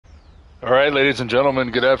All right, ladies and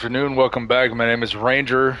gentlemen, good afternoon. Welcome back. My name is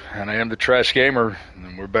Ranger, and I am the Trash Gamer.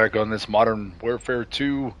 And we're back on this Modern Warfare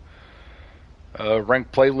 2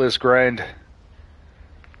 ranked playlist grind.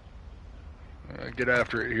 Get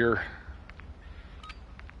after it here.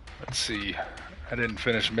 Let's see. I didn't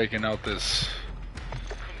finish making out this.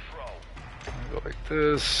 Go like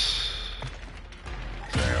this.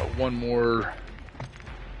 So I got one more.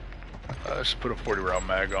 Just put a 40 round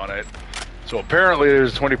mag on it. So apparently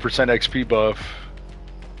there's a 20% XP buff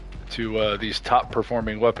to these top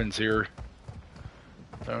performing weapons here.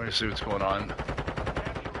 So let me see what's going on.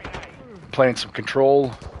 Playing some Control,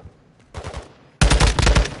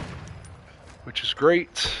 which is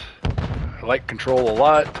great. I like Control a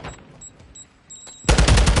lot.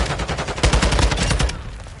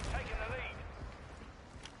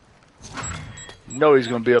 Know he's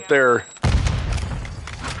going to be up there.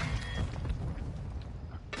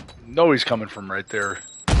 Know he's coming from right there.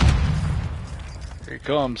 Here he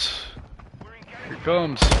comes. Here he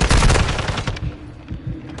comes.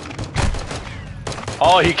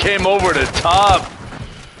 Oh, he came over the top.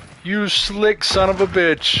 You slick son of a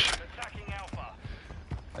bitch.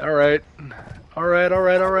 Alright. Alright,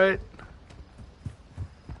 alright, alright.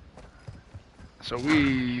 So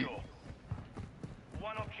we...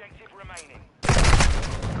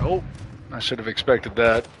 Oh, I should have expected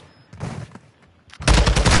that.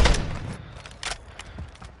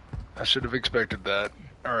 I should have expected that.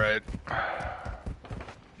 Alright.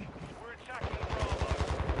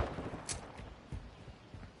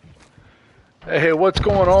 Hey, what's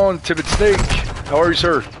going on, Timid Snake? How are you,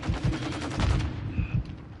 sir?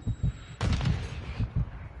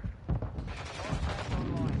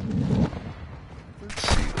 Let's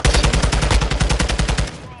see.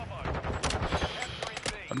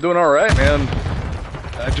 I'm doing alright, man.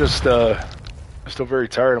 I just, I'm still very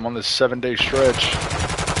tired. I'm on this 7-day stretch.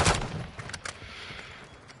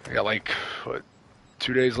 I got like, what,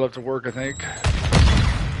 2 days left of work, I think.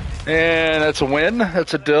 And that's a win.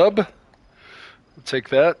 That's a dub. We'll take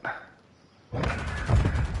that.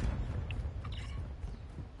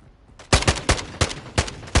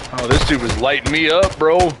 Oh, this dude was lighting me up,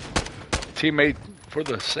 bro. Teammate for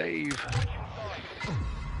the save.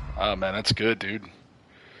 Oh, man, that's good, dude.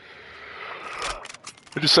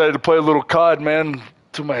 I decided to play a little COD, man,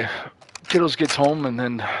 till my kiddos gets home, and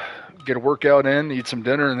then get a workout in, eat some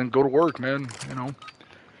dinner, and then go to work, man. You know,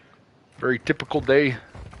 very typical day.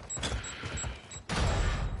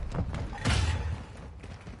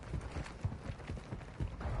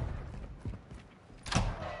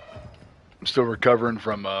 I'm still recovering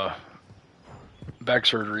from back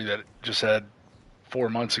surgery that I just had 4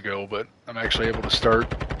 months ago, but I'm actually able to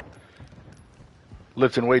start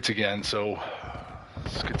lifting weights again, so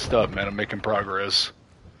it's good stuff, man. I'm making progress.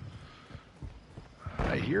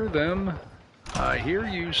 I hear them. I hear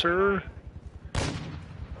you, sir.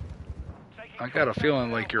 I got a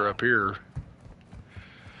feeling like you're up here.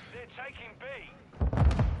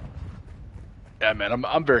 Yeah, man,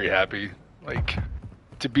 I'm very happy. Like,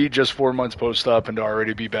 to be just 4 months post-op and to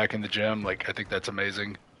already be back in the gym, like, I think that's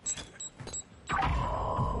amazing.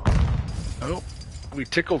 Oh, we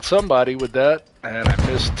tickled somebody with that, and I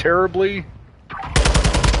missed terribly.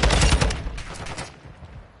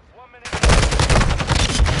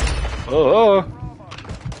 Oh,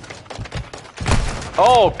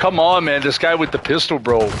 oh, come on, man. This guy with the pistol,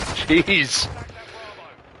 bro. Jeez.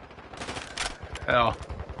 Oh.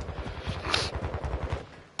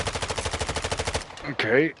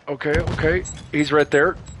 Okay, okay, okay. He's right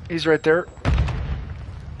there. He's right there.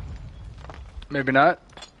 Maybe not.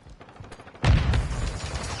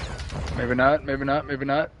 Maybe not, maybe not, maybe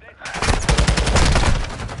not.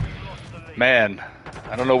 Man,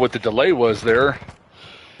 I don't know what the delay was there.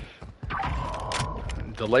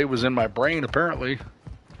 Delay was in my brain, apparently.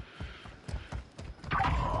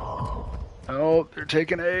 Oh, they're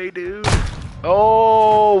taking A, dude.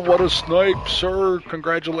 Oh, what a snipe, sir.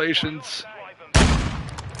 Congratulations.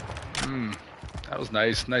 That was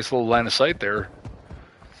nice. Nice little line of sight there.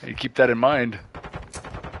 You keep that in mind.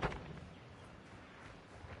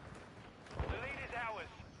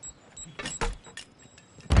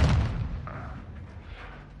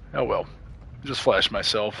 Oh, well. Just flashed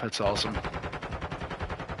myself. That's awesome.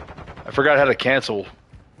 I forgot how to cancel,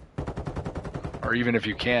 or even if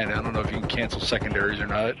you can. I don't know if you can cancel secondaries or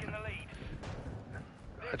not.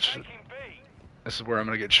 This is where I'm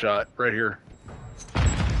going to get shot, right here.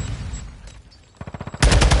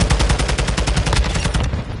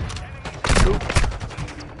 Oop.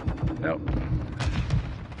 Nope.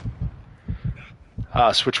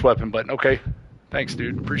 Ah, switch weapon button. Okay. Thanks,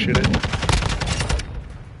 dude. Appreciate it.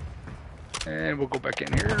 And we'll go back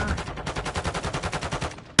in here.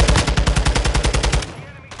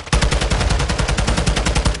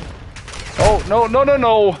 Oh, no, no, no,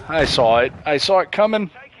 no. I saw it. I saw it coming.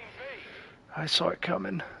 I saw it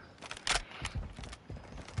coming.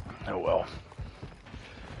 Oh, well.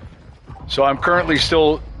 So I'm currently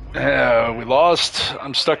still... we lost.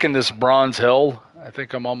 I'm stuck in this bronze hell. I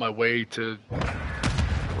think I'm on my way to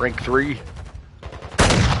rank 3.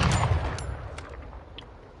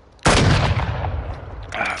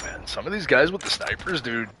 Ah, man. Some of these guys with the snipers,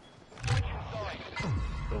 dude.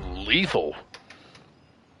 Lethal.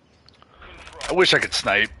 I wish I could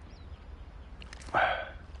snipe.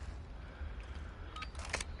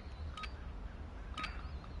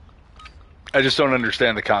 I just don't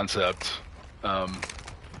understand the concept.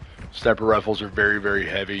 Sniper rifles are very, very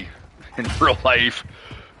heavy in real life.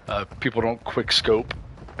 People don't quick scope.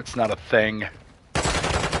 It's not a thing.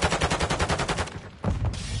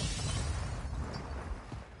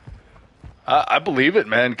 I believe it,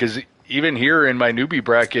 man, because even here in my newbie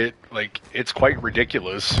bracket, like, it's quite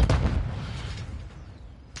ridiculous.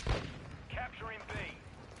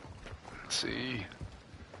 Let's see.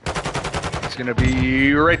 It's gonna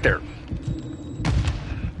be right there.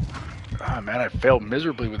 Ah, man, I failed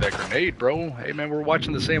miserably with that grenade, bro. Hey, man, we're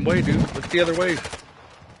watching the same way, dude. Look the other way.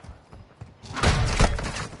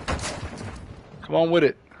 Come on with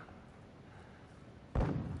it.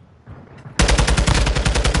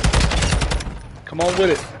 Come on with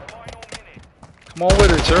it. Come on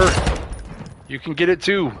with it, sir. You can get it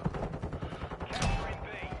too.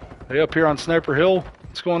 Hey, up here on Sniper Hill.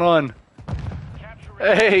 What's going on?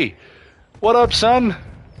 Hey, what up, son?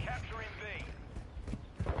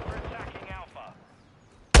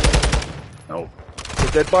 Oh, the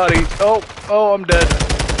dead body. Oh, oh, I'm dead.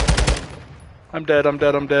 I'm dead, I'm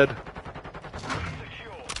dead, I'm dead.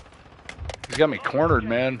 He's got me cornered,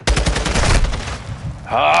 man.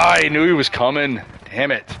 Ah, I knew he was coming.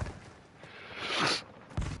 Damn it.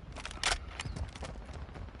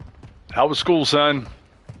 How was school, son?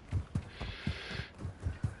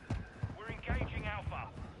 We're engaging Alpha.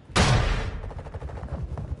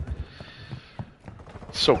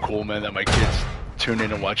 It's so cool, man, that my kids tune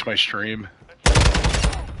in and watch my stream.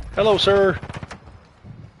 Hello, sir.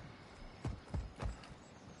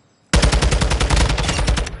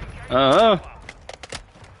 Uh-huh.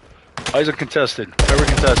 Eyes are contested. Never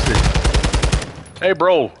contested. Hey,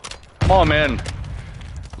 bro. Come on, man.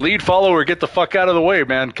 Lead follower, get the fuck out of the way,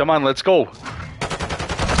 man. Come on, let's go.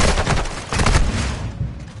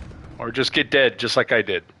 Or just get dead, just like I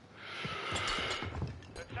did.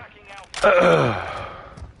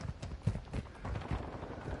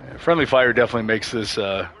 Friendly fire definitely makes this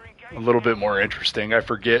a little bit more interesting. I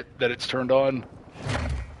forget that it's turned on.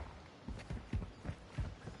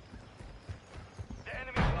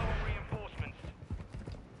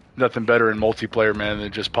 Nothing better in multiplayer, man,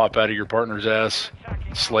 than just pop out of your partner's ass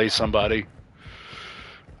and slay somebody.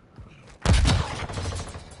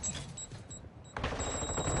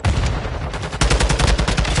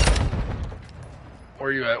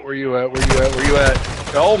 Where you at? Where you at? Where you at? Where you at?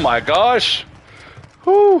 Oh my gosh!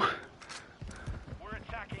 Whew! We're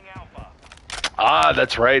attacking Alpha. Ah,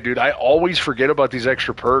 that's right, dude. I always forget about these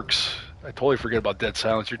extra perks. I totally forget about Dead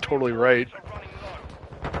Silence. You're totally right.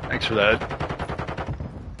 Thanks for that.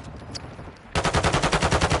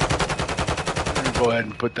 Go ahead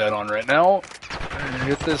and put that on right now. And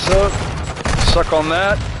hit this up. Suck on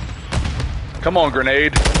that. Come on,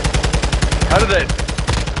 grenade. How did that...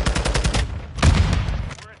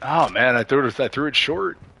 Oh, man, I threw it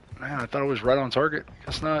short. Man, I thought it was right on target.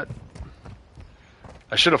 Guess not.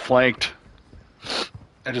 I should have flanked.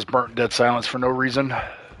 I just burnt Dead Silence for no reason.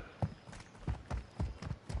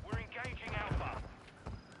 We're engaging Alpha.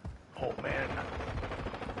 Oh, man.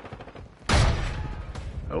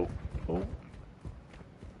 Oh, oh.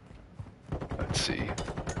 Let's see.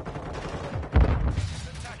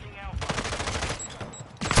 Attacking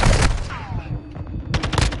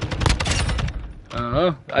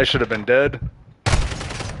Alpha. I should have been dead.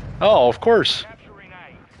 Oh, of course. Capturing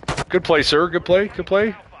A. Good play, sir. Good play. Good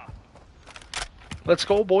play. Alpha. Let's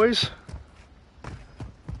go, boys.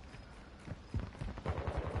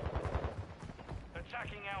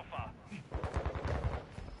 Attacking Alpha.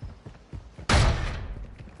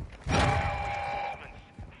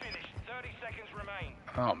 Finished. 30 seconds remain.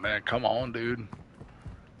 Oh, man. Come on, dude. Is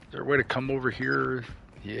there a way to come over here?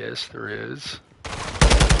 Yes, there is.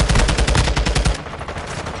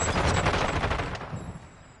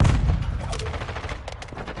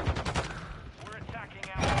 We're attacking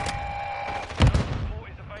Alpha. No support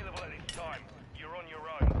is available at this time. You're on your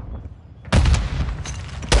own.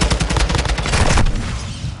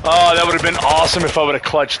 Oh, that would have been awesome if I would have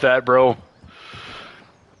clutched that, bro.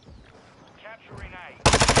 Capturing A.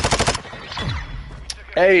 We took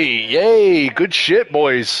Hey, yay, good shit,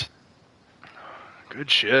 boys.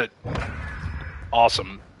 Good shit.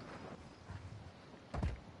 Awesome.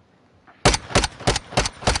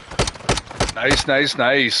 Nice, nice,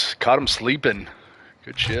 nice. Caught him sleeping.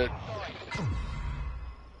 Good shit.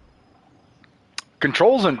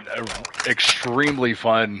 Control's an extremely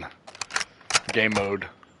fun game mode.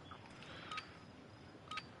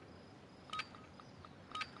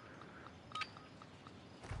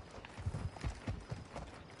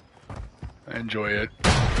 I enjoy it.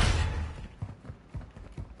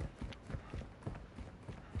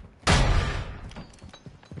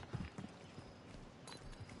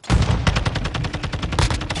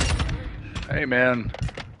 Hey, man.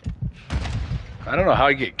 I don't know how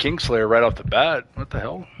you get Kingslayer right off the bat. What the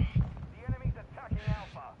hell? The enemy's attacking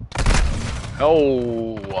Alpha.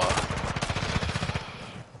 Oh.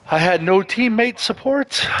 I had no teammate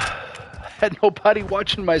support. I had nobody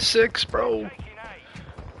watching my 6, bro. Taking A.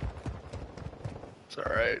 It's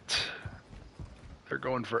alright. They're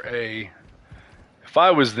going for A. If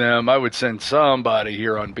I was them, I would send somebody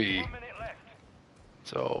here on B. 1 minute left.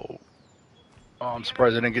 So, oh, I'm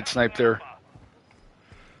surprised I didn't get sniped there.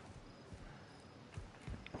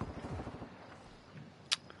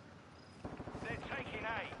 They're taking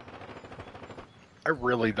A. I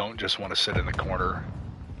really don't just want to sit in the corner.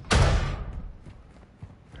 I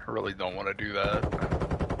really don't want to do that.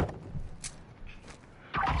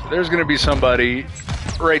 So there's going to be somebody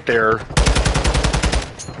right there.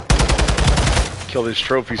 Kill this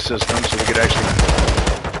trophy system so we could actually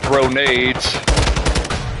throw nades.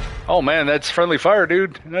 Oh man, that's friendly fire,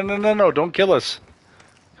 dude. No, no, no, no, don't kill us.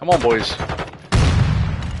 Come on, boys.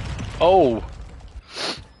 Oh.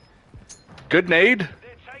 Good nade.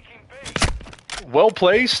 They're taking B. Well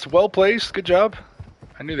placed, well placed. Good job.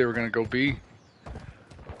 I knew they were going to go B.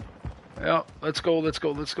 Yeah, let's go, let's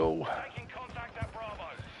go, let's go. Taking contact at Bravo.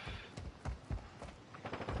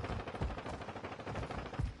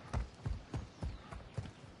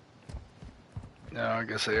 No, I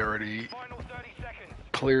guess they already Final 30 seconds.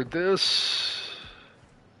 cleared this.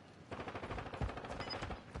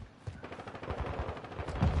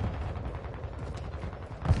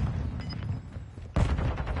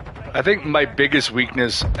 I think my biggest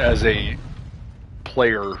weakness as a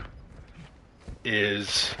player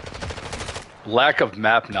is lack of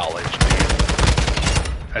map knowledge.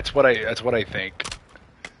 That's what I think. 10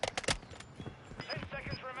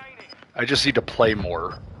 seconds remaining. I just need to play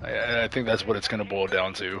more. I think that's what it's going to boil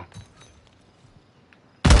down to.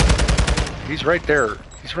 He's right there.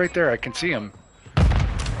 He's right there. I can see him. The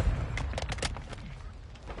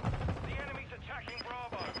enemy's attacking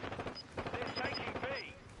Bravo. They're taking B.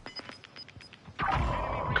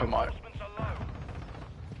 Enemy Come on. reinforcements are low.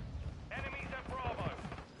 Enemies at Bravo.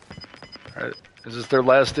 All right. Is this their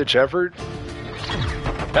last ditch effort?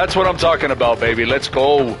 That's what I'm talking about, baby. Let's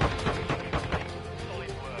go. Solid work.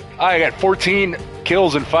 I got 14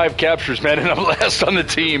 kills and 5 captures, man, and I'm last on the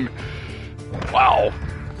team. Wow.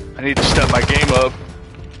 I need to step my game up.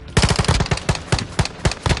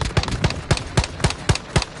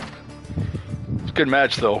 It's a good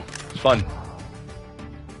match, though. It's fun.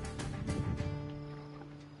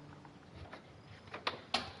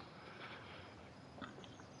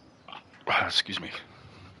 Excuse me.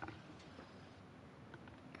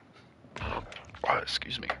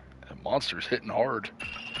 Excuse me. That monster's hitting hard.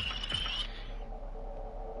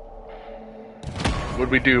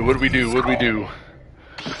 What'd we do? What'd we do? What'd we do?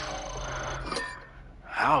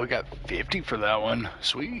 Wow, we got 50 for that one.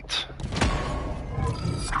 Sweet.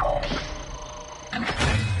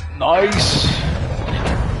 Nice.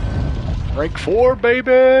 Rank 4,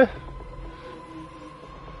 baby.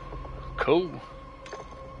 Cool.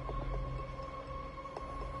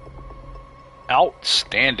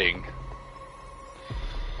 Outstanding.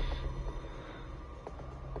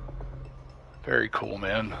 Very cool,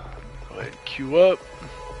 man. Go ahead and queue up.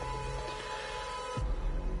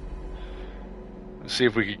 Let's see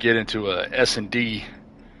if we could get into a S&D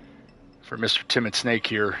for Mr. Timid Snake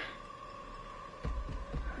here.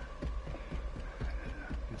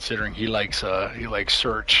 Considering he likes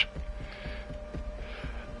search.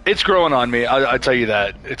 It's growing on me. I tell you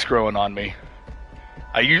that. It's growing on me.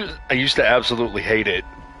 I used to absolutely hate it.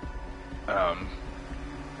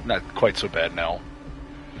 Not quite so bad now.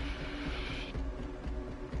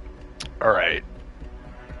 All right.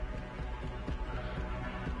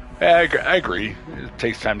 I agree. It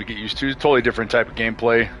takes time to get used to. It's a totally different type of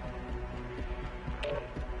gameplay.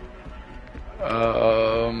 What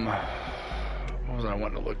was I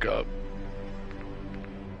wanting to look up?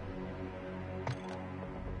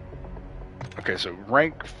 Okay, so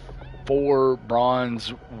rank 4, bronze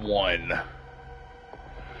 1.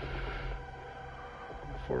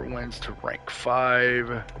 4 wins to rank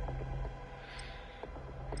 5.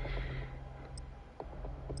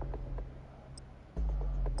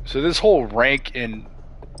 So this whole rank in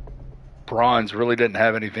bronze really didn't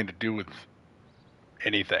have anything to do with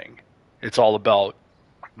anything. It's all about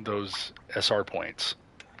those SR points.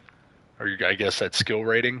 Or I guess that's skill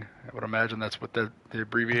rating. I would imagine that's what the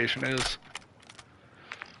abbreviation is.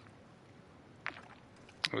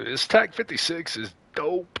 This TAC 56 is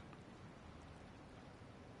dope.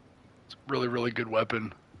 It's a really, really good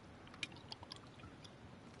weapon.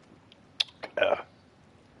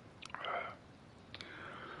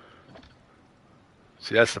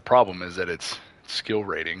 See, that's the problem, is that it's skill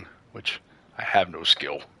rating, which I have no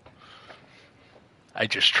skill. I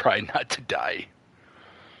just try not to die.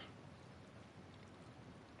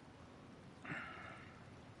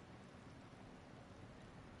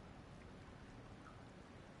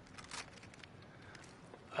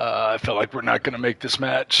 I feel like we're not going to make this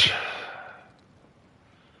match.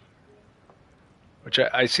 Which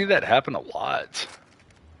I see that happen a lot.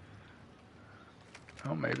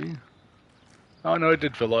 Oh, maybe. Oh, no, it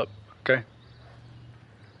did fill up. Okay.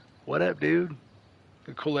 What up, dude?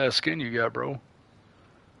 The cool-ass skin you got, bro.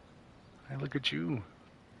 Hey, look at you.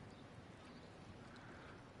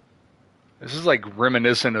 This is like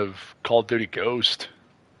reminiscent of Call of Duty Ghost.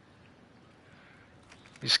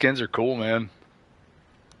 These skins are cool, man.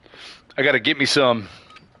 I gotta get me some.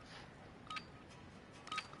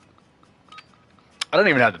 I don't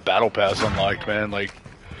even have the battle pass unlocked, man. Like,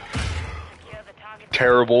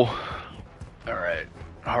 terrible. Alright.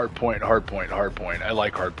 Hard point, hard point, hard point. I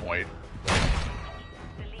like hard point.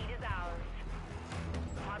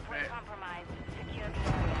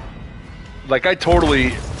 Like, I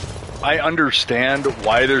understand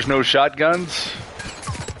why there's no shotguns,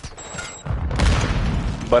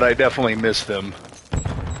 but I definitely miss them.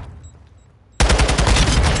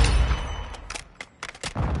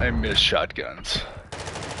 I miss shotguns.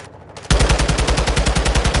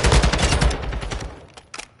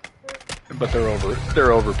 But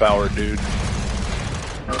they're overpowered, dude.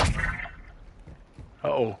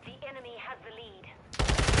 Uh-oh. The enemy has the lead.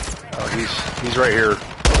 Oh, he's right here.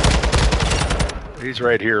 He's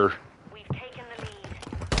right here. We've taken the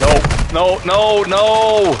lead. No.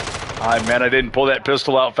 Ah, man, I didn't pull that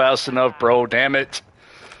pistol out fast enough, bro. Damn it.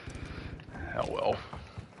 Oh, well.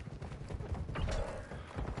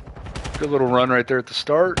 Good little run right there at the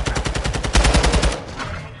start.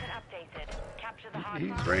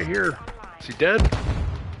 He's right here. Is he dead?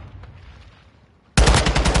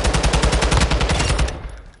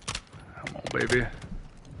 Come on, baby.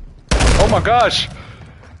 Oh my gosh!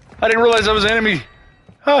 I didn't realize I was an enemy.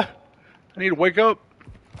 Huh. I need to wake up.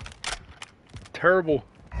 Terrible.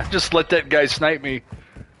 I just let that guy snipe me.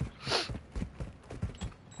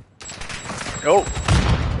 Oh.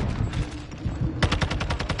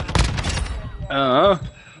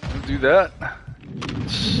 Don't do that.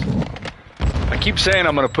 I keep saying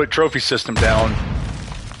I'm going to put trophy system down.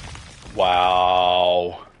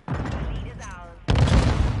 Wow.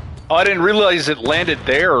 Oh, I didn't realize it landed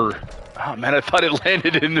there. Oh, man, I thought it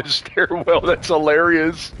landed in the stairwell. That's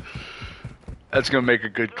hilarious. That's going to make a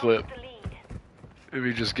good clip. If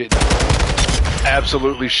you just get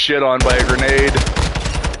absolutely shit on by a grenade.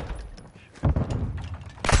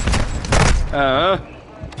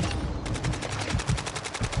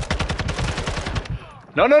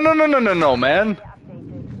 No, man.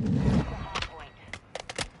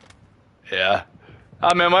 Yeah.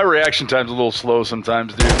 Ah, man, my reaction time's a little slow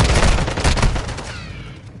sometimes, dude.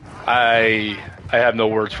 I have no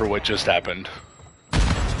words for what just happened.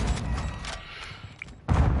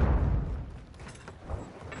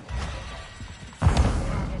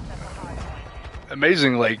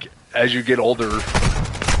 Amazing, like, as you get older,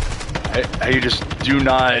 how you just do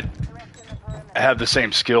not have the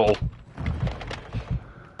same skill.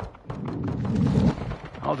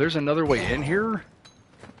 Oh, there's another way in here?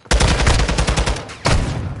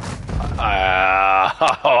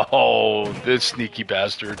 Oh, this sneaky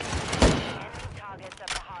bastard.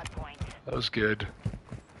 That was good.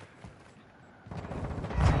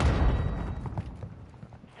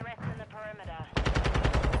 Threats in the perimeter.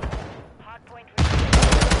 Hardpoint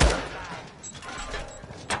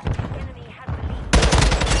enemy has the lead.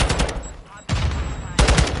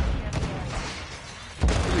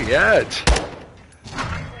 Where are we at?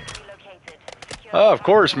 Oh, of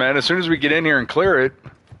course, man. As soon as we get in here and clear it.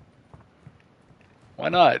 Why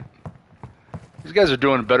not? These guys are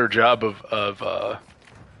doing a better job of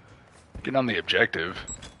getting on the objective.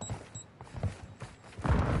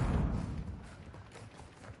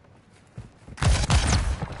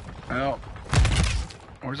 Well,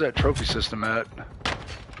 where's that trophy system at?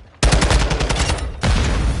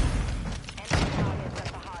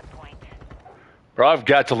 Bro, I've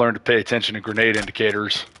got to learn to pay attention to grenade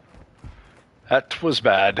indicators. That was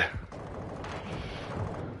bad.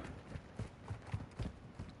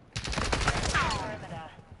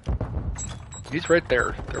 He's right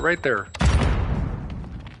there. They're right there.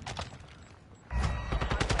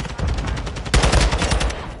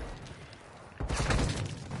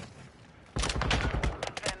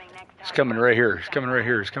 He's coming right here. He's coming right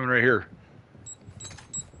here. He's coming right here.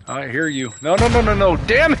 I hear you. No, no, no, no, no.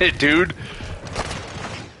 Damn it, dude.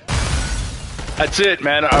 That's it,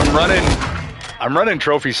 man. I'm running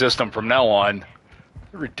trophy system from now on.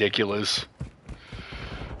 Ridiculous.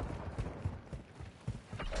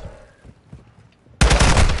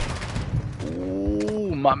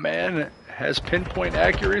 Ooh, my man has pinpoint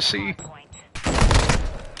accuracy.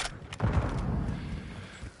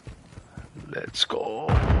 Let's go.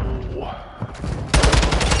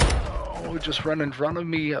 Oh, just run in front of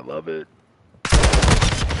me. I love it.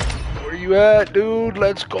 Where you at, dude?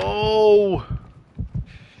 Let's go.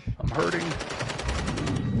 I'm hurting.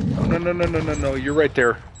 Oh, no, no, no, no, no, no. You're right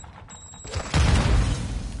there.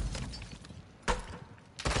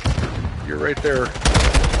 You're right there.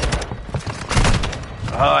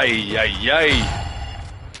 Ay, ay, ay.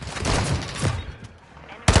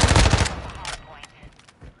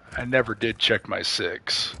 I never did check my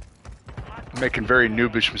 6. I'm making very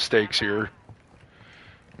noobish mistakes here.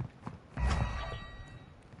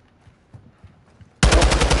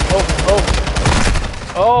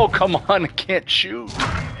 Oh, come on, I can't shoot.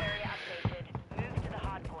 I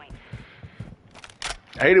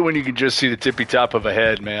hate it when you can just see the tippy top of a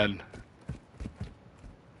head, man.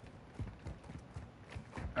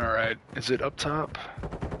 Alright, is it up top?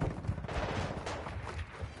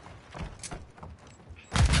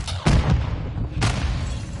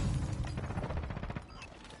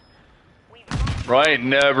 Bro, I ain't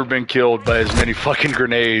never been killed by as many fucking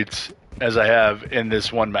grenades as I have in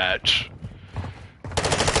this one match.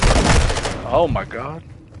 Oh my god.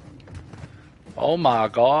 Oh my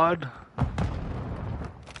god.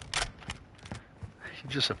 He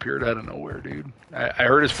just appeared out of nowhere, dude. I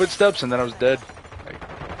heard his footsteps and then I was dead. Like,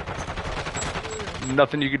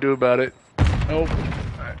 nothing you could do about it. Nope.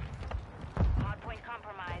 Right.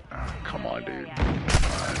 Oh, come on, dude.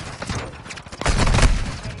 Right.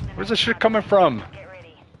 Where's this shit coming from?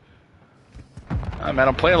 Oh, man,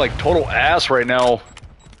 I'm playing like total ass right now.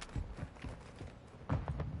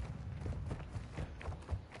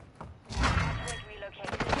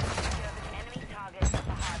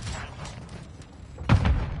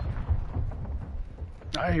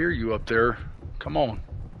 I hear you up there. Come on.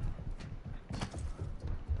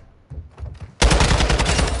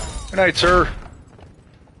 Good night, sir.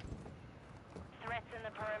 Threats in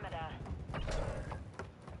the perimeter.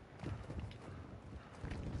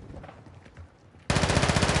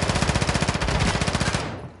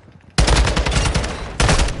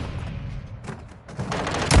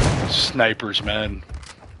 Snipers, man.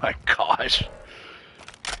 My gosh.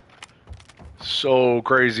 So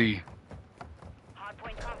crazy.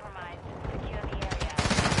 Hardpoint compromised. Secure the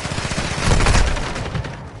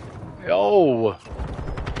area. Yo.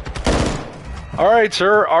 All right,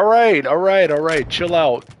 sir. All right. All right. All right. Chill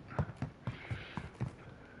out.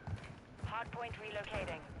 Hardpoint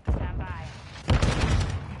relocating. Stand by.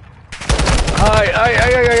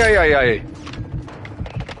 Aye.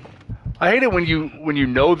 I hate it when you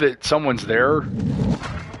know that someone's there,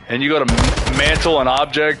 and you go to mantle an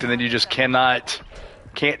object, and then you just can't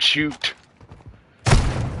shoot.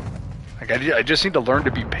 Like I just need to learn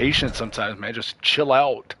to be patient sometimes, man. Just chill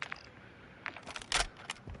out.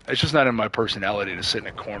 It's just not in my personality to sit in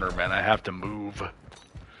a corner, man. I have to move.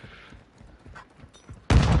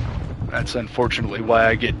 That's unfortunately why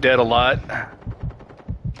I get dead a lot. Where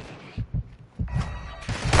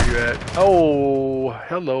you at? Oh,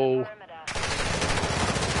 hello.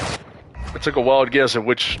 I took a wild guess at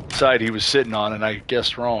which side he was sitting on, and I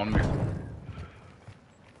guessed wrong.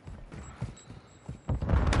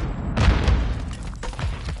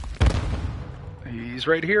 He's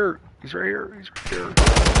right here. He's right here. He's right here.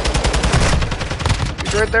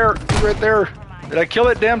 He's right there. He's right there. Did I kill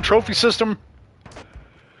it? Damn trophy system.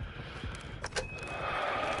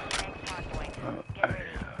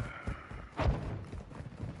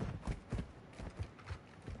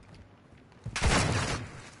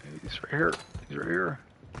 He's right here. He's right here.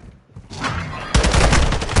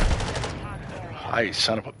 Hi,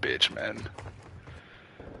 son of a bitch, man.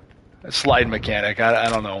 That slide mechanic, I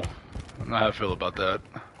don't know. I don't know how I feel about that.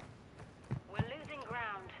 We're losing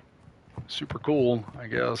ground. Super cool, I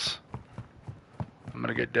guess. I'm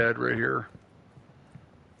gonna get dead right here.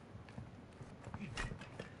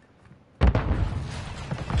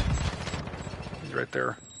 He's right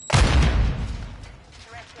there.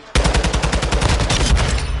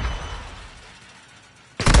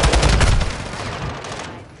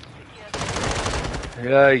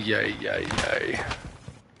 Yay.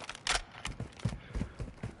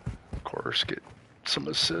 Of course, get some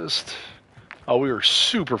assist. Oh, we were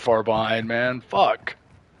super far behind, man. Fuck.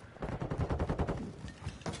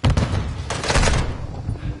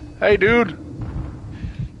 Hey, dude.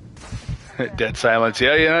 Dead silence.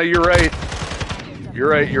 Yeah, you're right. You're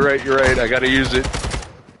right. I gotta use it.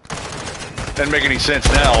 Doesn't make any sense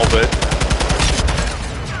now, but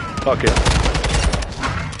fuck it.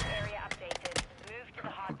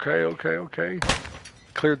 Okay.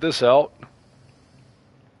 Cleared this out.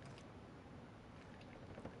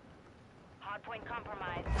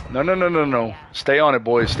 No. Stay on it,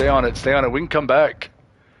 boys. Stay on it. We can come back.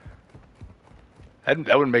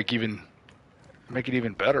 That would make it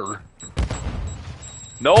even better.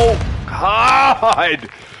 No! God!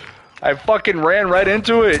 I fucking ran right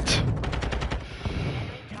into it.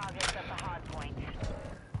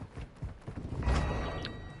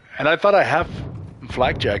 And I thought I have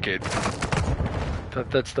flak jacket.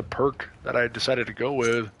 That's the perk that I decided to go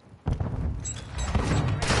with.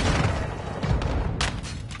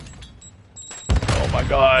 Oh my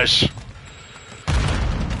gosh.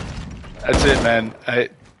 That's it, man.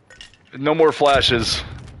 No more flashes.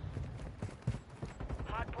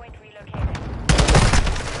 Hardpoint relocated.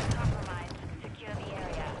 Compromised. Secure the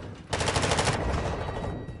area.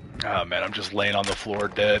 Oh man, I'm just laying on the floor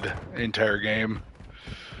dead the entire game.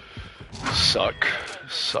 Suck.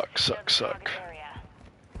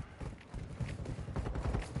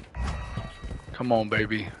 Come on,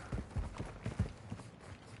 baby.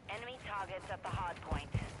 Enemy targets at the hard point.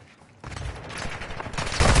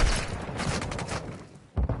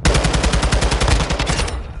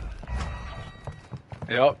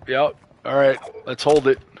 Yep. Alright, let's hold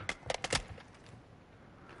it.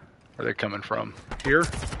 Where are they coming from? Here?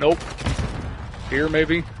 Nope. Here,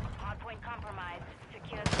 maybe? Hardpoint compromised.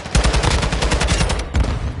 Secure the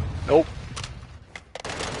Nope.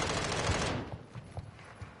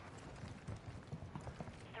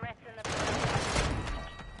 threats in the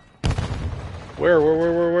Where?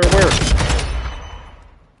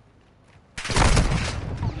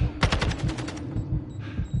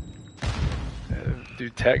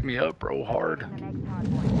 Dude, tag me up, bro, hard. next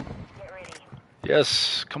hardpoint. Get ready.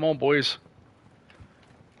 Yes, come on, boys.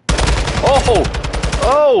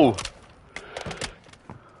 Oh!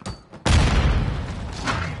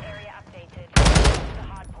 Area updated. The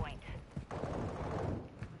hardpoint.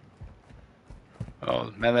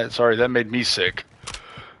 Oh, man, that made me sick.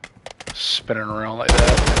 Spinning around like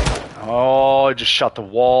that. Oh, I just shot the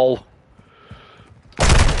wall.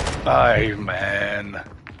 Ay, man.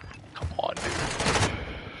 Come on, dude.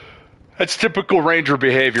 That's typical Ranger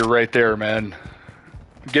behavior right there, man.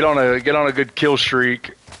 Get on a good kill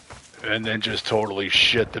streak, and then just totally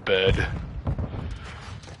shit the bed.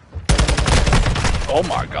 Oh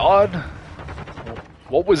my god.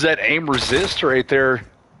 What was that aim resist right there?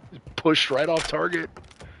 Pushed right off target.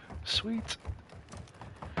 Sweet.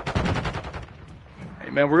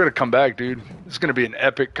 Hey man, we're gonna come back, dude. This is gonna be an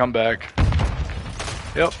epic comeback.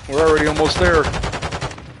 Yep, we're already almost there.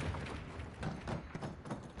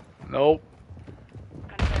 Nope.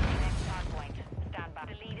 Confirming next hardpoint. Stand by.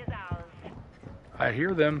 The lead is ours. I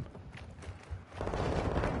hear them.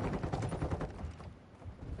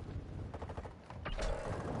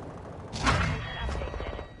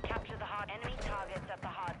 Updated. Capture the hard enemy targets at the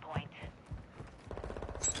hardpoint.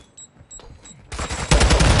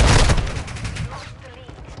 Lost the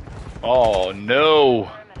lead. Oh no.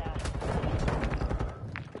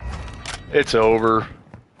 It's over.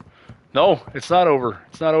 No, it's not over.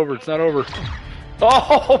 It's not over.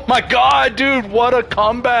 Oh my god, dude, what a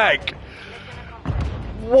comeback.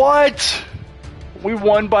 What? We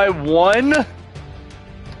won by 1?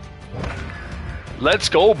 Let's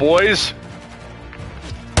go, boys.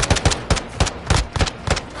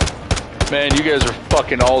 Man, you guys are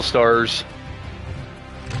fucking all-stars.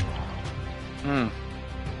 9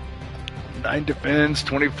 defense,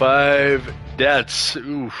 25 deaths.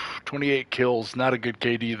 Oof, 28 kills. Not a good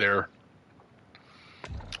KD there.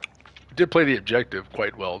 Did play the objective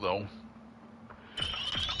quite well, though.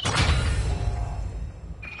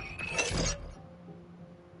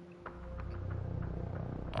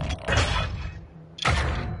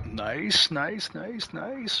 Nice.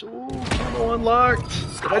 Oh, camo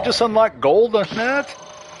unlocked. Did I just unlock gold on that?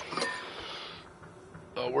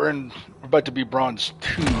 Oh, we're about to be bronze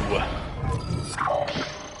 2.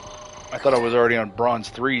 I thought I was already on bronze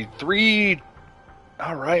 3.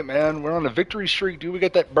 All right, man. We're on a victory streak, dude. We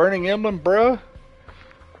got that burning emblem, bruh.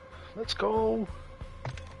 Let's go.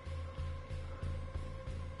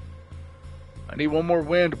 I need one more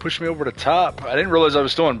win to push me over the top. I didn't realize I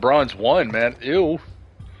was still in bronze 1, man. Ew.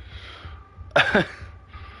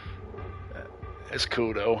 It's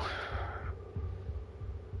cool though.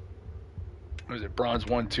 What was it? Bronze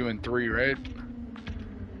 1, 2, and 3, right?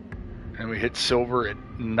 And we hit silver at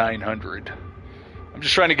 900. I'm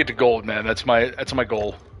just trying to get to gold, man. That's my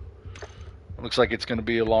goal. It looks like it's going to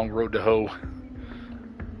be a long road to hoe.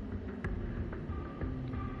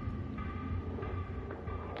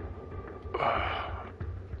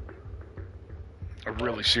 I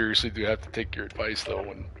really seriously do have to take your advice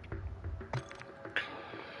though.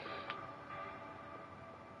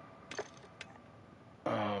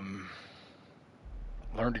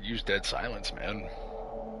 Learn to use dead silence, man.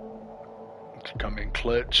 It could come in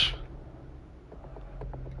clutch.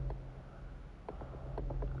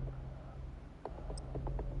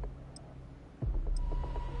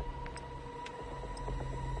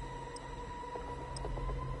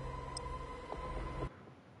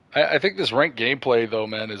 I think this ranked gameplay though,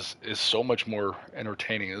 man, is so much more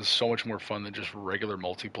entertaining. It's so much more fun than just regular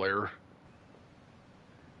multiplayer.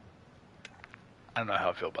 I don't know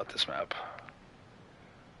how I feel about this map.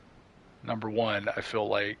 Number one, I feel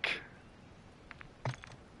like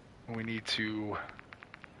we need to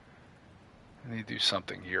do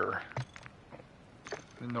something here.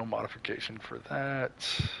 No modification for that.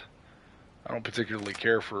 I don't particularly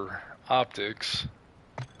care for optics.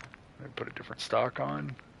 Maybe put a different stock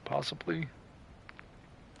on, possibly.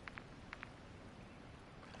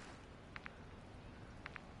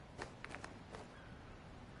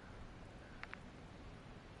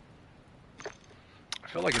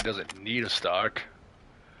 I feel like it doesn't need a stock.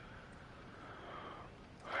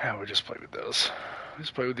 Yeah, we just play with this.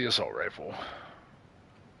 Just play with the assault rifle.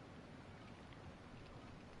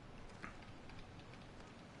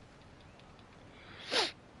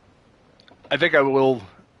 I think I will.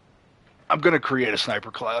 I'm going to create a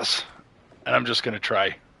sniper class, and I'm just going to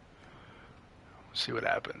try. See what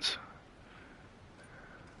happens.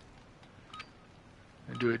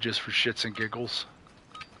 And do it just for shits and giggles.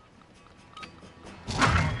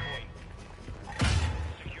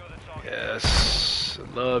 Yes,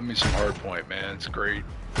 I love me some hardpoint, man. It's great.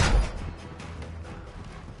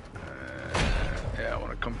 Yeah, I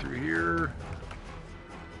want to come through here.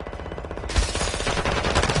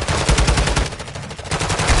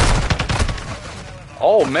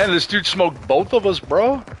 Oh man, this dude smoked both of us,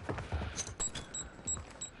 bro.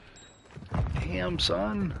 Damn,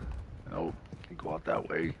 son. Nope, can't go out that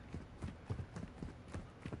way.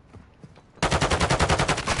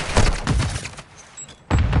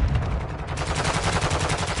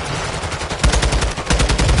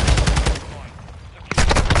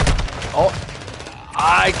 Oh,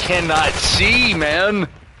 I cannot see, man.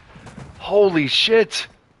 Holy shit.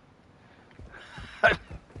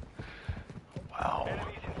 Wow.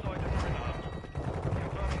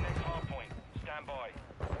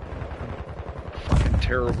 Fucking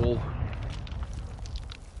terrible.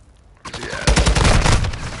 Where's he at?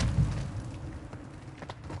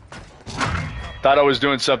 Thought I was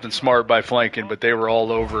doing something smart by flanking, but they were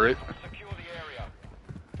all over it.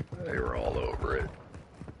 They were all over it.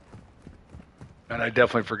 And I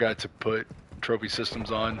definitely forgot to put trophy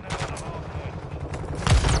systems on.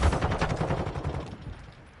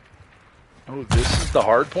 Oh, this is the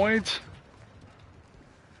hard point?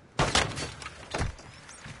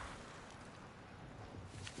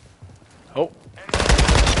 Oh.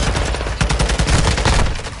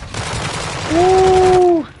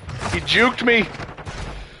 Woo! He juked me.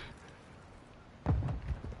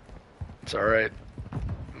 It's alright.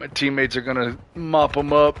 My teammates are gonna mop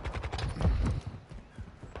him up.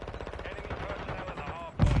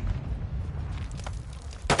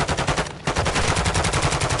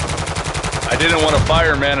 I didn't want to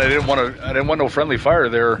fire, man. I didn't want no friendly fire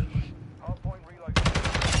there.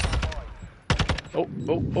 Oh,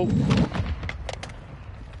 oh, oh.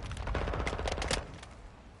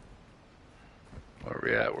 Where are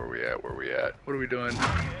we at? Where are we at? Where are we at? What are we doing?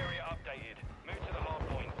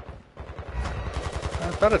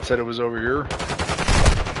 I thought it said it was over here.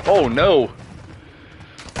 Oh, no.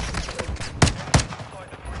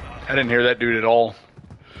 I didn't hear that dude at all.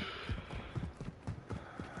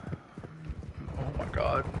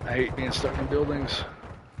 God, I hate being stuck in buildings.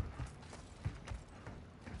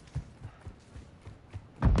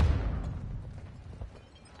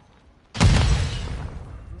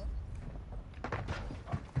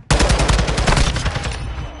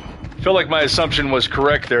 I feel like my assumption was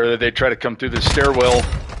correct there, that they try to come through the stairwell.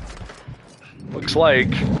 Looks like.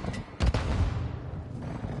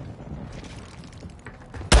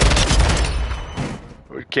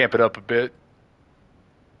 We camp it up a bit.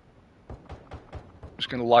 Just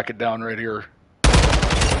gonna lock it down right here.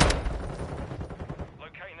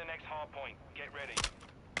 Locating the next hard point. Get ready.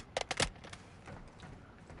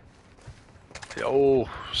 Oh,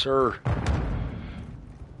 sir.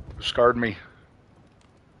 Scarred me.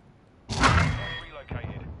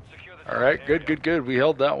 Relocated. Secure the Alright, target good, area. good, good. We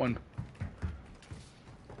held that one.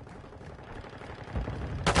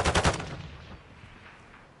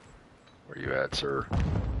 Where you at, sir?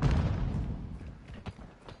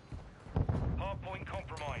 Hard point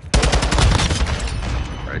compromised.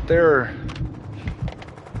 Right there.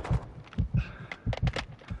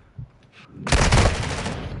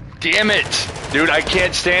 Damn it! Dude, I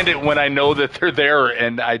can't stand it when I know that they're there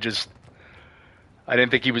and I didn't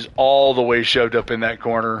think he was all the way shoved up in that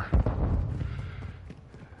corner.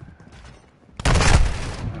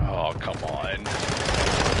 Oh, come on.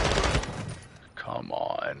 Come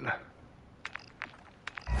on.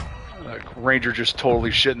 Ranger just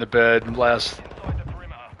totally shit in the bed. Inside the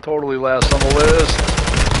perimeter. Totally last on the list.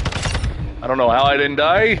 I don't know how I didn't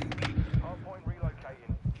die. Hard point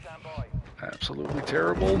relocating. Stand by. Absolutely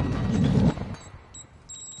terrible.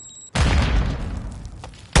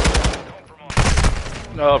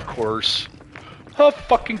 Compromised. Of course. Of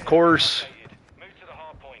fucking course. Move to the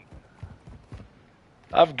hard point.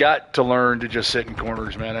 I've got to learn to just sit in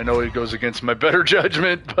corners, man. I know it goes against my better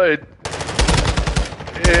judgment, but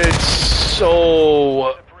it's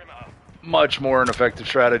so The perimeter. much more an effective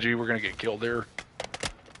strategy. We're going to get killed here.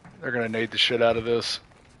 They're going to nade the shit out of this.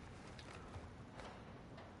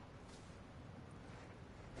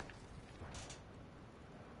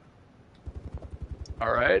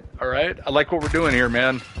 All right, all right. I like what we're doing here,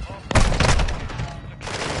 man.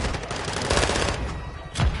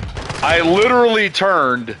 I literally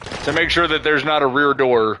turned to make sure that there's not a rear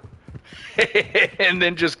door and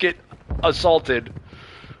then just get assaulted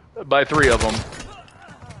by 3 of them.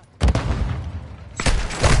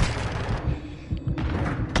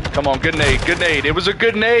 Come on, good nade, good nade. It was a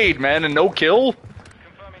good nade, man, and no kill?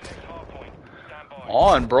 Confirming next hard point. Stand by.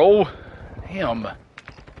 On, bro. Damn.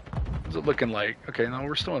 What's it looking like? Okay, no,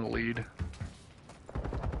 we're still in the lead.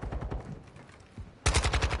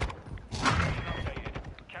 Updated.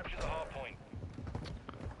 Capture the hard point.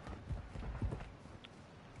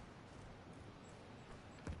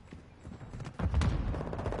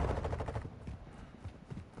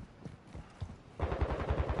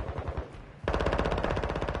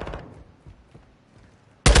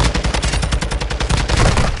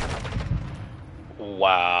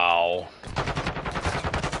 Wow.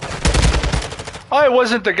 I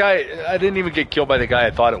wasn't the guy. I didn't even get killed by the guy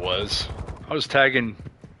I thought it was. I was tagging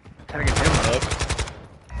him up.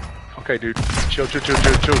 Okay, dude. Chill.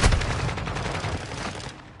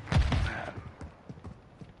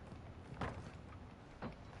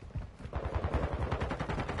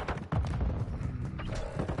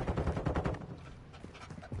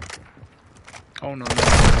 Oh, no.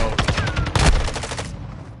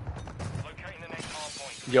 Locating the next hard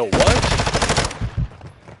point. Yo, what?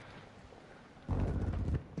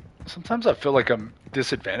 Sometimes I feel like I'm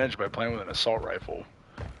disadvantaged by playing with an assault rifle.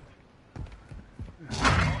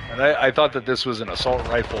 And I thought that this was an assault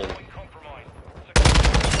rifle. Compromised.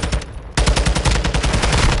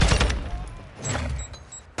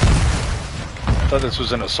 I thought this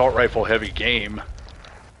was an assault rifle heavy game.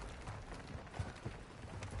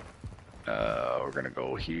 We're gonna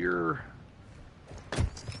go here.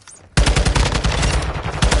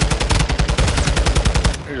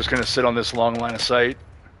 We're just gonna sit on this long line of sight.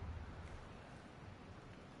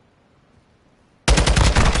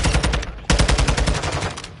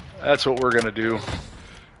 That's what we're gonna do.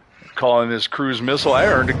 Calling this cruise missile. I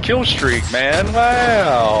earned a kill streak, man.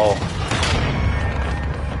 Wow.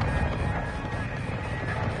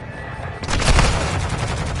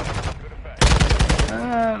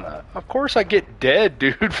 Of course I get dead,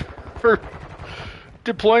 dude, for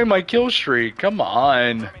deploying my kill streak. Come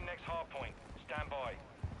on. Confirming next hard point. Stand by.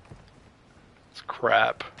 It's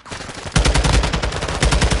crap.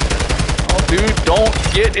 Oh, dude, don't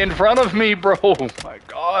get in front of me, bro. Oh, my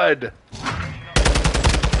God.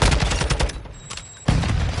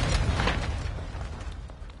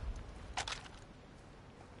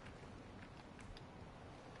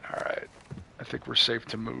 All right. I think we're safe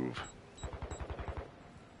to move.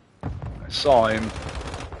 I saw him.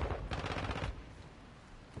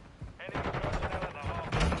 Enemy personnel at the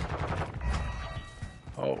hard point.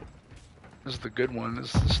 Oh, this is the good one.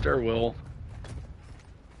 This is the stairwell.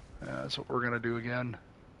 Yeah, that's what we're gonna do again.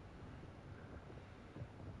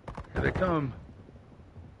 Here they come.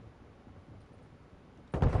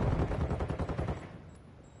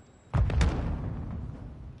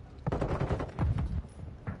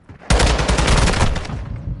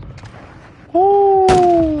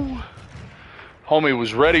 Homie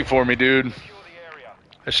was ready for me, dude. Secure the area.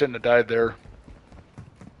 I shouldn't have died there.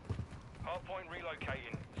 Hardpoint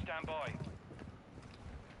relocating. Stand by.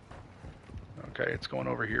 Okay, it's going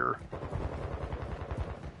over here.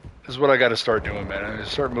 This is what I got to start doing, man. I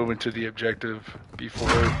start moving to the objective before.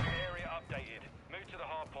 Area updated. Move to the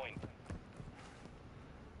hardpoint.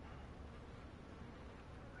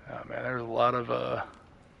 Oh man, there's a lot of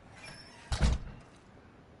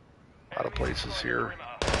places here.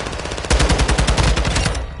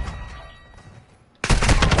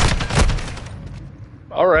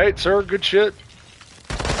 All right, sir. Good shit.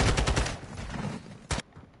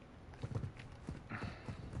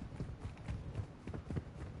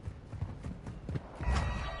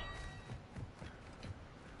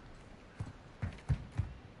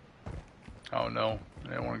 Oh no, I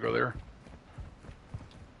didn't want to go there.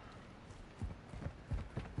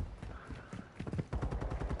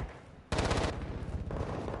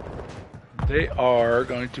 They are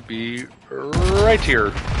going to be right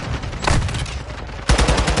here.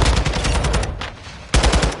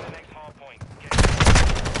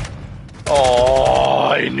 Oh,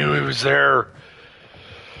 I knew he was there.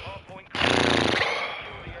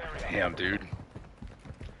 Damn, dude.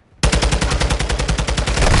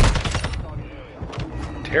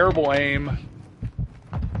 Terrible aim.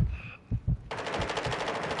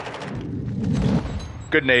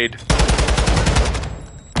 Good nade.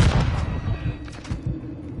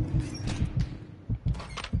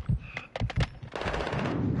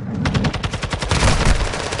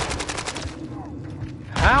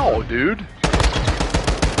 How, dude?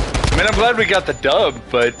 I mean, I'm glad we got the dub,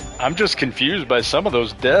 but I'm just confused by some of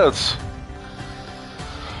those deaths.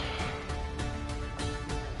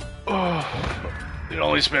 Oh, you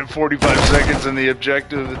only spent 45 seconds in the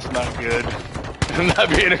objective. It's not good. I'm not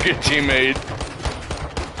being a good teammate.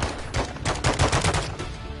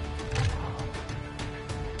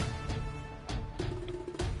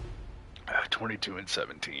 22 and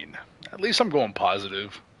 17. At least I'm going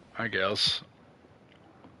positive, I guess.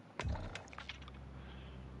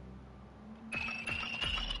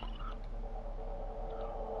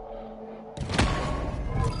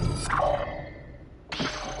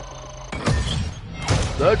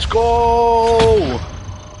 Let's go!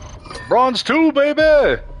 Bronze 2,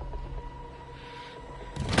 baby!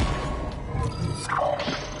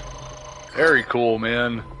 Very cool,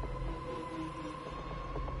 man.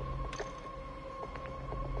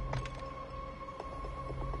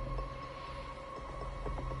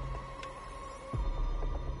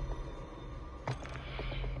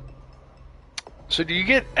 So do you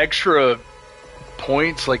get extra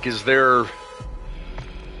points? Like, is there,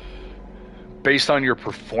 based on your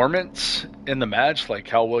performance in the match, like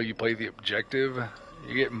how well you play the objective,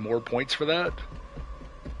 you get more points for that?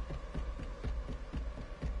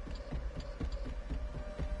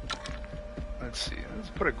 Let's see. Let's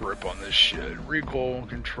put a grip on this shit. Recoil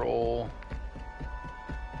control.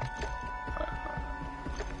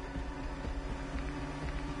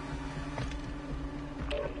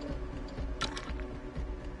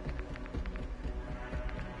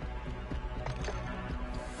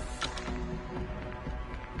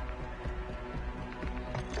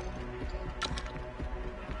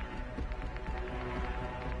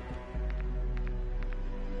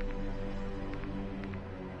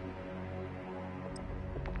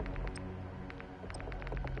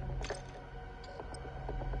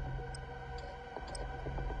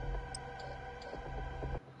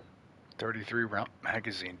 33 round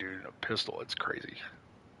magazine, dude, a pistol. It's crazy.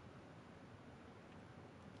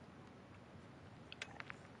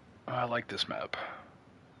 I like this map.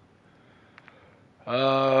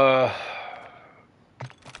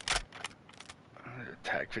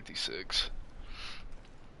 Tag 56.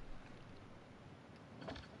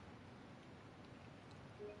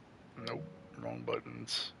 Nope, wrong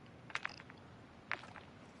buttons.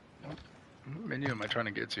 What menu am I trying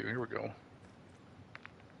to get to? Here we go.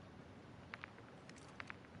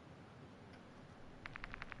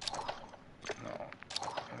 No,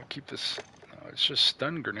 I'm gonna keep this. No, it's just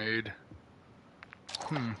stun grenade.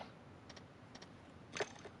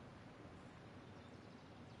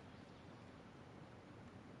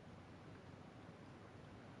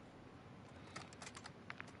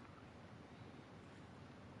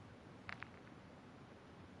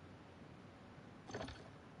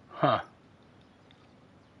 Huh.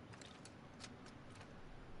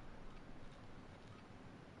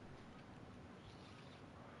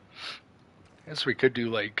 Guess we could do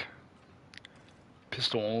like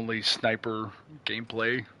pistol only sniper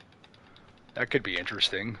gameplay. That could be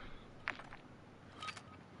interesting.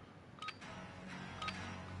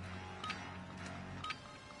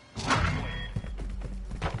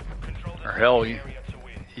 hell, area to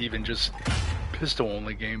win. even just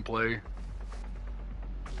pistol-only gameplay.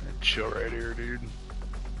 Chill right here, dude. We've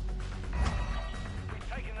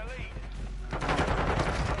taken the lead.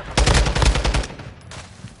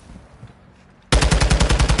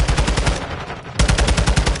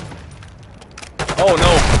 Oh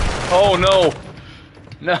no! Oh no!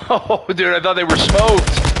 No, dude, I thought they were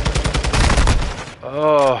smoked.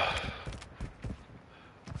 Oh,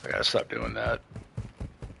 I gotta stop doing that.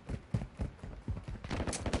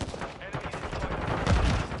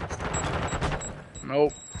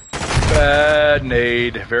 Nope. Bad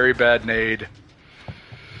nade. Very bad nade.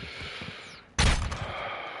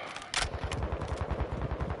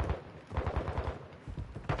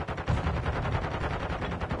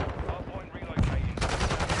 Hardpoint relocating.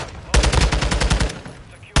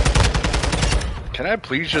 Can I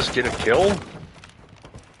please just get a kill?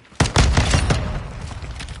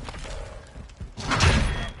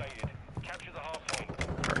 Updated. Capture the hardpoint.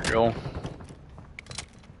 There we go.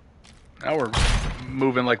 Now we're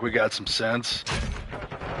moving like we got some sense.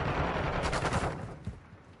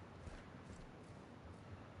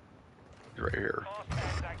 Right here.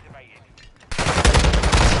 Fast activated.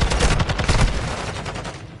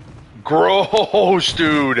 Gross,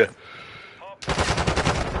 dude.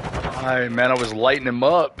 Hi, man, I was lighting him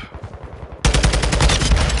up.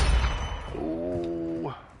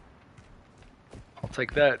 Ooh. I'll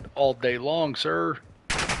take that all day long, sir.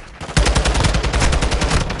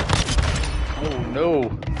 Oh, no.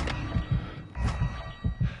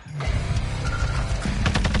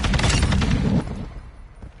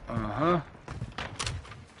 Uh-huh.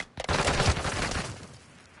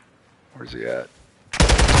 Where's he at?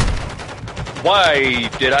 Why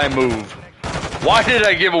did I move? Why did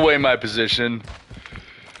I give away my position?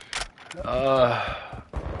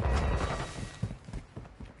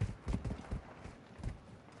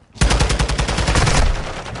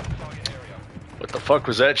 What the fuck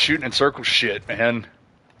was that shooting in circle shit, man?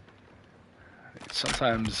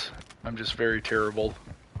 Sometimes I'm just very terrible.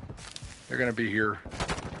 They're gonna be here.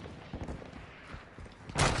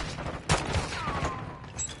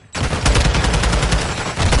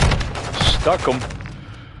 Stuck them.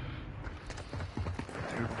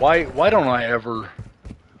 Dude, why don't I ever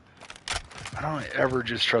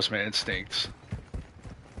just trust my instincts?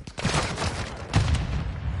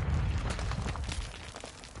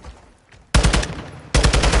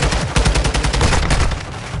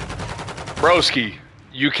 Broski,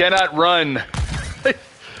 you cannot run.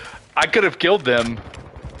 I could have killed them,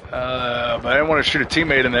 but I didn't want to shoot a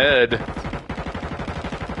teammate in the head.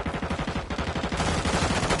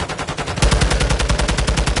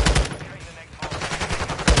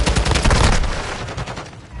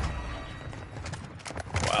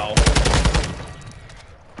 Wow.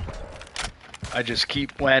 I just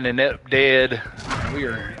keep winding up dead. We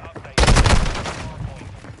are...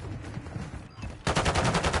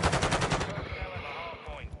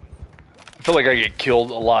 I feel like I get killed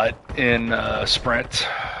a lot in sprint.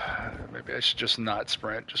 Maybe I should just not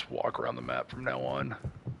sprint, just walk around the map from now on.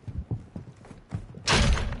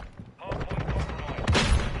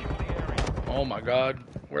 Oh my god,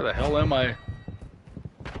 where the hell am I?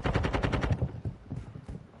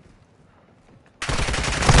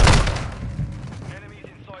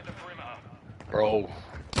 Bro,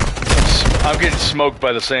 I'm getting smoked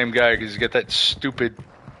by the same guy because he's got that stupid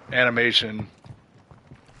animation.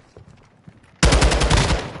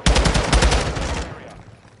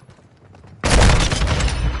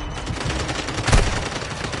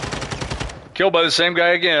 Killed by the same guy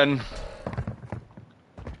again.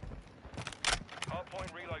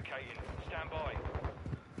 Hardpoint relocating. Stand by.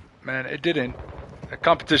 Man, the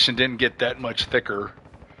competition didn't get that much thicker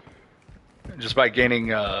just by gaining,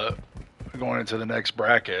 going into the next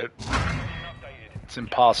bracket. It's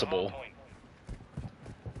impossible.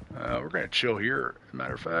 We're gonna chill here, as a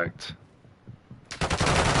matter of fact.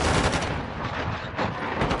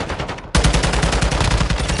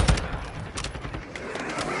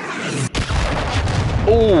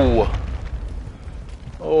 Oh!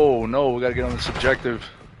 Oh no, we gotta get on this objective.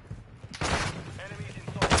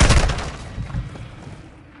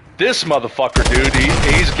 This motherfucker, dude,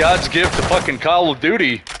 he's God's gift to fucking Call of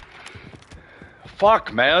Duty.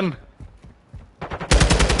 Fuck, man.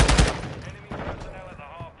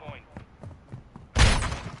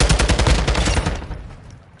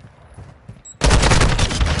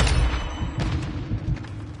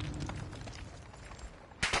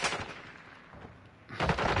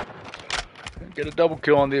 Get a double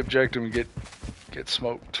kill on the objective and get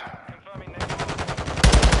smoked.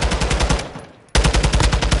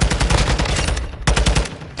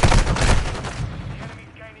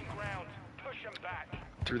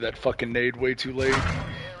 threw that fucking nade way too late. Area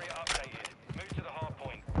updated. Move to the hard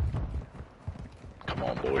point. Come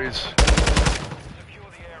on, boys. Secure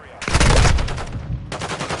the area.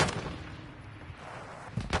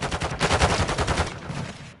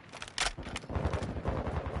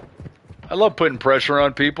 I love putting pressure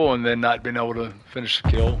on people and then not being able to finish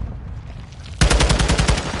the kill.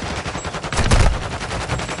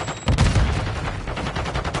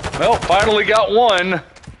 Well, finally got one.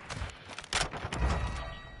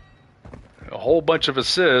 A whole bunch of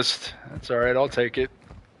assists. That's alright, I'll take it.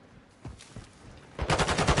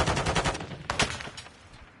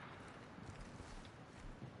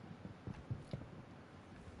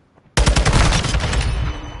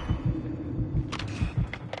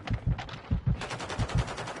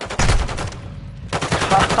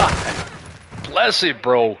 Bless it,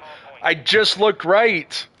 bro. I just looked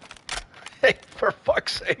right. Hey, for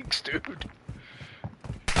fuck's sakes, dude.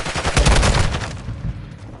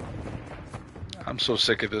 I'm so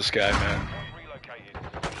sick of this guy, man.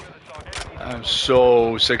 I'm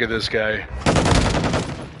so sick of this guy.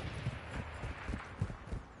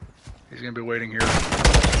 He's gonna be waiting here.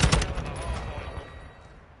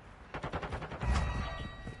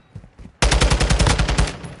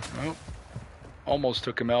 Oh, almost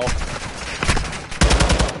took him out.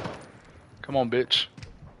 Come on, bitch.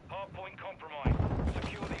 Hardpoint compromised.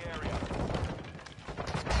 Secure the area.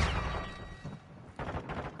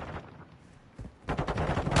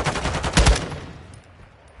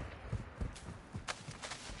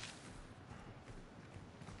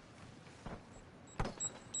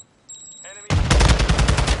 Enemy.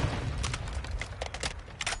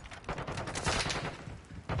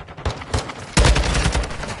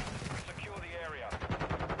 Secure the area.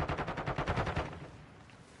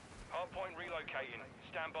 Hardpoint relocating.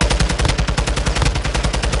 Stand by.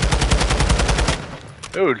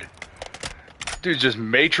 Dude's just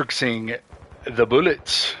matrixing the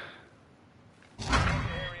bullets.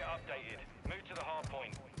 Area updated. Move to the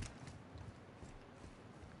hardpoint.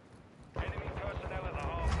 Enemy personnel at the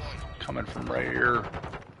hardpoint. Coming from right here.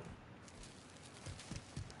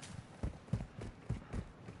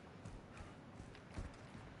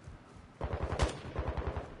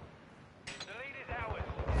 The lead is ours.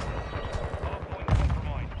 Hardpoint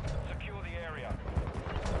compromised. Secure the area.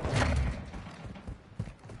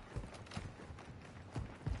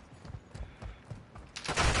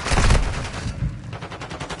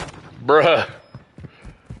 Bruh.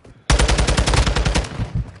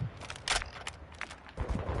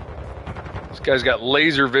 This guy's got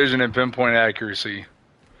laser vision and pinpoint accuracy.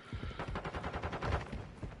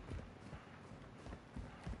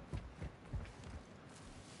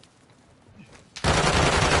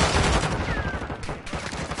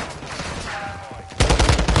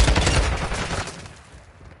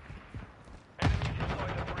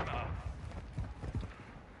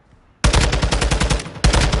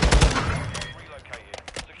 Relocated.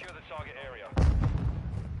 Secure the target area.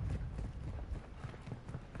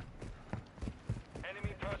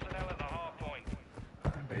 Enemy personnel at the hardpoint.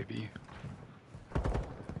 Baby.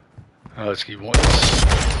 Oh, let's keep one.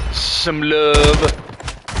 Some love.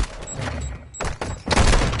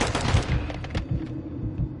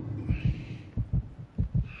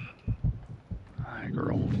 Hi,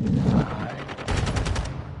 girl. Hi.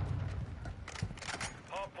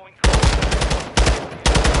 Hardpoint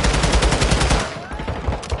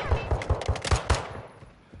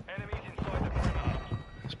enemies inside the perimeter.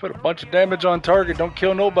 Let's put a bunch of damage on target. Don't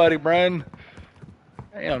kill nobody, Brian.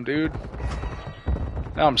 Damn, dude.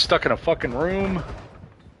 Now I'm stuck in a fucking room.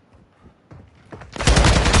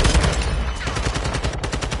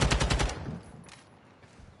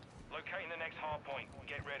 Locating the next hardpoint.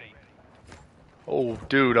 Get ready. Oh,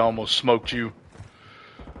 dude, I almost smoked you.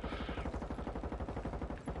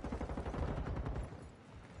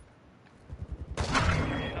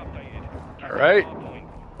 Location updated. All right. Hardpoint.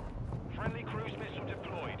 Friendly cruise missile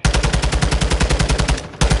deployed.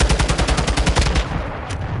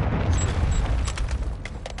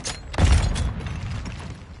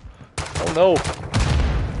 Oh no.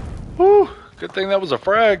 Whew. Good thing that was a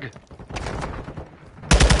frag.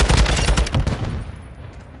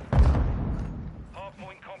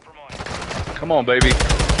 Hardpoint compromised. Come on, baby.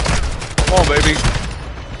 Come on, baby.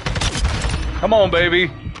 Come on, baby.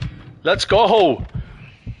 Let's go.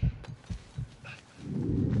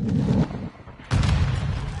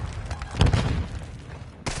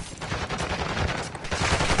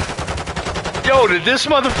 Yo, did this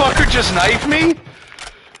motherfucker just knife me?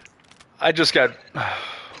 I just got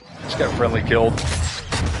friendly killed.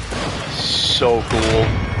 So cool.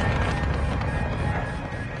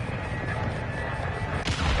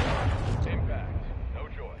 Impact. No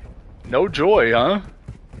joy. No joy, huh?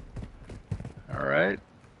 Alright.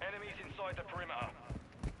 Enemies inside the perimeter.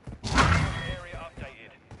 Area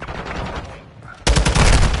updated.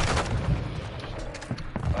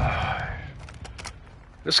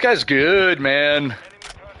 This guy's good, man. Enemy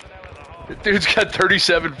personnel at the heart. That dude's got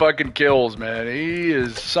 37 fucking kills, man. He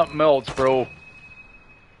is something else, bro.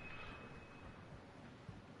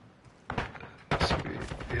 Let's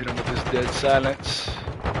hit him with this dead silence.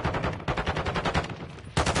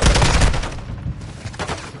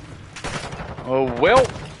 Oh, well.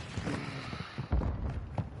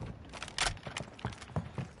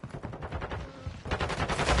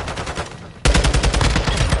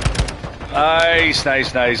 Nice,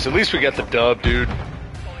 nice, nice. At least we got the dub, dude.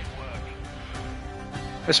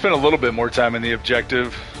 I spent a little bit more time in the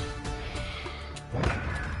objective.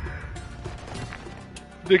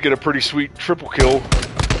 Did get a pretty sweet triple kill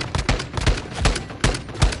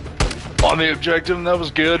on the objective, and that was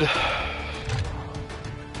good.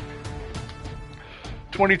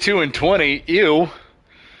 22 and 20, ew.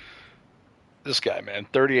 This guy, man,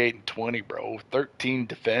 38 and 20, bro. 13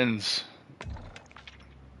 defends.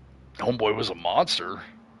 Homeboy was a monster.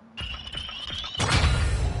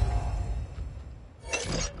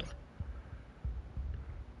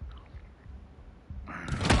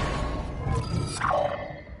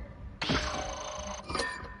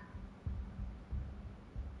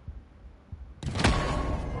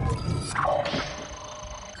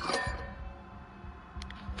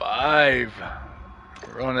 Five.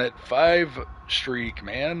 We're on that 5 streak,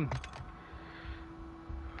 man.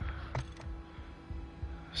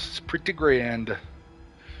 This is pretty grand.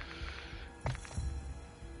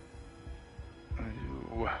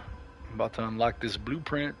 I'm about to unlock this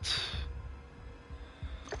blueprint.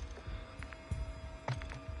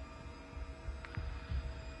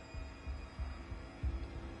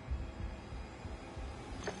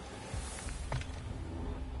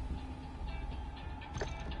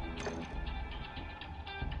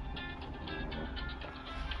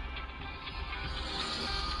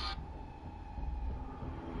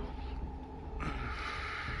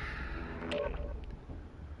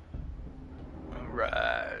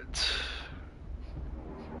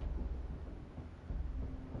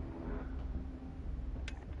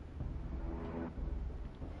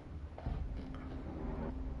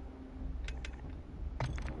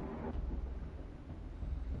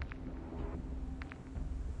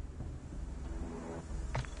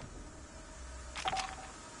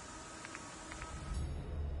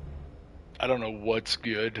 I don't know what's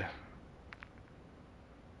good.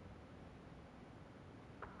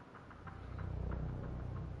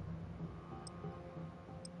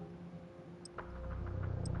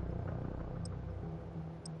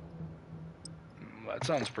 That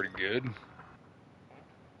sounds pretty good.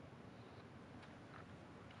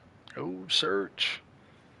 Oh, search.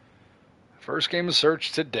 First game of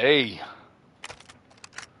search today.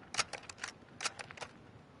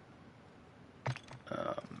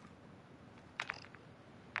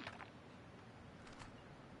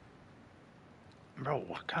 Bro,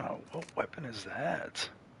 what weapon is that?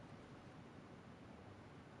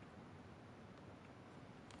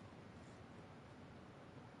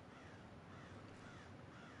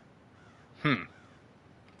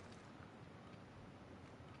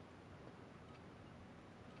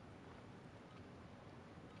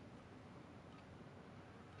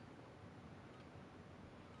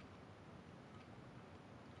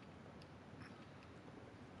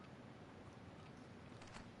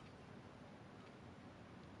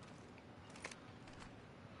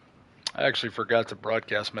 I actually forgot to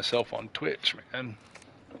broadcast myself on Twitch, man.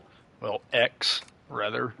 Well, X,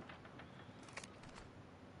 rather.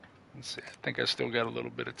 Let's see, I think I still got a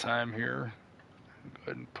little bit of time here. Go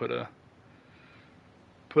ahead and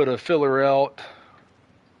put a filler out.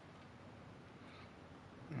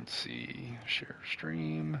 Let's see, share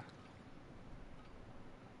stream.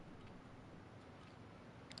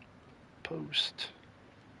 Post.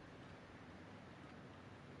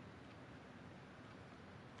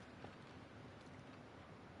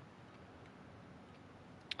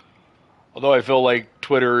 Although I feel like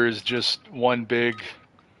Twitter is just one big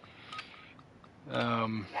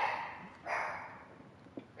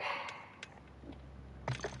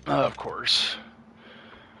of course.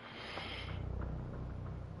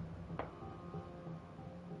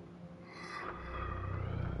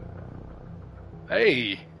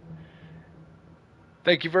 Hey,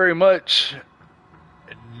 thank you very much,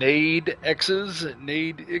 Nade X's.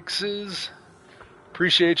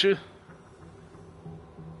 Appreciate you.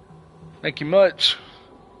 Thank you much.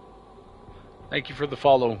 Thank you for the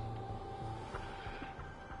follow.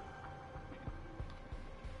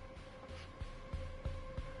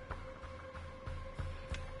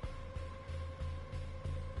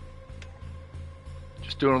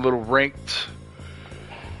 doing a little ranked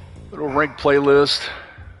playlist.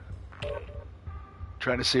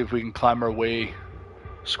 Trying to see if we can climb our way,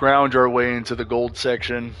 scrounge our way into the gold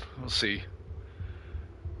section. We'll see.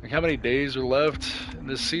 Like, how many days are left in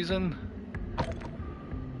this season? I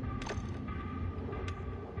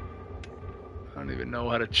don't even know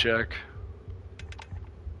how to check.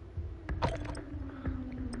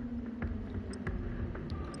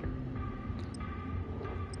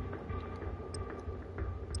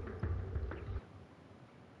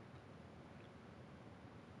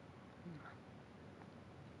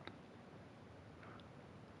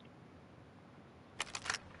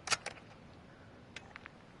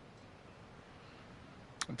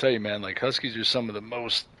 I'll tell you, man, like, Huskies are some of the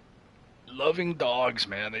most loving dogs,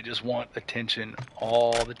 man. They just want attention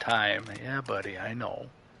all the time. Yeah, buddy, I know.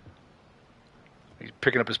 He's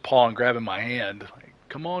picking up his paw and grabbing my hand. Like,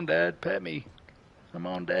 come on, Dad, pet me. Come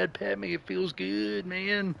on, Dad, pet me. It feels good,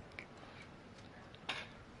 man.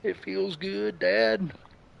 It feels good, Dad.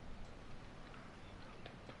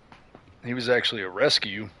 He was actually a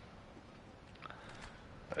rescue.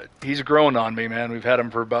 He's grown on me, man. We've had him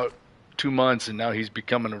for about 2 months, and now he's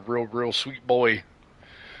becoming a real sweet boy.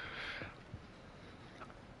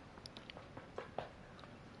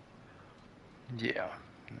 Yeah.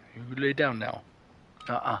 You lay down now.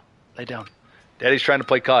 Lay down. Daddy's trying to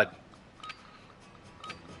play COD.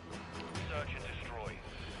 Search and destroy.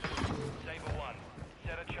 Saber 1,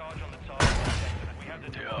 set a charge on the target. We have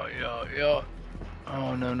the device. Yeah.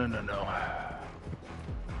 Oh, no.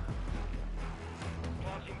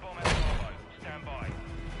 Planting bomb at Bravo. Stand by.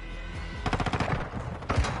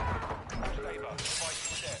 Saber, device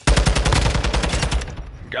set.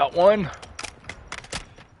 Got one.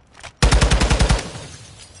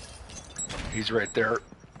 He's right there.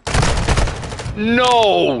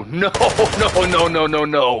 No.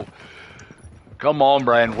 Come on,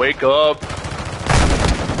 Brian, wake up.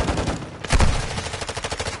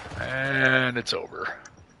 And it's over.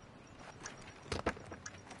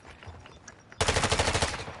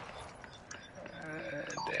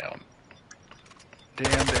 Damn.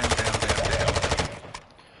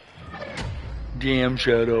 Damn,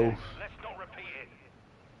 Shadow. Let's not repeat it.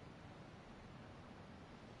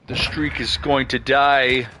 The streak is going to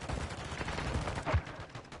die.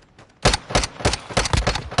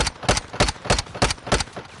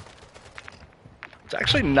 It's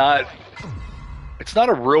actually not... It's not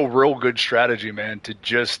a real good strategy, man, to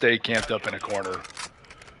just stay camped up in a corner.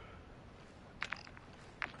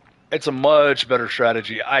 It's a much better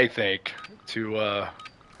strategy, I think, to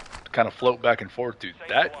kind of float back and forth. Dude,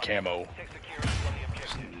 that camo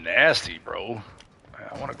is nasty, bro.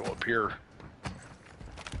 I want to go up here.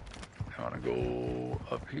 I want to go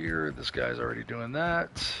up here. This guy's already doing that.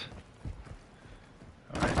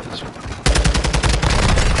 All right, this one.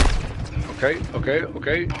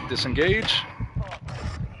 Okay. Disengage.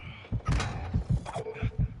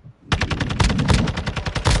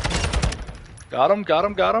 Got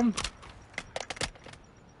him.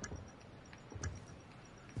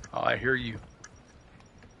 Oh, I hear you.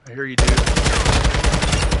 Dude.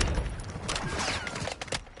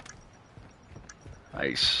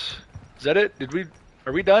 Nice. Is that it?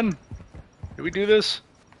 Are we done? Did we do this?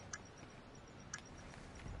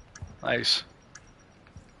 Nice.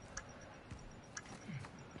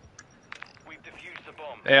 We've defused the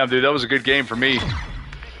bomb. Damn, dude, that was a good game for me.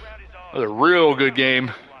 That was a real good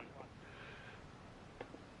game.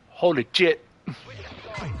 Holy shit.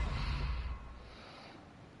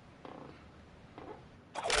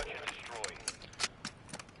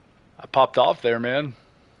 I popped off there, man.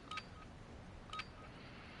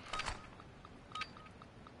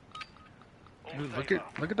 Dude,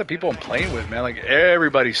 look at the people I'm playing with, man. Like,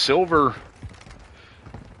 everybody's silver.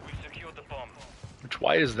 We secured the bomb.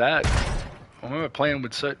 Why is that? Why am I playing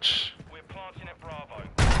with such... We're planting at Bravo.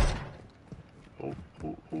 Oh.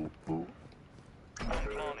 Bomb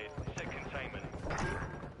planted. Set containment.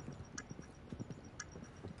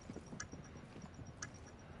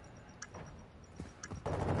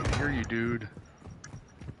 I hear you, dude.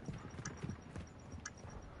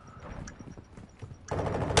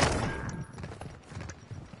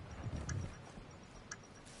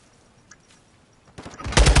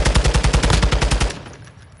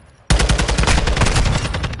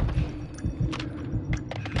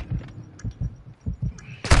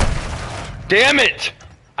 Damn it!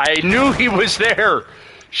 I knew he was there.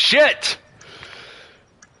 Shit!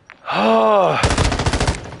 Oh.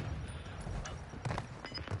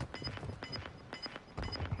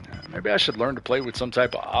 Maybe I should learn to play with some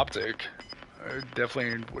type of optic. It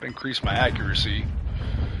definitely would increase my accuracy.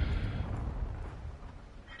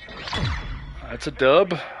 That's a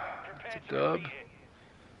dub. That's a dub.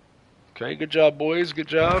 Okay, good job, boys. Good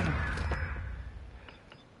job.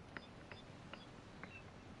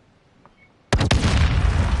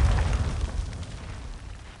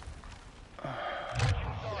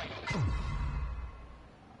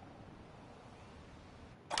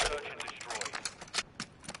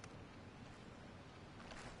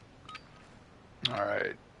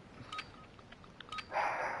 Alright.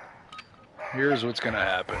 Here's what's gonna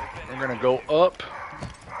happen. We're gonna go up.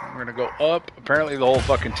 We're gonna go up. Apparently the whole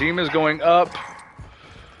fucking team is going up.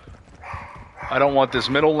 I don't want this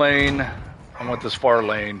middle lane. I want this far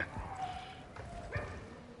lane.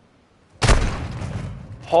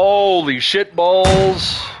 Holy shit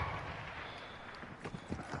balls.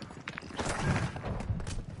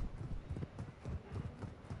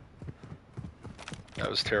 That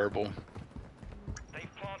was terrible.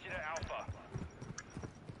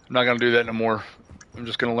 I'm not going to do that no more. I'm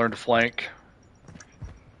just going to learn to flank.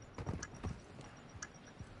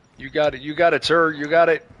 You got it. You got it, sir. You got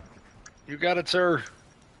it. You got it, sir.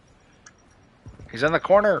 He's in the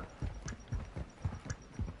corner.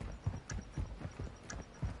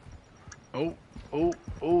 Oh, oh,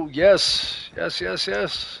 oh, yes. Yes, yes,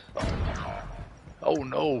 yes. Oh,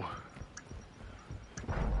 no.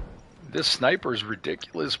 This sniper's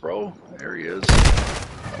ridiculous, bro. There he is.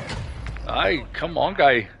 Aye, come on,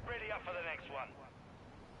 guy.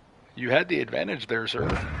 You had the advantage there, sir.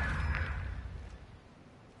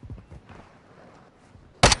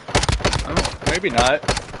 Oh, maybe not.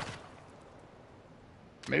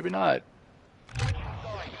 Maybe not.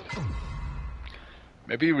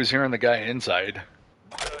 Maybe he was hearing the guy inside,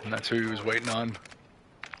 and that's who he was waiting on.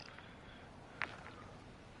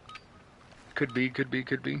 Could be, could be,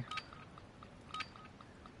 could be.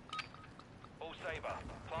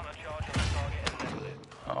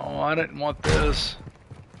 Oh, I didn't want this.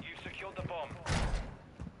 You secured the bomb.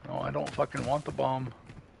 No, I don't fucking want the bomb.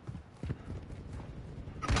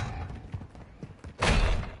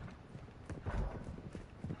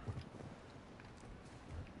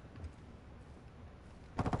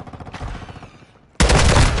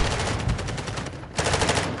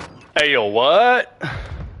 Hey, yo, what?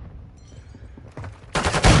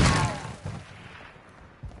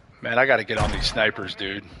 Man, I gotta get on these snipers,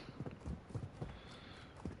 dude.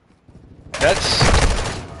 That's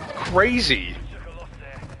crazy.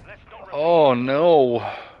 Oh, no.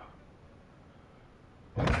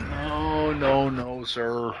 No, no, no,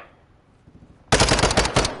 sir.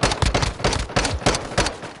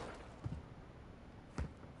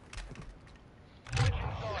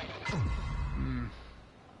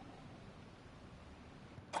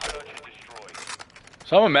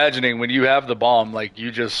 So I'm imagining when you have the bomb, like,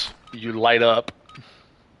 you light up.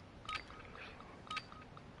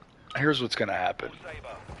 Here's what's gonna happen.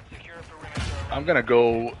 I'm gonna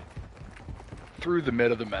go through the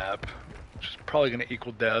mid of the map, which is probably gonna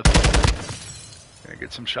equal death. Gonna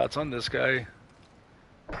get some shots on this guy.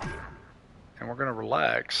 And we're gonna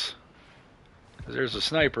relax. 'Cause there's a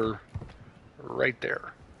sniper right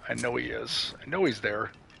there. I know he is. I know he's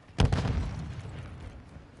there.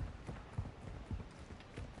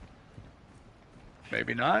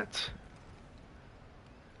 Maybe not.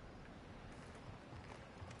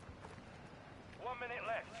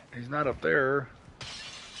 He's not up there.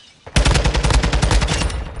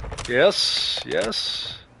 Yes,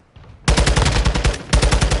 yes.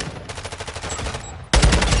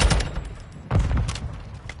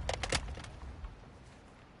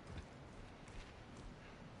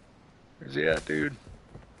 Where's he at, dude?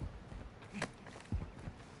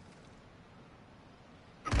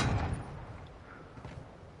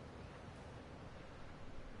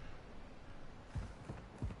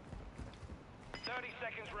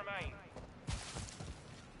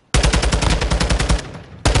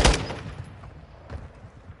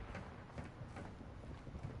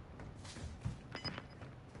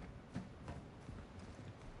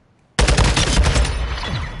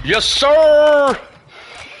 Yes, sir!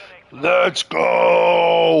 Let's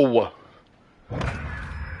go!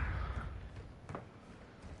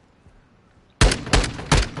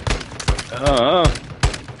 Uh-huh.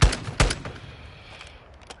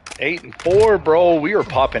 8 and 4, bro. We are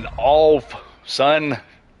popping off, son.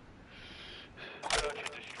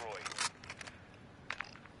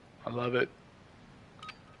 I love it.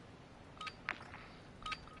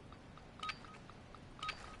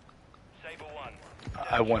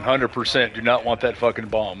 I 100% do not want that fucking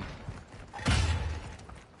bomb.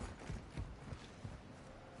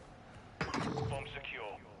 Bomb secure.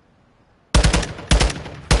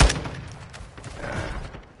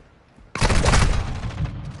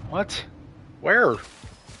 What? Where?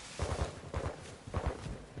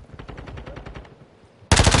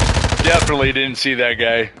 definitely didn't see that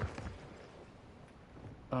guy.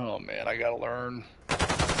 Oh man, I gotta learn.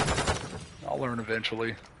 I'll learn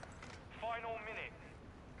eventually. Final minute.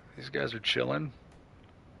 These guys are chilling.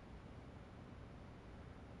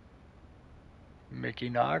 Mickey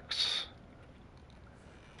Knox.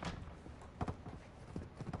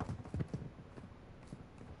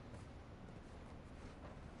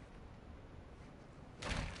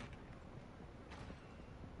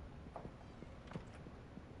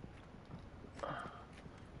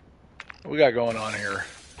 What we got going on here?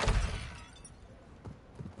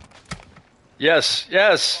 Yes,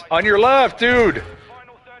 yes, on your left, dude.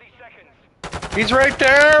 Final 30 seconds. He's right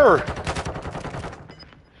there.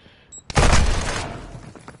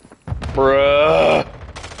 Bruh.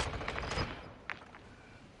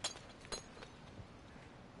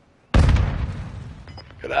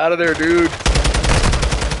 Get out of there, dude. We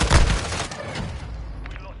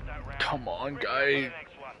lost that round. Come on, Bring it up for the guy.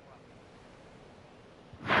 next one.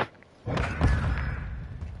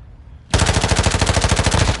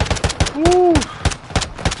 Woo.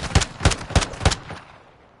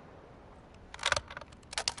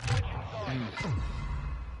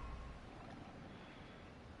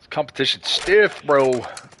 This competition's stiff, bro.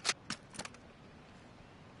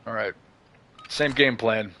 Alright. Same game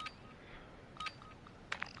plan.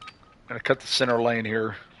 Gonna cut the center lane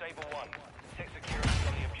here. Saber 1. Take security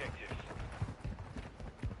on the objectives.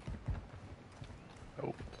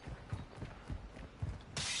 Oh.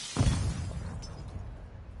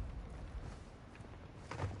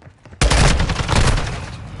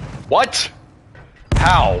 What?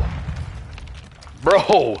 How?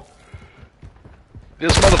 Bro.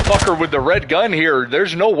 This motherfucker with the red gun here,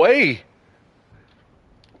 there's no way.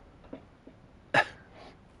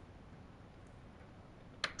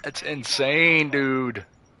 That's insane, dude.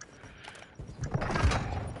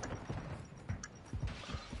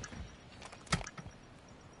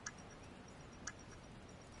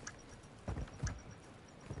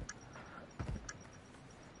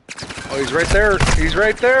 Oh, he's right there. He's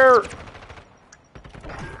right there.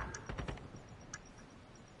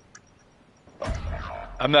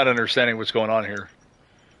 I'm not understanding what's going on here.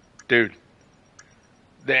 Dude.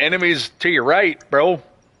 The enemy's to your right, bro.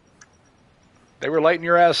 They were lighting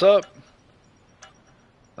your ass up.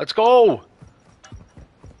 Let's go.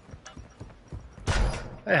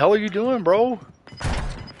 The hell are you doing, bro?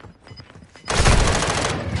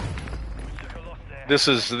 This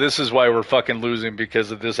is why we're fucking losing,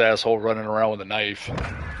 because of this asshole running around with a knife.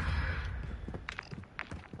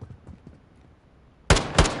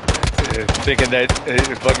 Thinking that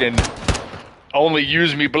fucking only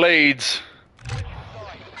use me blades.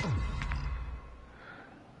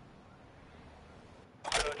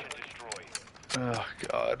 Oh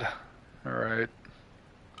God. All right.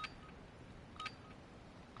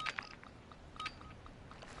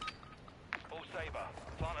 All Saber.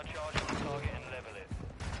 Plant a charge on the target and level it.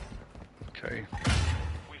 Okay.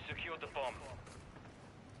 We've secured the bomb.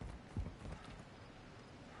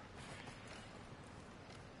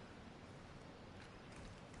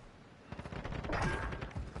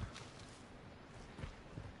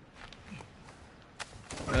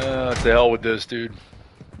 What the hell with this, dude?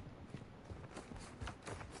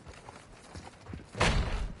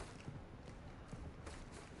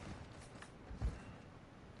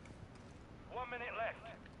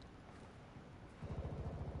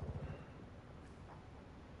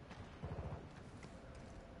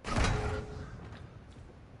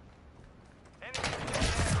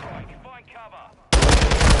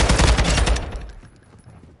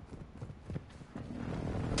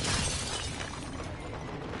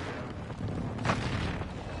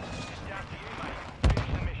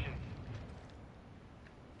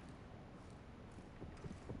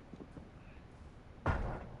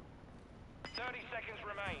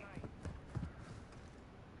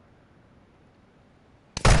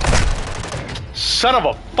 Son of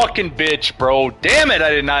a fucking bitch, bro. Damn it,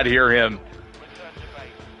 I did not hear him.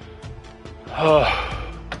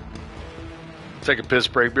 Take a piss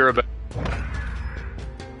break. Be right back.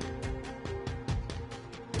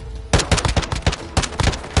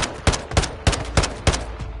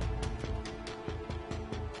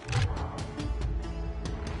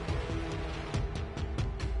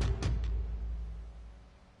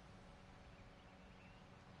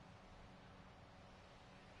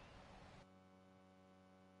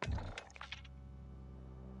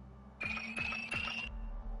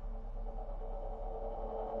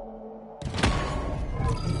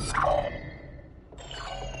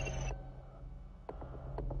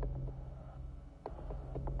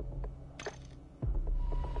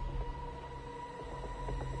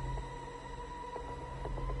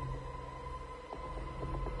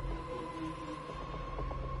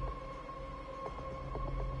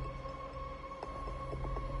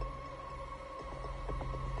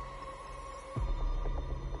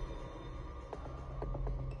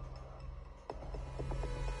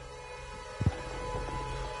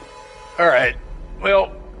 Alright.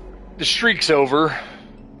 Well, the streak's over.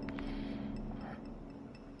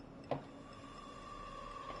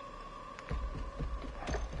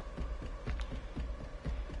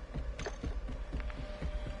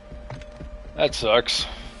 That sucks.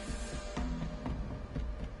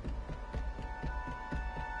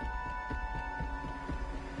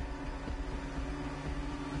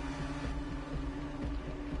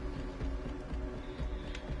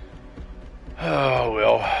 Oh,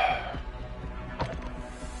 well.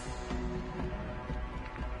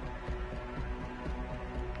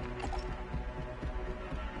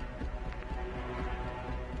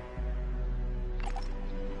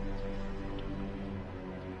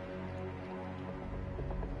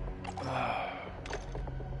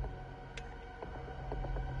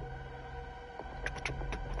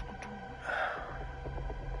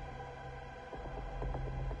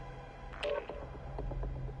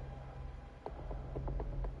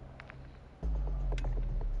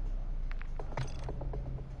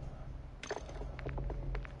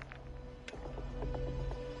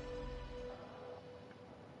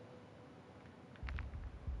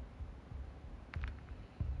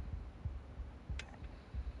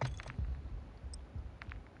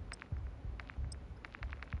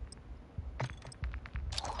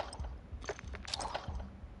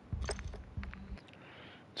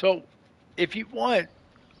 So, if you want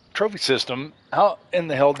trophy system, how in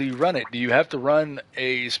the hell do you run it? Do you have to run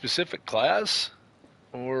a specific class,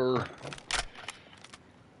 or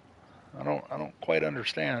I don't quite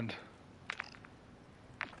understand.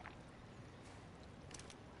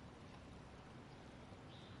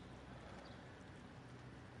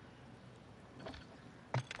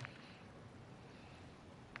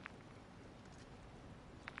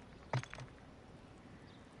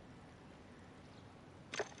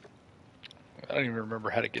 I don't even remember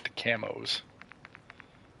how to get to camos.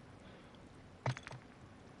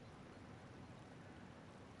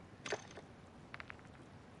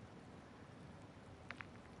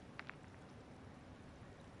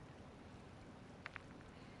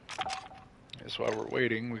 That's why we're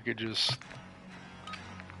waiting. We could just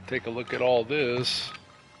take a look at all this.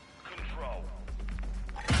 Control.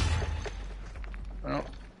 Well,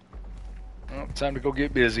 time to go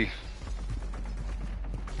get busy.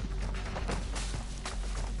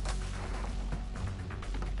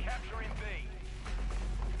 Capturing B.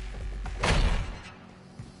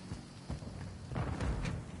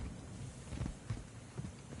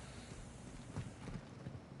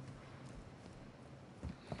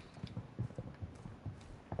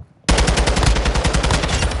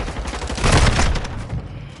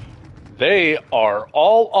 They are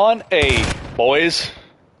all on A, boys.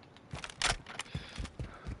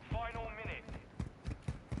 Final minute.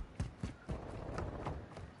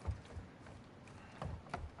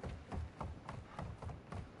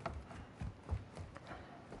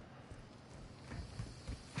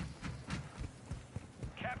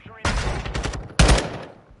 Capturing B.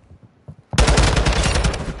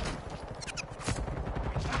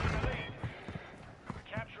 We're taking the lead.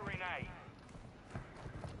 Capturing A.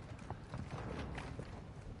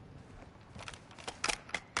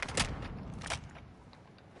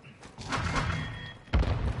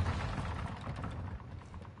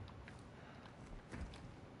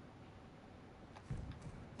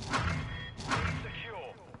 Secure.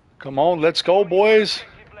 Come on, let's go, boys.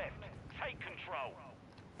 Objective left. Take control.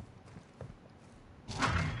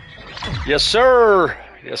 Yes, sir.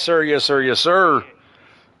 Yes, sir. Yes, sir. Yes, sir.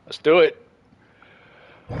 Let's do it.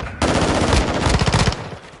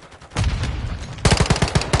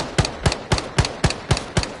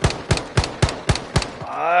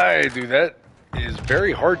 Dude, that is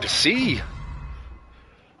very hard to see.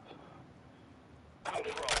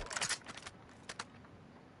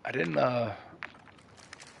 I didn't, I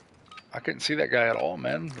couldn't see that guy at all,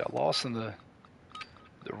 man. Got lost in the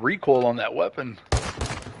recoil on that weapon.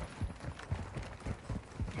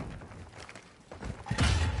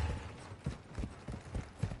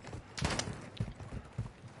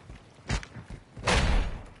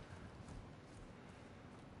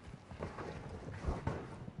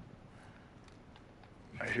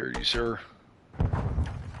 I hear you, sir.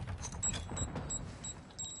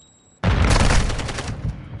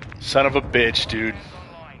 Son of a bitch, dude.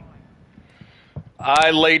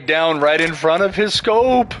 I laid down right in front of his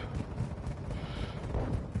scope.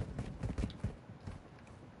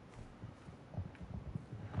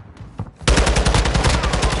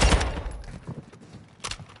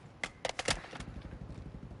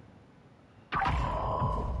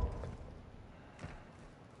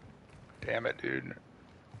 Damn it, dude.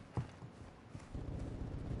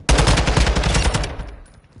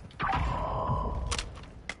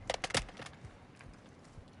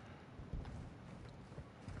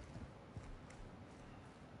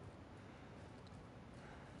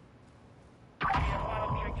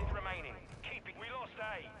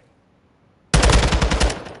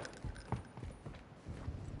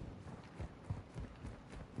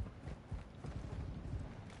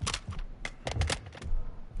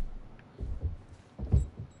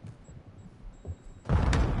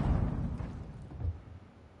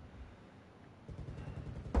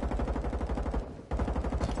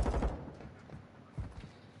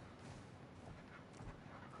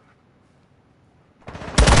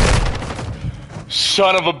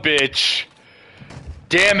 Son of a bitch.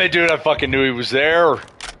 Damn it, dude. I fucking knew he was there.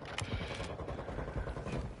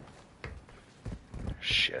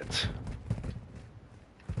 Shit.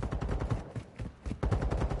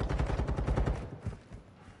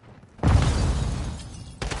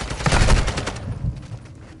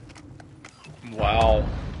 Wow.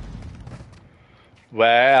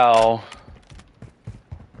 Wow.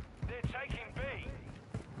 They're taking B.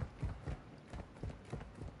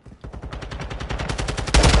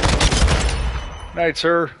 Night,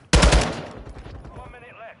 sir. 1 minute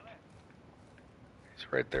left. He's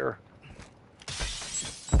right there.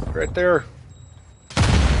 Right there.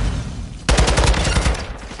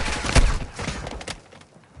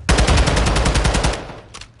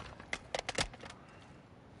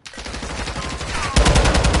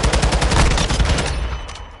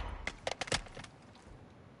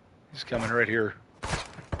 He's coming right here.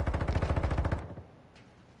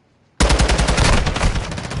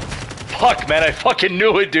 Fuck, man, I fucking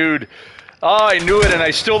knew it, dude. Oh, I knew it, and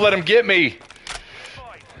I still let him get me. You're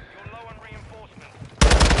low on reinforcements.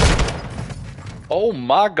 Oh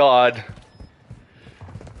my god.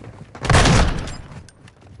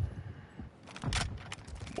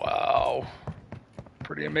 Wow.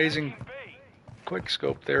 Pretty amazing Taking B. quick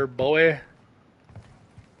scope there, boy.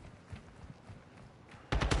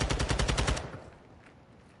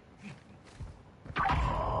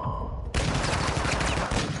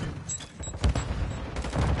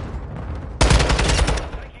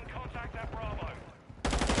 Taking contact at Bravo.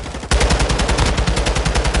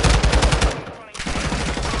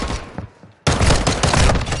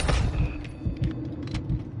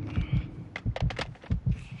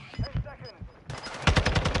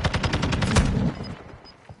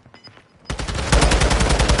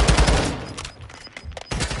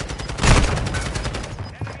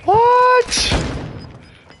 What?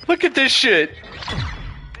 Look at this shit.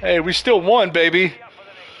 Hey, we still won, baby.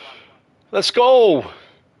 Let's go.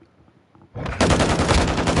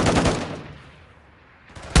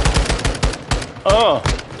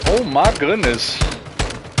 Oh my goodness.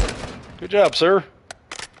 Good job, sir.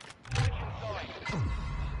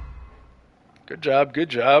 Good job, good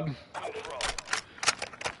job.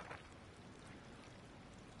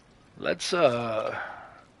 Let's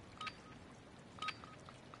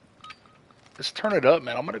turn it up,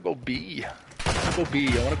 man. I'm gonna go B. I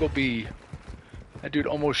wanna go B. That dude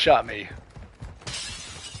almost shot me.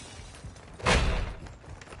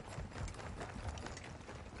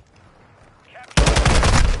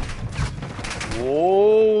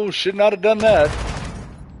 Whoa, should not have done that.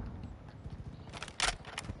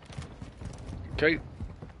 Okay,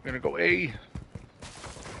 gonna go A.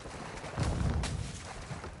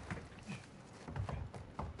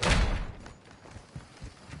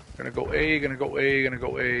 Gonna go A, gonna go A, gonna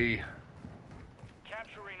go A.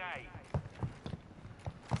 Capturing A.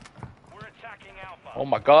 We're attacking Alpha. Oh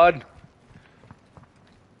my god.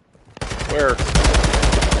 Where?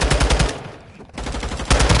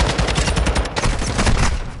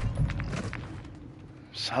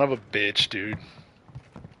 Son of a bitch, dude.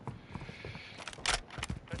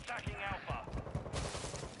 Attacking Alpha.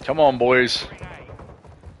 Come on, boys. Capturing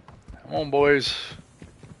A. Come on, boys.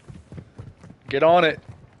 Get on it.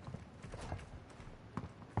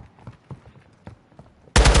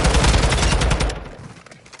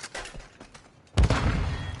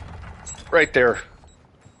 Right there.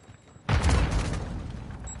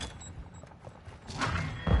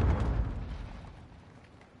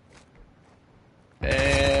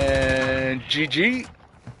 And GG.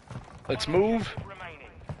 Let's move. Remaining.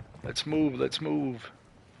 Let's move. Let's move.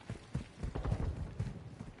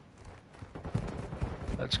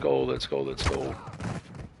 Let's go. Let's go. Let's go.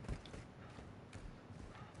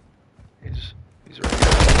 He's right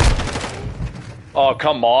here. Oh,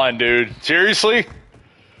 come on, dude. Seriously?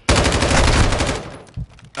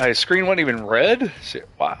 His screen wasn't even red?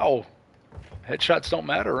 Wow. Headshots don't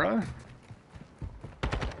matter, huh?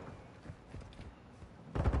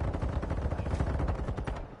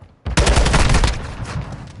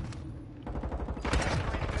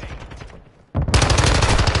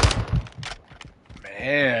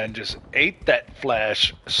 Man, just ate that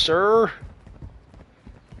flash, sir.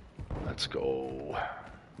 Let's go.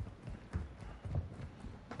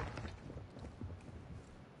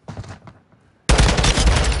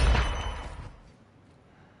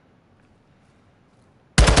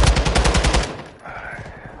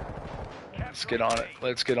 Let's get on it.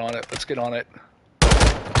 Let's get on it. Let's get on it.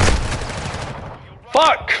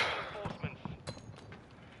 Fuck!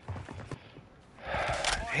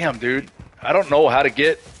 Damn, dude. I don't know how to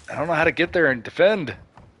get there and defend.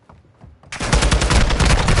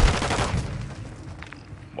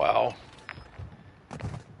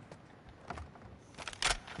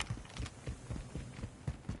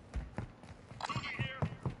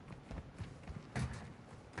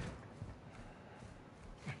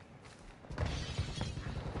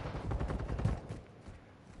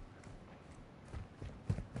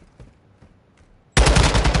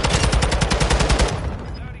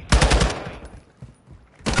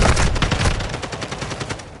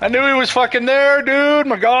 I knew he was fucking there, dude.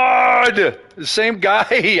 My God. The same guy.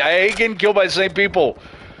 I hate getting killed by the same people.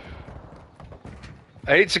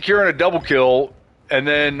 I hate securing a double kill, and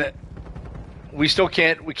then we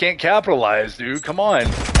can't capitalize, dude. Come on.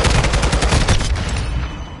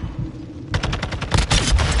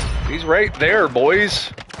 He's right there,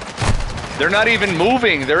 boys. They're not even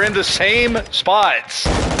moving. They're in the same spots.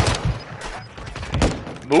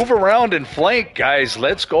 Move around and flank, guys.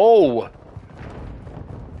 Let's go.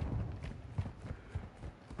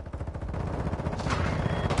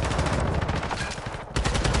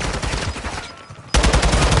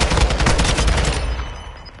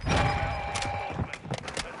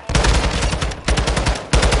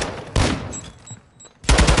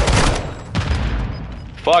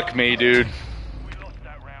 Fuck me, dude. We lost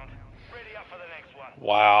that round. Ready up for the next one.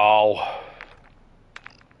 Wow.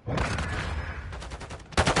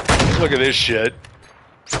 Look at this shit.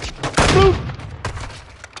 Boop.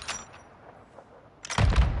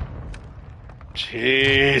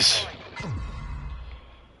 Jeez.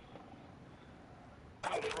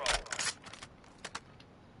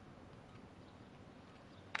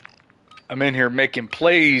 I'm in here making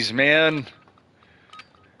plays, man.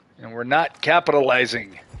 And we're not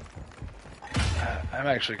capitalizing. I'm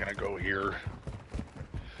actually going to go here.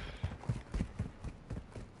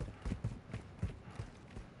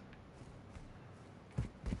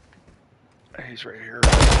 He's right here.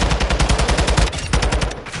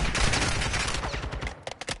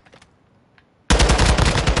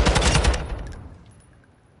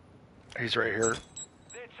 He's right here.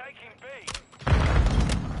 They're taking B.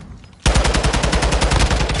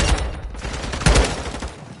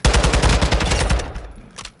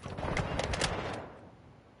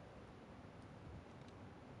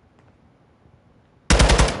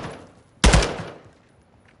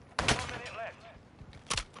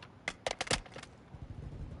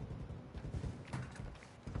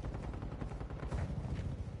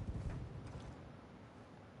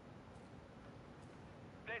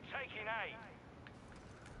 Taking A.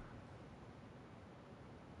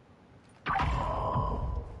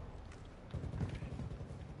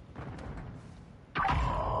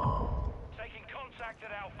 Taking contact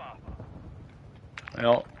at Alpha.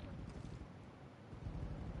 Well.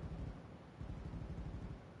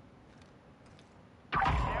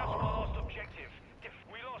 Lost objective.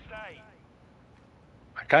 We lost A.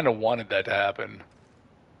 I kind of wanted that to happen.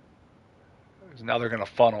 Because now they're going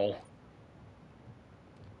to funnel.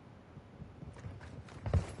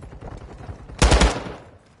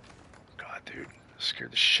 Dude,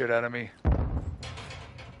 scared the shit out of me.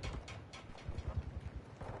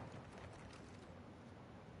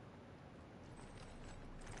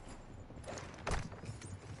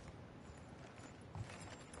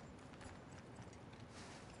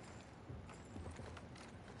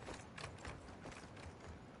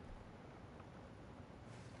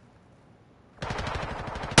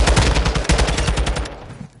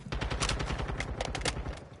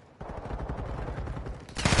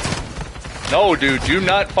 No, dude, do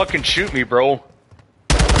not fucking shoot me, bro.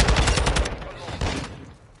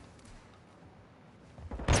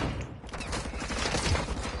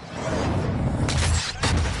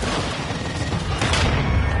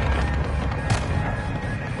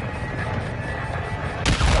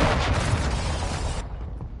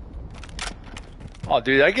 Oh,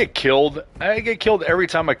 dude, I get killed. I get killed every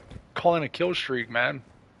time I call in a kill streak, man.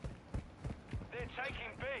 They're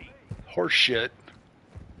taking B. Horse shit.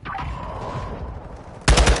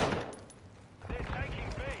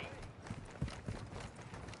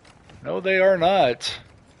 No, they are not.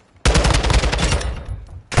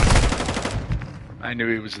 I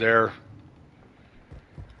knew he was there.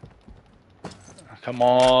 Come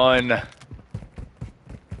on.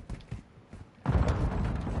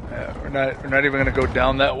 We're not even gonna go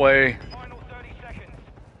down that way. Final 30 seconds.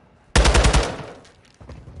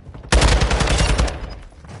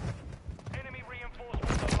 Enemy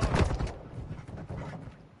reinforcements.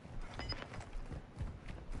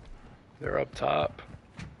 They're up top.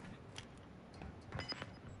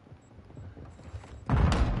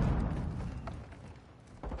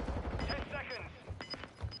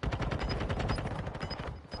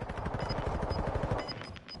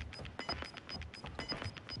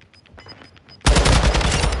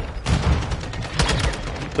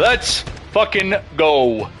 Let's fucking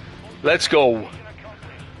go. Let's go.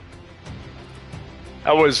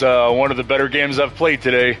 That was one of the better games I've played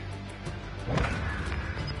today.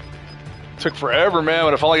 Took forever, man,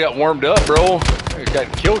 but I finally got warmed up, bro. I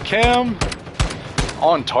got kill cam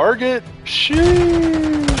on target.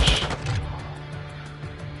 Sheesh.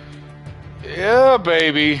 Yeah,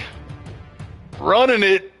 baby. Running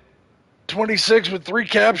it. 26 with 3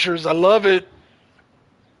 captures. I love it.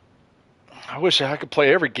 I wish I could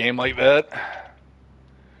play every game like that.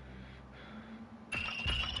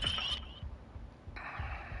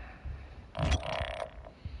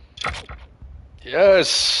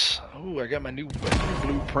 Yes. Oh, I got my new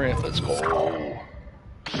blueprint. Let's go.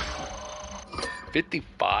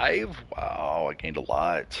 55? Wow, I gained a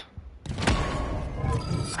lot.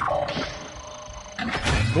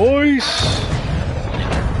 Nice.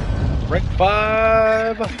 Rank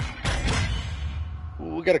 5.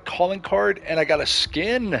 Ooh, we got a calling card and I got a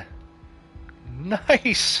skin.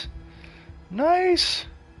 Nice. Nice.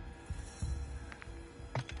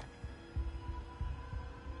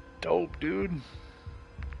 Dope, dude.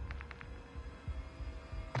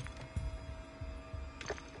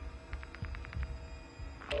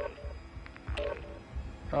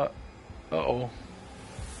 Uh-oh.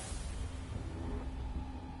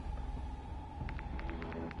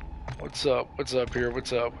 What's up? What's up here?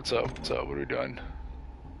 What's up? What's up? What's up? What are we doing?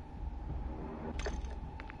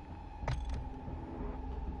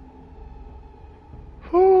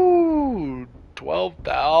 Whoo!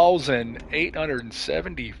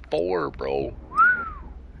 12,874, bro.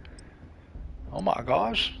 Oh my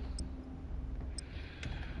gosh.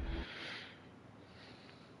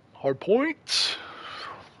 Hard points.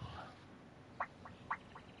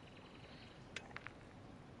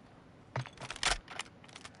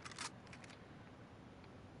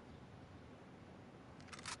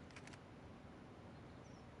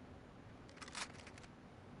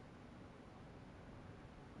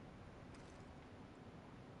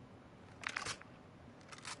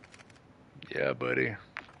 Yeah, buddy.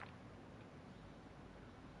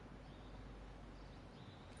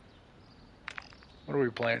 What are we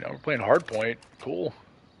playing? Oh, we're playing Hardpoint. Cool.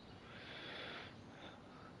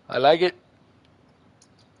 I like it.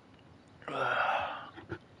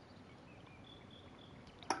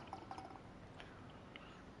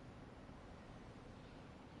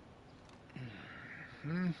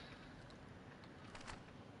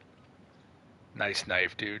 Nice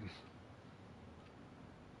knife, dude.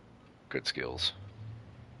 Good skills.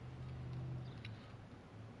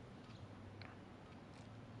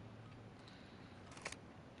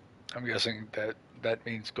 I'm guessing that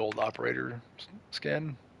means gold operator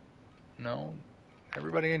skin. No,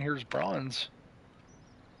 everybody in here is bronze.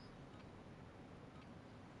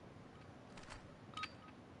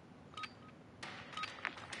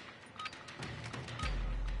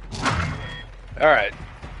 All right.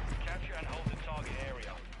 Capture and hold the target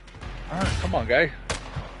area. All right, come on, guy.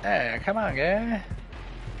 Hey, come on, guy.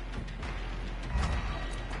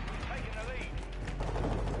 Taking the lead.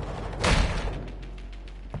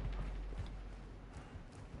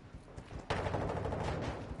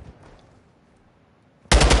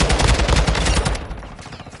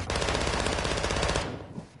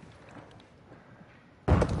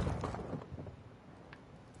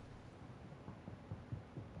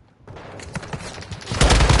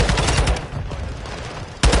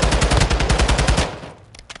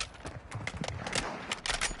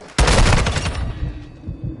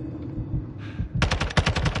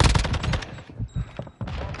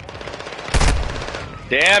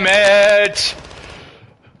 Damn it!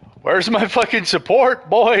 Where's my fucking support,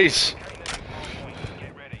 boys?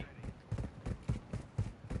 Get ready.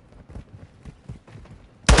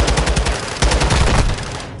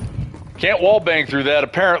 Can't wallbang through that,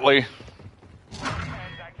 apparently.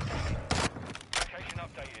 Hands activated. Location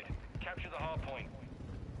updated. Capture the hard point.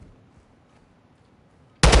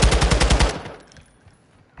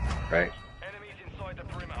 Right. Enemies inside the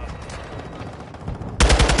perimeter.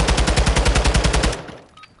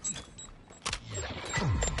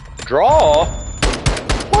 Draw?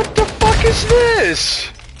 What the fuck is this?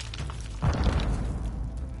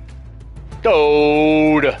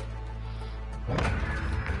 Dude.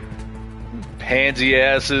 Pansy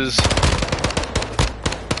asses.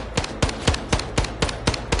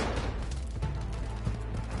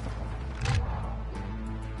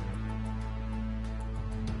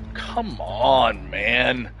 Come on,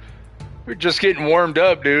 man. We're just getting warmed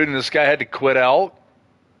up, dude, and this guy had to quit out.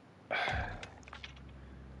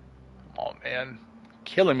 Oh man,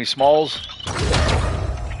 killing me, Smalls.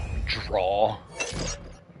 Draw.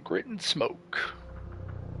 Grit and smoke.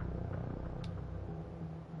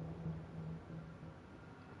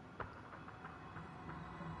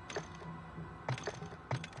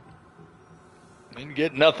 Didn't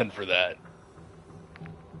get nothing for that.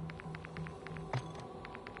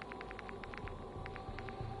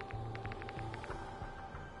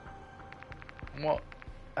 Well,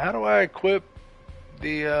 how do I equip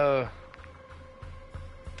the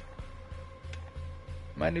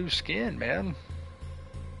my new skin, man.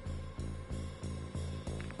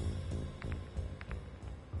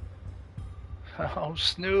 Oh,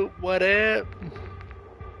 Snoop, what up?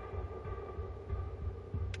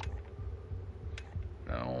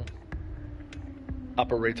 No.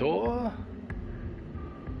 Operator?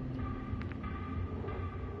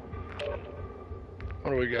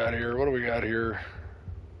 What do we got here? What do we got here?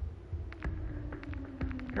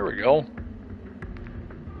 Here we go.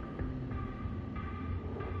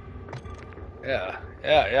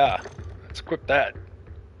 Yeah. Let's equip that.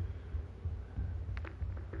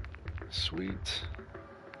 Sweet.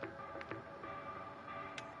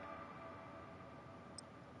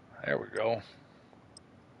 There we go.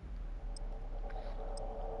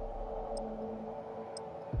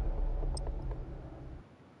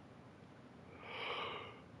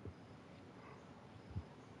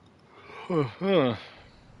 Huh.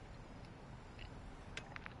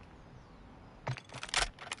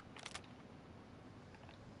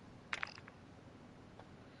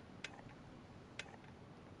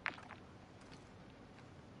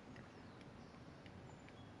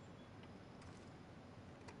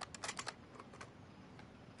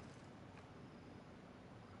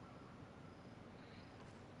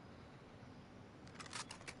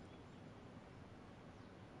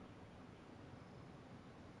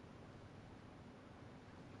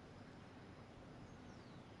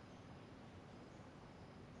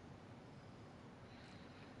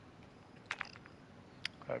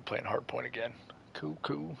 I'm playing hardpoint again.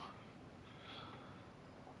 Cool.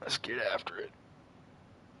 Let's get after it.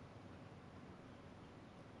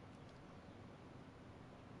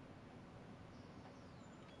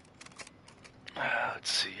 Let's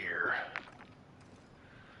see here.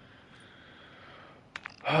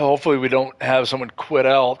 Hopefully we don't have someone quit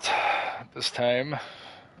out this time.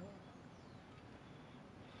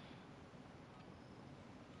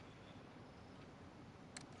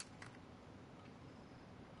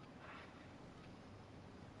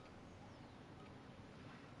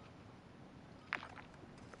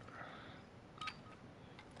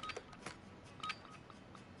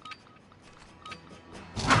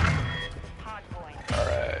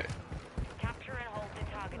 Alright.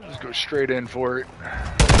 Let's go straight in for it.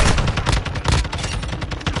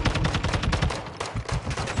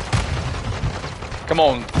 Come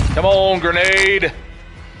on, grenade.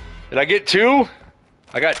 Did I get 2?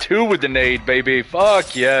 I got 2 with the nade, baby.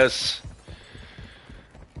 Fuck yes.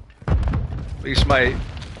 At least my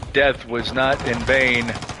death was not in vain.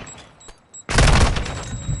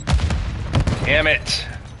 Damn it.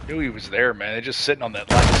 Knew he was there, man. They're just sitting on that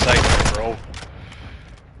line of sight, bro.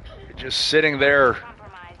 Just sitting there.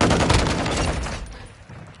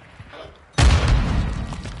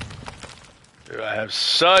 Dude, I have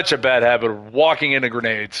such a bad habit of walking into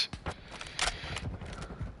grenades.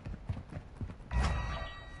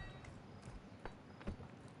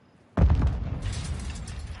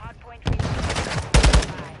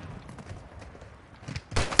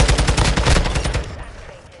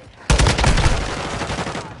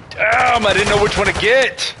 Damn, I didn't know which one to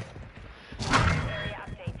get.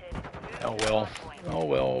 Oh well. Oh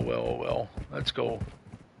well. Let's go.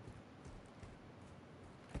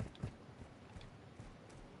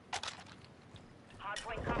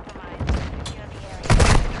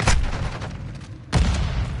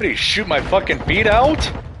 What, did he shoot my fucking beat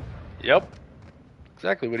out? Yep.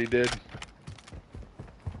 Exactly what he did.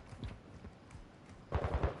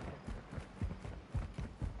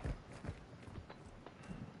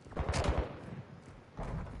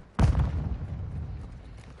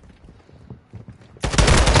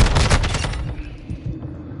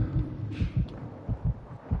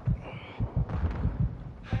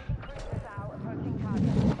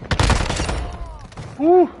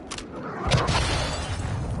 Woo!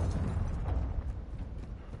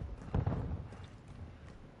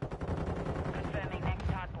 Confirming next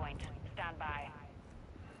hard point. Stand by.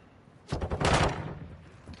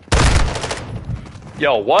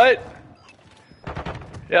 Yo, what?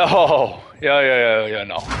 Yo, yeah,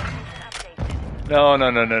 no.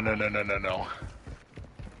 No.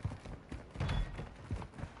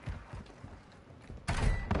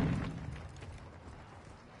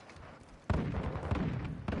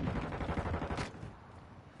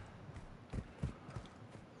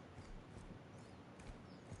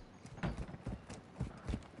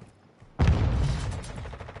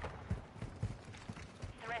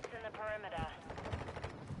 Threats in the perimeter.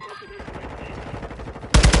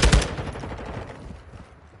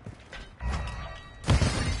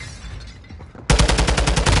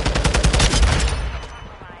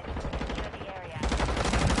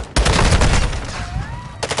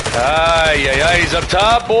 Ah, yeah, he's up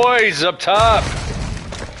top, boys. He's up top.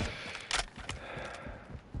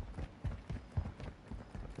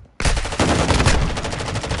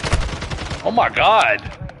 Oh my God.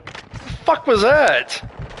 What the fuck was that?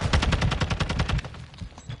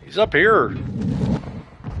 He's up here.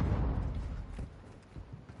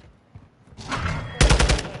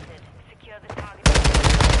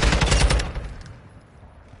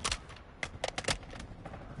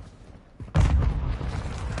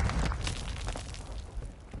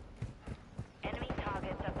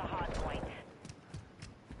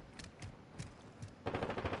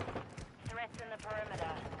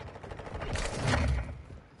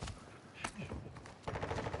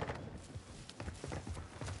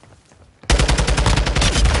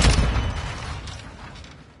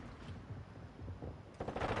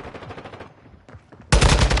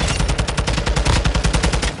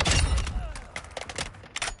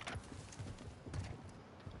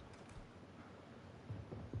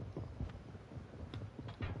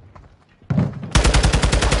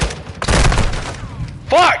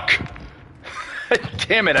 Fuck!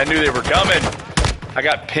 Damn it, I knew they were coming. I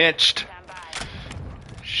got pinched.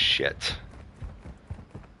 Shit.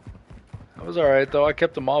 That was alright though, I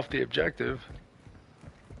kept them off the objective.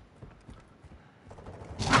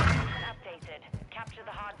 Updated. Capture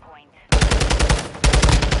the hard point.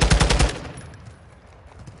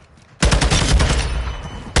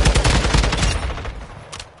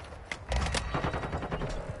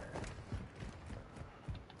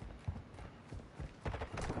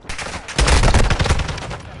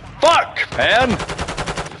 Fuck, man!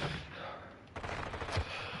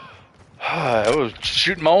 I was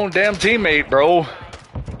shooting my own damn teammate, bro.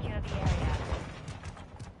 Secure the area.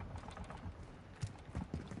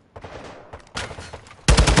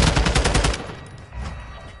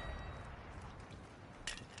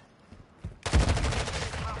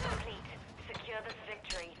 Complete. Secure this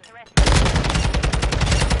victory. Threat.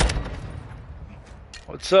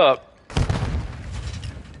 What's up?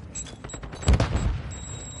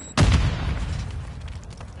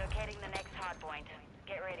 Locating the next hard point.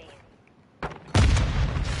 Get ready.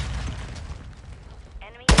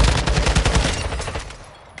 Enemy.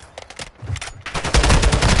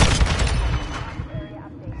 Area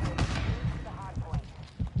updated. The hard point.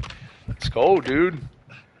 Let's go, dude.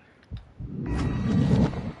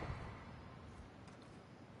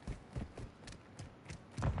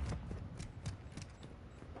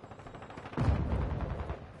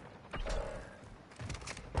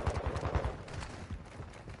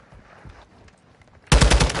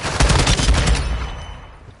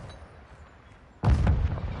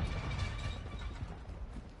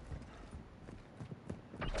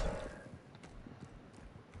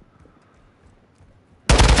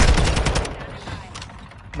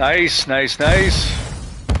 Nice, nice, nice.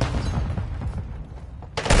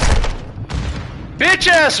 Bitch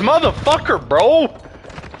ass motherfucker, bro.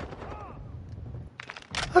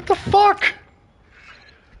 What the fuck?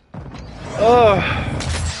 Oh,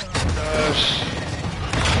 gosh.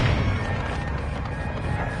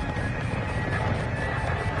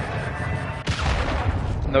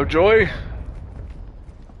 No joy?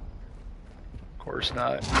 Of course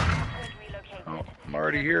not. Oh, I'm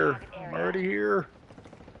already here. I'm already here.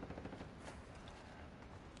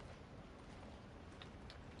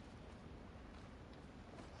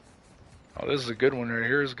 Oh, this is a good one right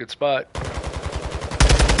here. It's a good spot. Secure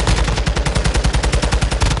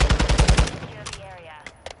the area.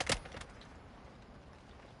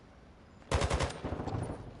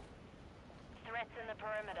 Threats in the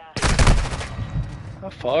perimeter. Oh,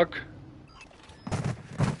 fuck.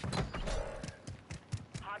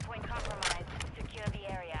 Hardpoint compromised. Secure the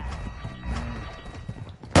area.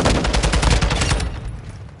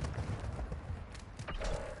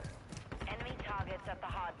 Enemy targets at the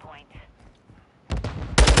hardpoint.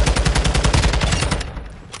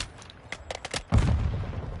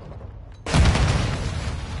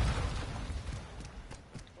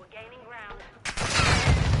 We're gaining ground.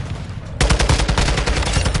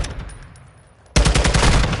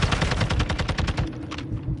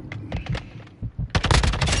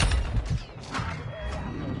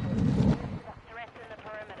 Threats in the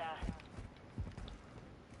perimeter.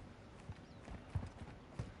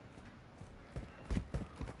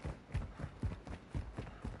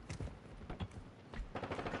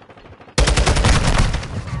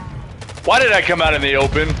 Why did I come out in the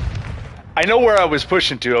open? I know where I was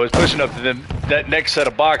pushing to. I was pushing up to that next set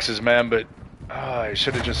of boxes, man, but I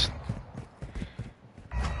should have just...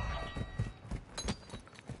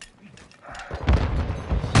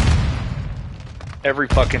 Every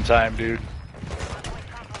fucking time, dude. Hardpoint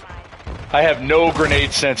compromised. I have no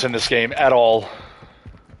grenade sense in this game at all.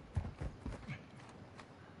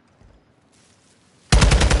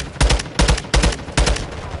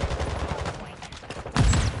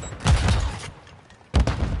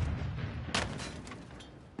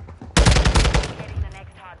 Getting the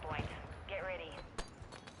next hard point. Get ready.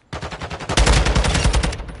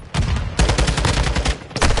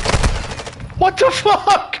 What the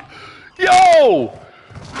fuck? Yo!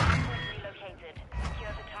 Relocated.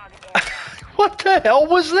 Secure the target area. What the hell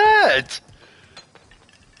was that?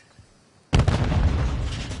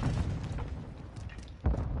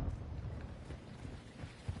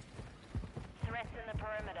 Threats in the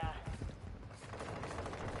perimeter.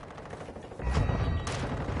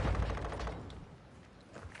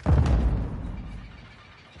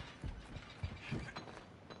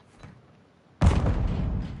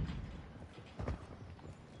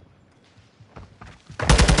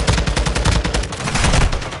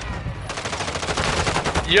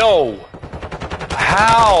 Yo!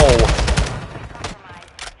 How? Compromise.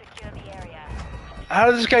 Secure the area. How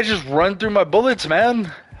did this guy just run through my bullets, man?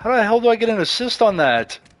 How the hell do I get an assist on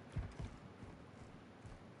that?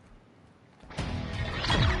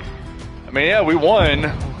 I mean, yeah, we won.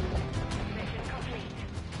 Mission complete.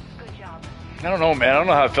 Good job. I don't know, man. I don't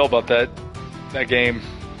know how I felt about that game.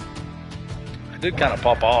 I did kind of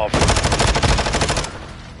pop off.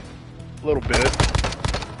 A little bit.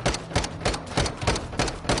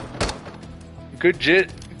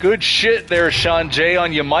 Good shit there, Sean J,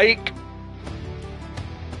 on your mic.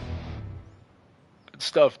 Good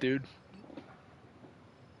stuff, dude.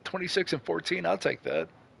 26 and 14, I'll take that.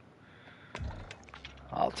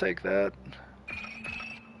 I'll take that.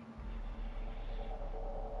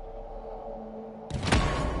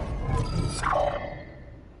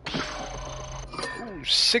 Ooh,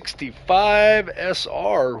 65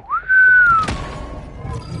 SR.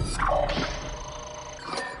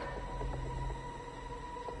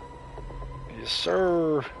 Yes,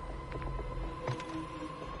 sir.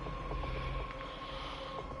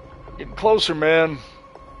 Getting closer, man.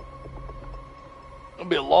 It'll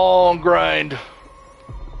be a long grind.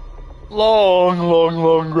 Long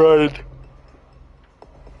grind.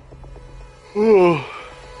 Ooh.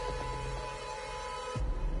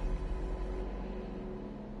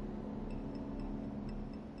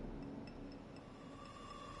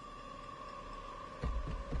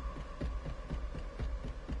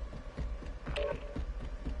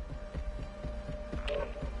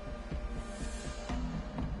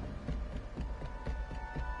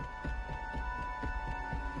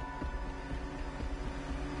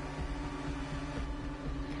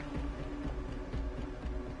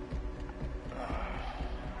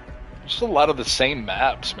 Just a lot of the same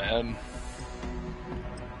maps, man.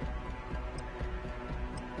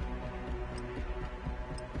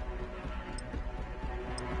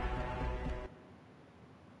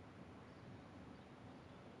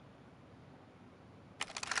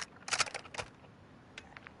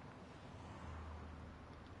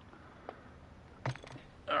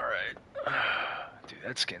 Alright. Dude,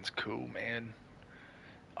 that skin's cool, man.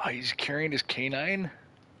 Oh, he's carrying his canine?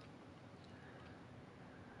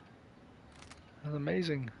 That's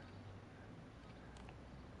amazing.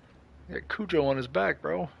 He got Cujo on his back,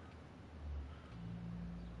 bro.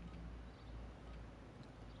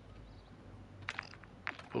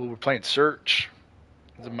 Oh, we're playing Search.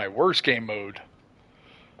 This is my worst game mode.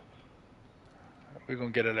 We're gonna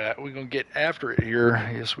get it at. We're gonna get after it here.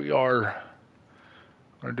 Yes, we are.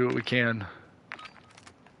 We're gonna do what we can.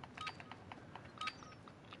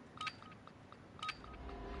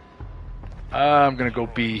 I'm gonna go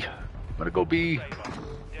B. I'm gonna go B.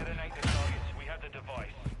 Detonate the targets. We have the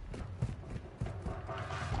device.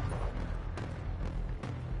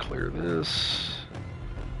 Clear this.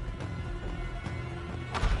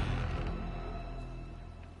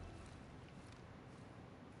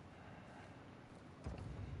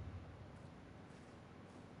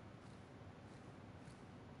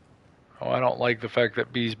 Oh, I don't like the fact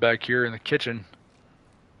that B's back here in the kitchen.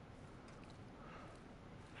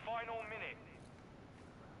 Final minute.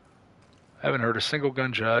 I haven't heard a single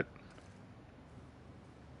gunshot.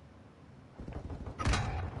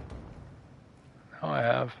 Oh, I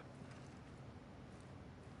have.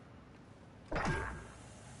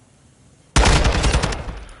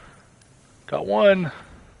 Got one.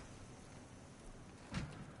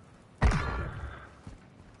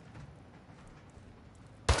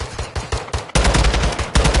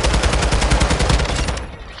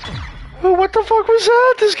 Oh, what the fuck was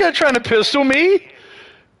that? This guy trying to pistol me?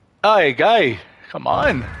 Hey, guy, come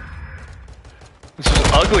on. This is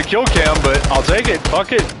an ugly kill cam, but I'll take it.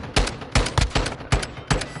 Fuck it.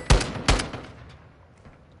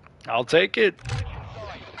 I'll take it.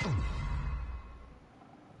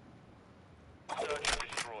 Search and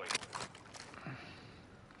destroy.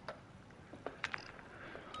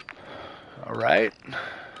 All right.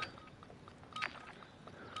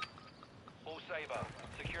 All Saber.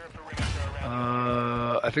 Secure a perimeter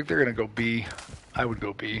around I think they're gonna go B. I would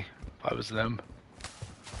go B if I was them.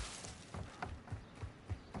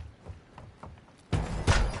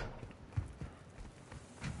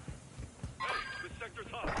 This sector's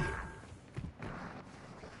hot.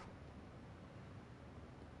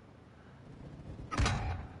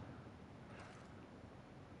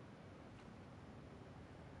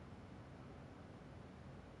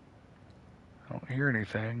 I don't hear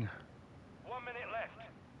anything. 1 minute left.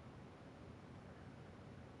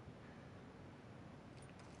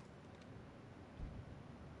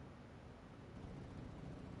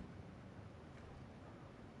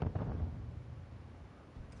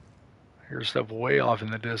 I hear stuff way off in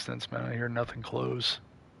the distance, man. I hear nothing close.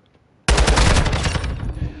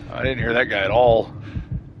 I didn't hear that guy at all.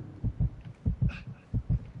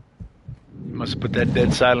 You must have put that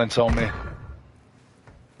dead silence on me.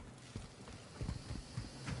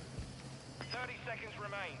 30 seconds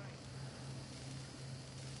remain.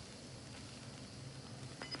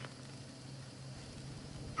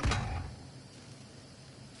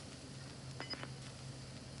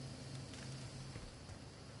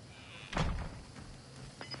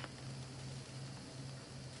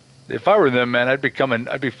 If I were them, man, I'd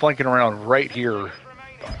be flanking around right here. Remaining.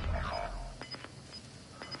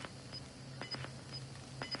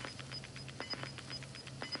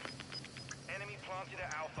 Enemy planted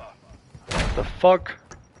at Alpha. What the fuck?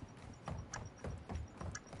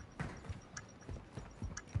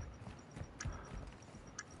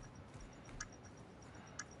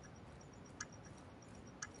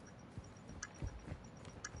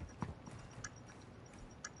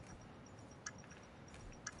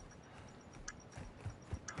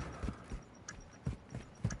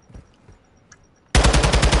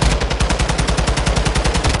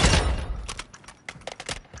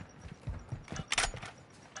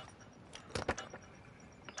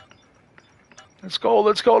 Let's go,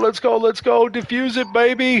 let's go, let's go, let's go. Defuse it,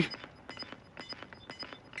 baby.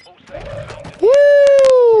 All Saber. Woo!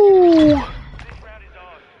 This round is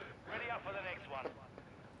ours. Ready up for the next one.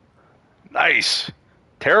 Nice.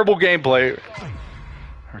 Terrible gameplay.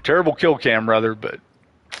 Or terrible kill cam, rather, but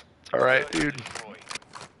it's alright, dude. Destroy.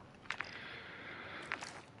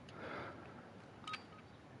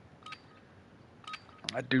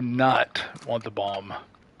 I do not want the bomb.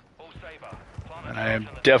 All Saber. Plant And a I am charge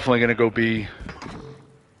on the definitely going to go B.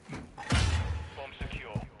 bomb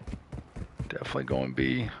secure. Definitely going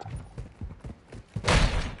B.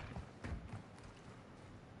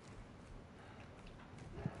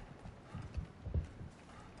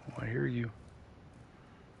 Oh, I hear you.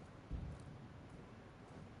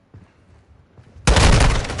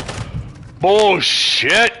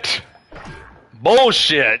 Bullshit!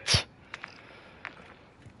 Bullshit!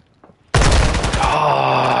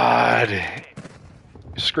 God.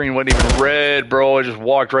 His screen wasn't even red, bro. I just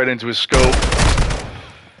walked right into his scope.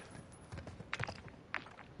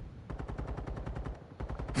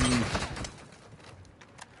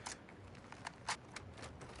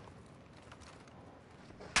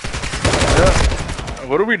 Yeah.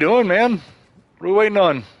 What are we doing, man? What are we waiting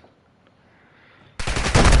on? Took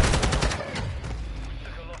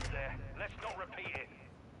a loss there. Let's not repeat it.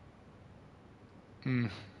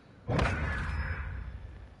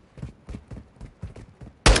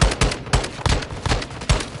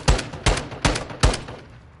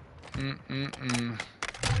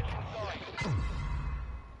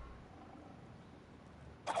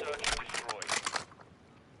 Search and destroy.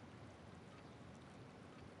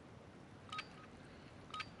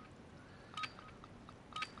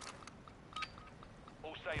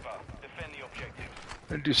 All Saber. Defend the objectives. I'm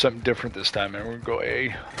gonna do something different this time, man. We're gonna go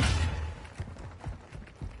A.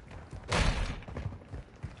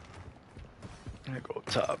 I'm gonna go up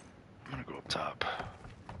top. I'm gonna go up top.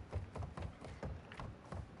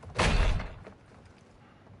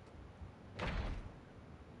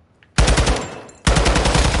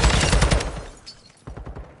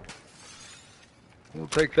 We'll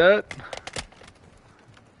take that.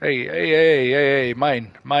 Hey, hey, hey, hey, hey,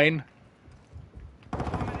 mine, mine.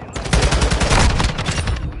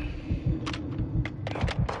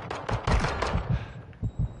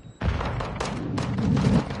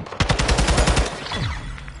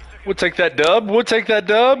 We'll take that dub. We'll take that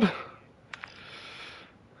dub.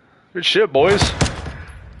 Good shit, boys.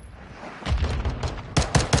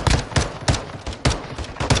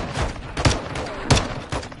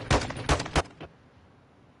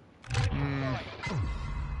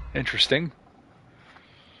 Interesting.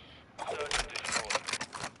 Search and destroy.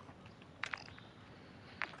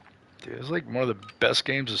 Dude, it's like one of the best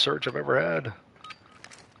games of Search I've ever had.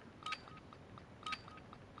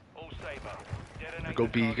 All Saber. Gonna Detonate go the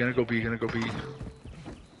B, target. gonna go B, gonna go B.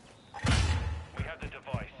 We have the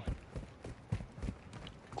device.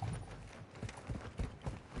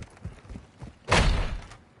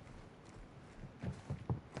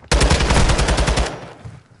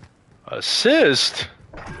 Assist?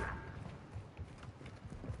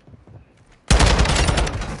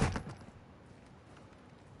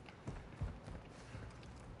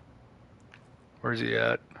 Where's he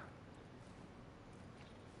at?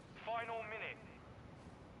 Final minute.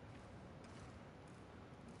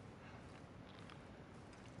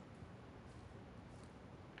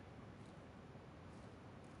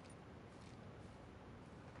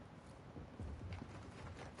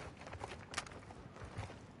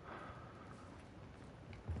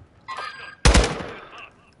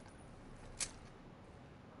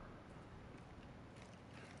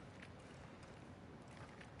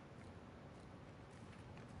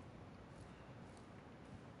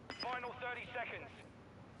 Final 30 seconds.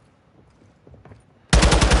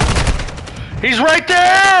 He's right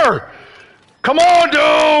there! Come on,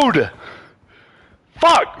 dude!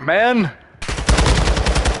 Fuck, man.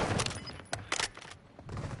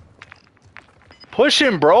 Push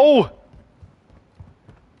him, bro.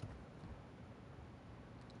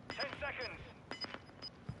 10 seconds.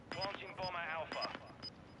 Planting bomb at Alpha.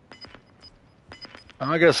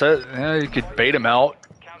 I guess that, yeah, you could bait him out.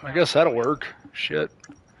 I guess that'll work. Shit.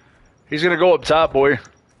 He's gonna go up top, boy.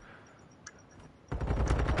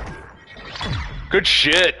 Good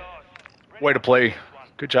shit. Way to play.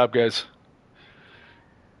 Good job, guys.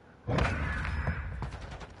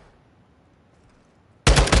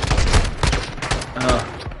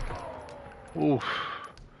 Oof.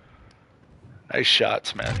 Nice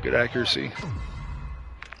shots, man. Good accuracy.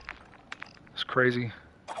 It's crazy.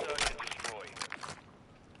 Search and destroy.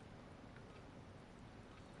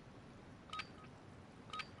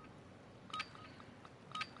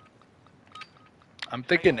 I'm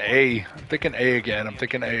thinking A. I'm thinking A again. I'm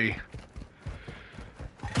thinking A.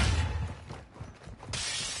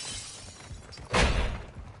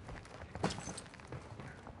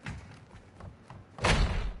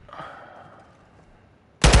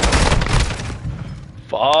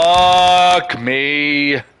 Fuck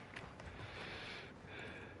me.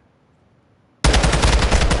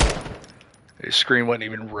 His screen wasn't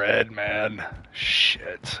even red, man.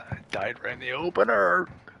 Shit. I died right in the opener.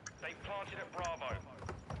 They planted at Bravo.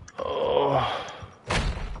 Oh.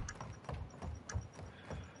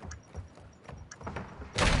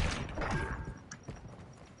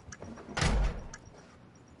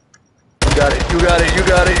 You got it, you got it, you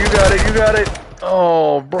got it, you got it, you got it.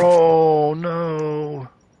 Oh, bro, no.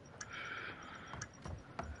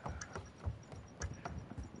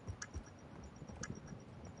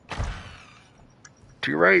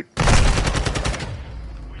 To your right.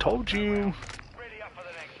 Told you. Ready up for the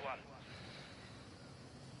next one.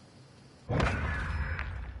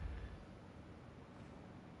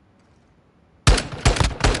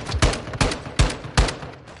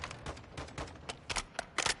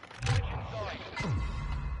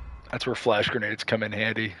 That's where flash grenades come in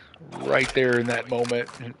handy. Right there in that moment.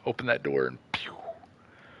 Open that door and pew.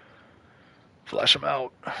 Flash them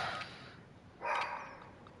out.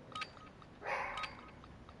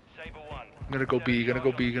 Saber 1. Gonna go B, gonna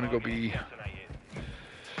go B, gonna go B.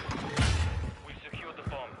 We've secured the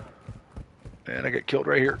bomb. And I get killed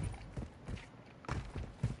right here.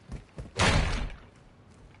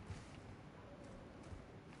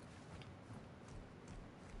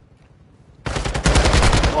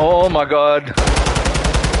 Oh my god.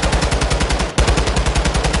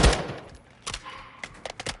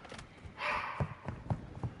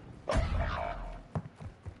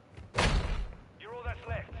 You're all that's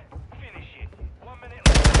left. Finish it. 1 minute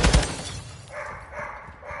left.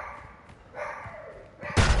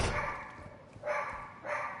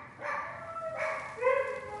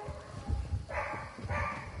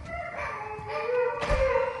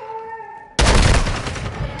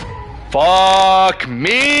 Fuck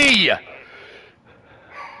me!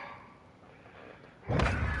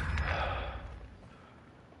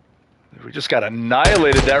 We just got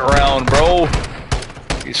annihilated that round, bro.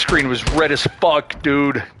 His screen was red as fuck,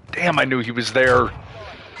 dude. Damn, I knew he was there.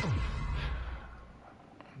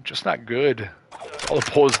 Just not good. That's all it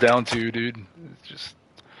pulls down to, dude. It's just...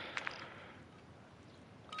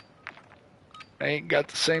 I ain't got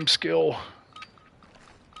the same skill.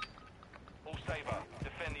 All Saber.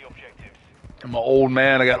 Defend the objectives. I'm an old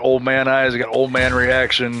man. I got old man eyes. I got old man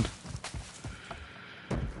reaction.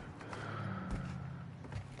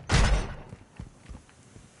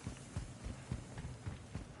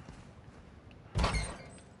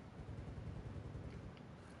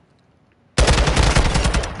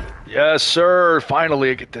 Yes, sir.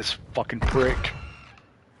 Finally, I get this fucking prick.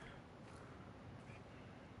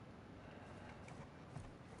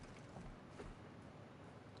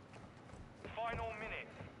 Final minute.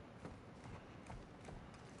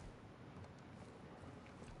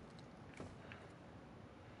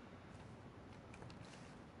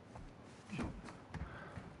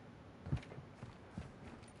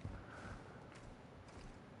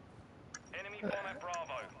 Enemy bomb at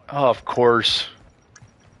Bravo. Oh, of course.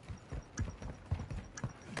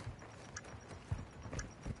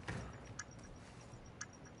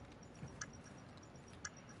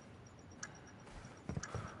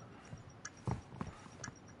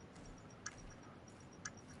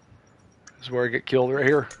 This is where I get killed right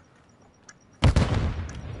here.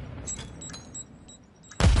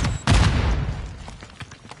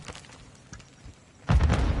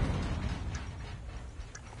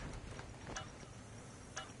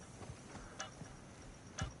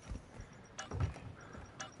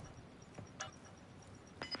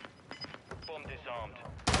 Bomb disarmed.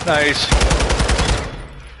 Nice.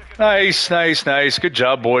 Nice, nice, nice. Good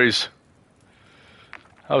job, boys.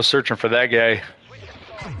 I was searching for that guy.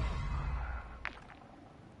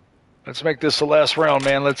 Let's make this the last round,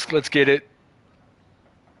 man. Let's get it.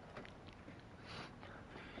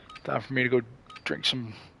 Time for me to go drink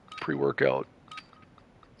some pre-workout.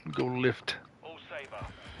 Go lift. All Saber.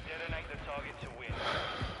 Detonate the target to win.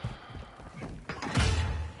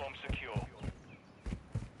 Bomb secure.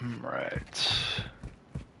 Right.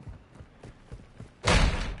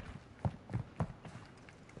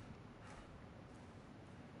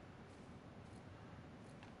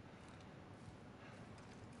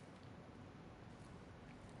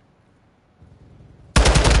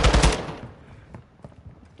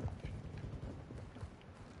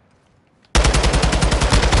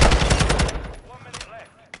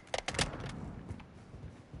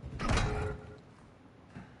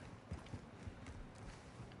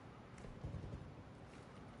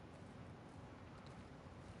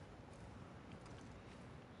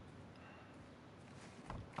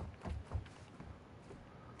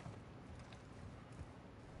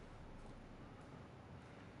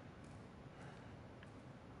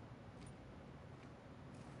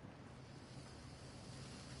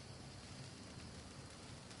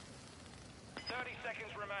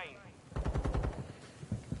 Seconds remain.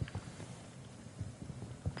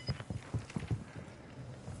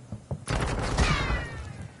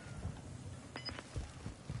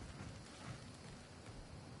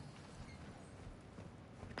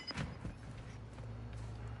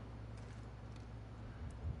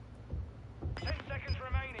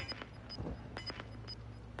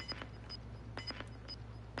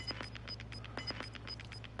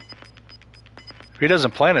 If he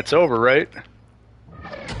doesn't plan, it's over, right?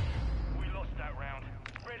 We lost that round.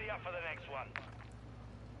 Ready up for the next one.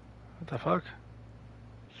 What the fuck?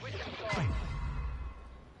 Switch sides.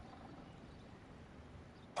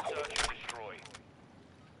 Search and destroy.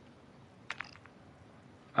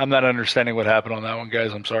 I'm not understanding what happened on that one,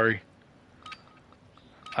 guys. I'm sorry.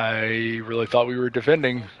 I really thought we were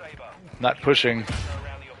defending, not pushing.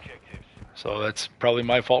 Around the objectives. So that's probably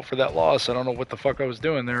my fault for that loss. I don't know what the fuck I was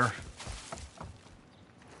doing there.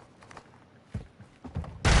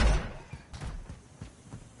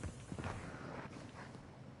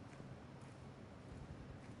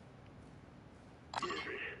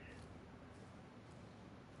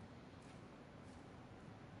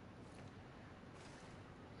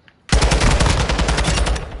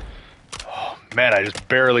 Man, I just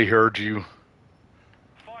barely heard you.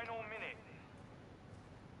 Final minute.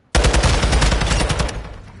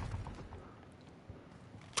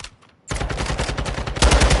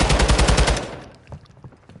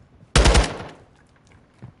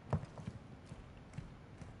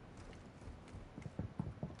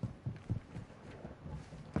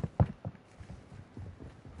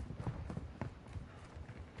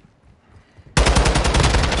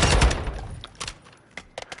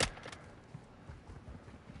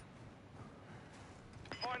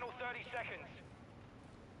 Final 30 seconds.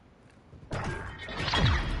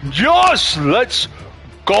 Yes, let's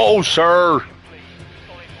go, sir. Solid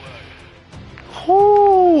work.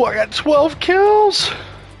 Whoo, I got 12 kills.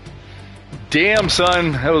 Damn,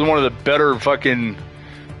 son, that was one of the better fucking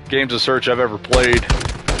games of Search I've ever played.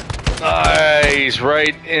 Nice,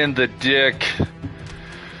 right in the dick.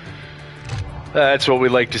 That's what we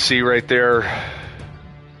like to see right there.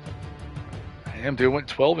 Damn, dude, went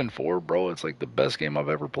 12-4, bro. It's like the best game I've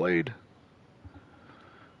ever played.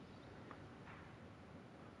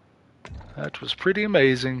 That was pretty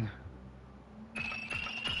amazing.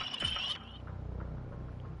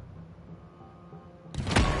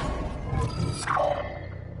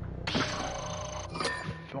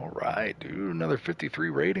 All right, dude. Another 53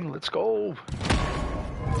 rating. Let's go.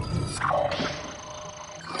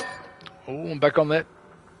 Oh, I'm back on that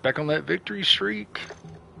victory streak.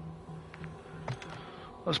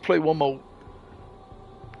 Let's play one more.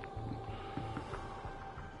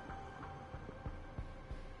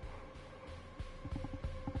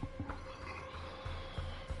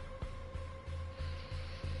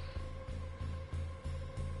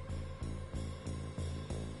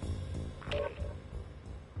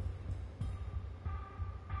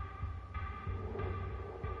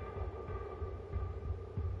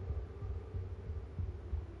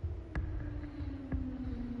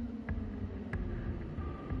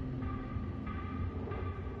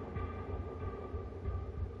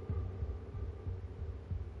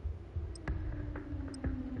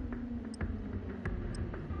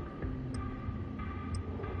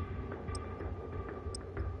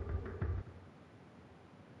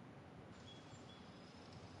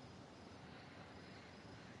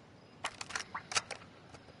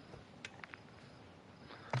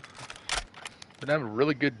 Been having a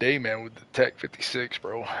really good day, man, with the Tech 56,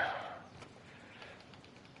 bro.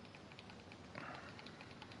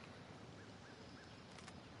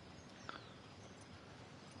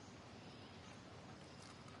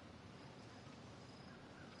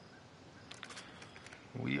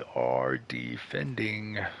 We are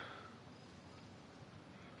defending.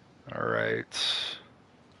 All right.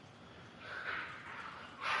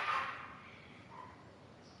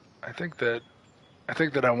 I think that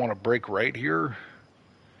I want to break right here.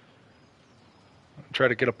 Try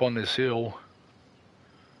to get up on this hill.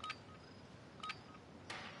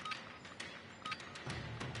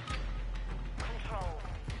 Control.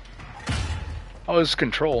 Oh, it's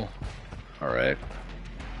control. All right.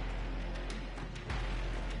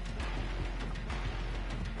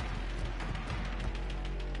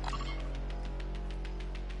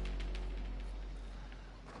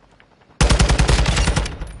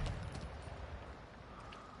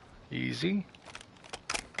 Easy.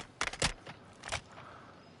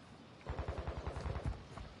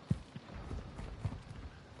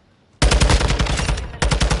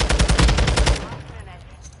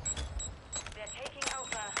 They're taking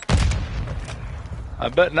Alpha. I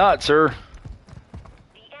bet not, sir.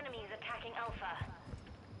 The enemy's attacking Alpha.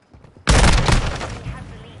 We have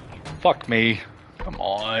the lead. Fuck me. Come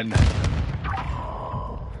on. Enemies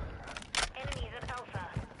at Alpha.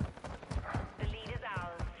 The lead is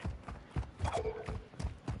ours.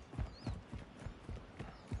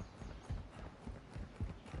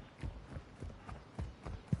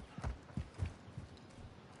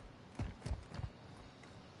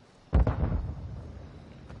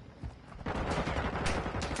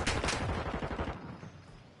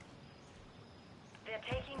 They're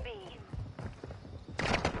taking B.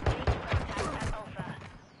 Take contact at Alpha.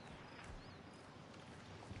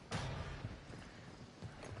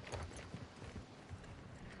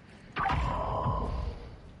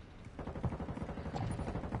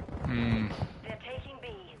 They're taking B.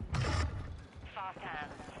 Fast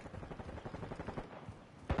hands.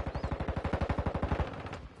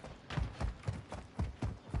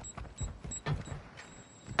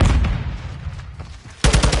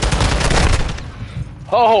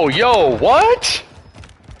 Oh, yo, what?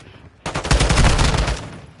 They're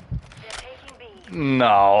taking B.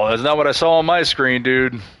 No, that's not what I saw on my screen,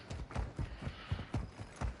 dude.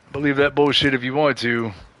 Believe that bullshit if you want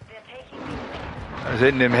to. They're taking B. I was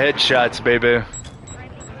hitting them headshots, baby.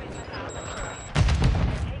 Friendly cruise missiles deployed.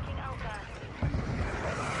 They're taking Alpha.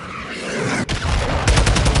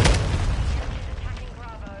 Attacking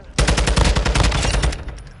Bravo.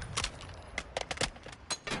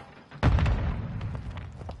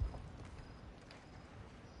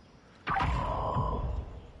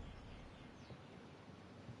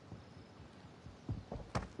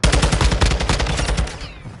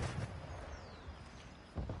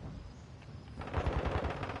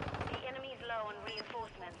 The enemy's low on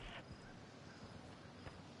reinforcements.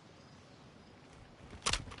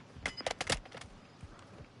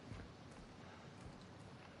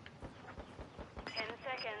 Ten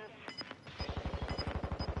seconds.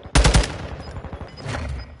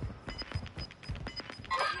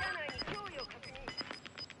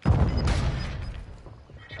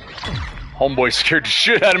 Homeboy scared the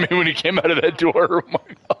shit out of me when he came out of that door. Oh my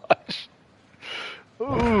gosh.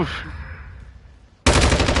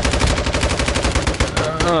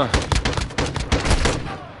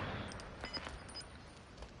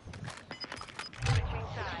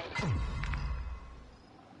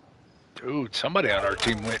 Dude, somebody on our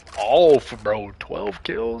team went off, bro. 12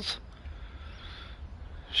 kills?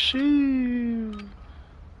 Shoo.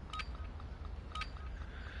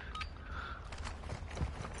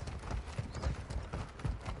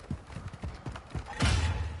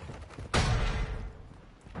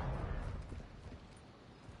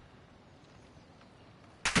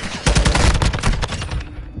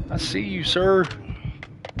 I see you, sir.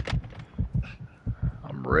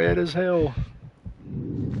 I'm red as hell.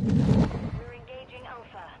 We're engaging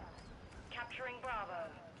Alpha. Capturing Bravo.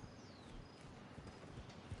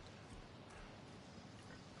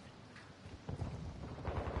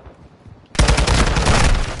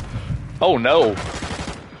 Oh, no.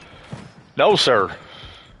 No, sir.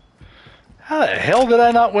 How the hell did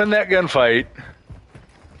I not win that gunfight?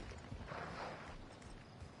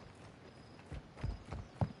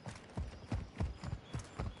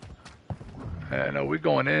 No, we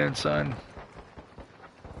going in, son.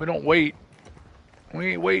 We don't wait.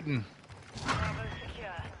 We ain't waiting. Bravo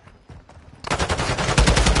secure.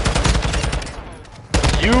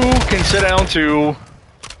 You can sit down too.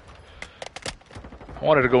 I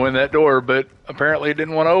wanted to go in that door, but apparently it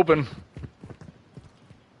didn't want to open.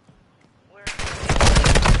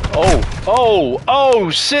 Oh,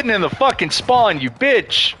 sitting in the fucking spawn, you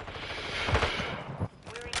bitch.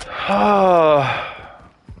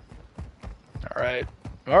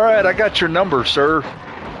 All right, I got your number, sir.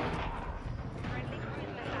 Friendly cruise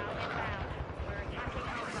missile inbound. We're attacking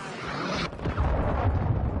Alpha.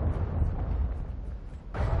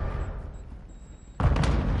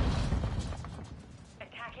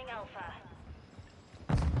 Attacking Alpha.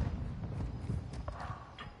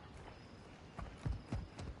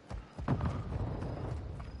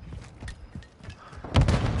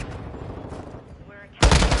 We're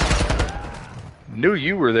attacking. Knew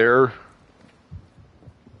you were there.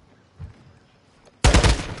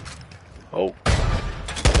 Oh.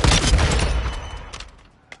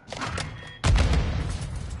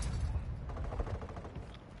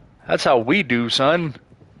 That's how we do, son.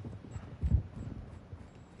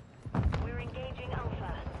 We're engaging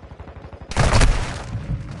Alpha.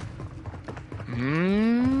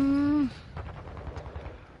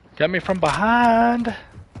 Got me from behind.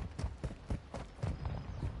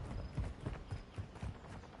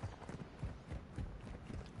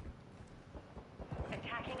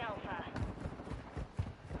 Attacking Alpha.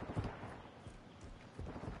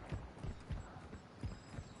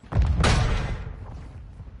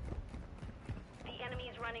 The enemy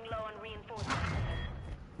is running low on reinforcements.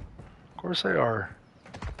 Of course they are.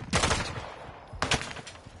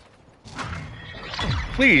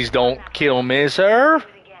 Please don't kill me, sir. Do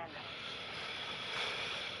it again.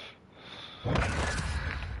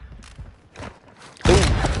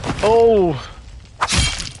 Oh,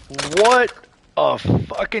 what a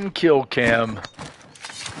fucking kill cam.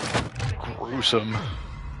 Gruesome.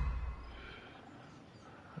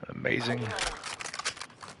 Amazing.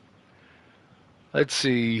 Let's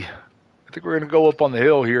see. I think we're going to go up on the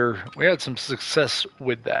hill here. We had some success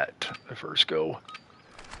with that the first go.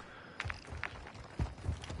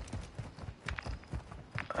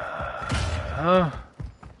 The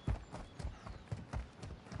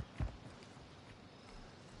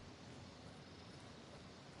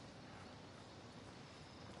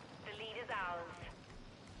lead is ours.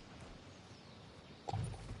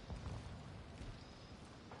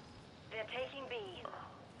 They're taking B.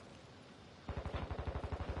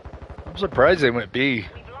 I'm surprised they went B.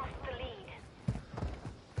 We've lost the lead.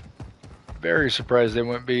 Very surprised they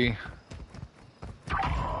went B.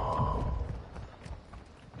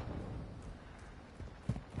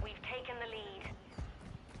 We've taken the lead.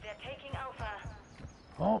 They're taking Alpha.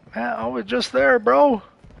 Oh, man, I was just there, bro.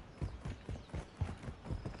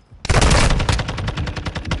 Taking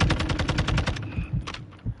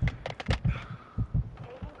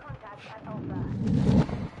contact at Alpha.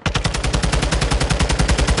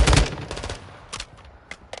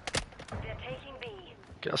 They're taking B.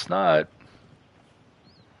 Guess not.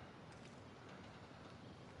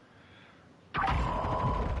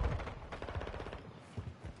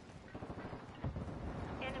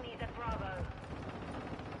 Enemies at Bravo.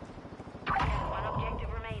 One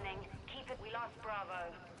objective remaining. Keep it. We lost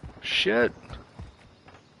Bravo. Shit.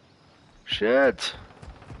 Shit.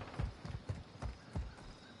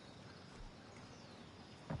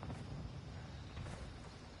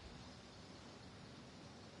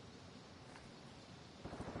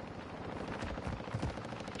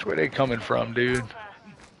 Which way they coming from, dude? Alpha.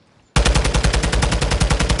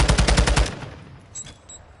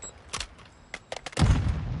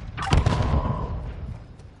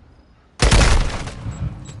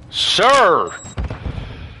 sir.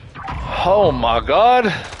 Oh my God.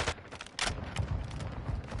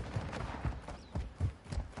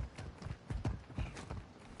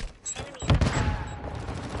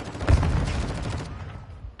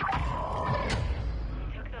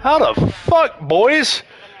 How the fuck, boys?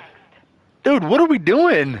 Dude, what are we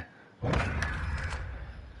doing?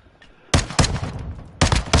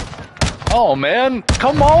 Oh, man.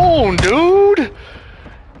 Come on, dude.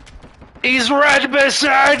 He's right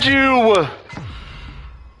beside you.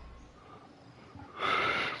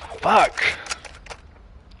 Fuck.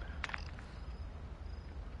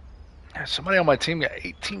 Somebody on my team got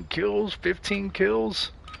 18 kills, 15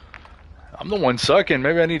 kills. I'm the one sucking.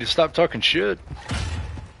 Maybe I need to stop talking shit.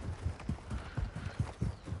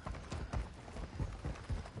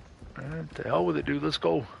 What the hell with it, dude? Let's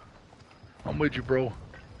go. I'm with you, bro.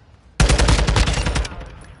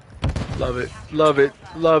 Love it. Love it.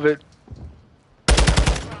 Love it.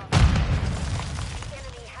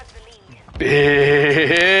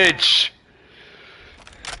 Bitch.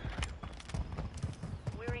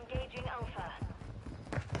 We're engaging Alpha.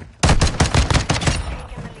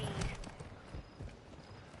 Taking the lead.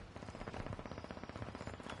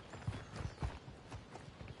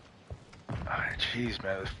 Jeez,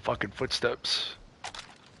 man, those fucking footsteps.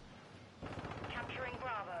 Capturing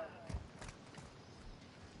Bravo.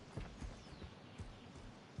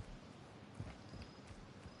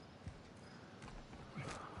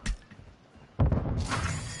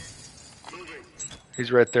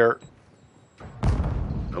 He's right there.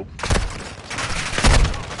 Nope.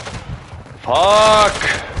 Fuck!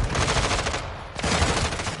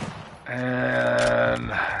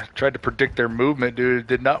 And I tried to predict their movement, dude. It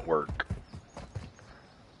did not work.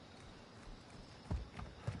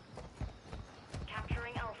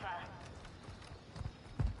 Capturing Alpha.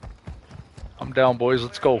 I'm down, boys.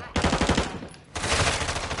 Let's go.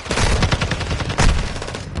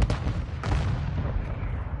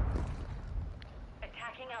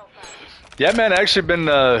 Attacking Alpha. Yeah, man, actually been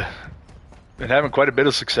having quite a bit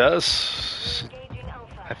of success. Engaging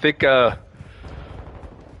Alpha. I think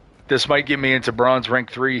this might get me into bronze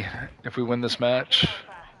rank 3 if we win this match.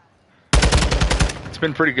 It's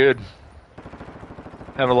been pretty good.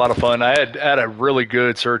 Having a lot of fun. I had a really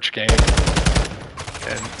good search game,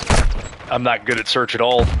 and I'm not good at search at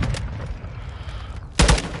all.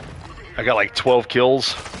 I got like 12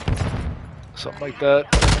 kills, something like that.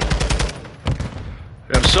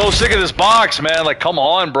 I'm so sick of this box, man. Like, come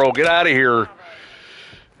on, bro, get out of here.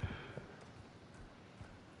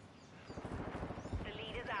 The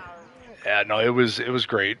lead is ours. Yeah, no, it was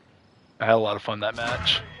great. I had a lot of fun that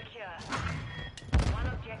match. Secure. One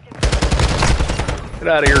objective. Get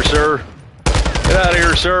out of here, sir. Get out of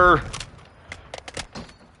here, sir.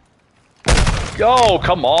 Go,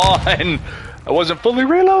 come on. I wasn't fully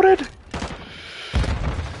reloaded.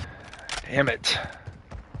 Damn it.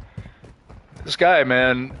 This guy,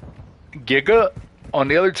 man, Giga on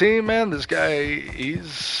the other team, man, this guy,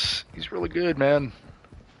 he's really good, man.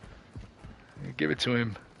 Give it to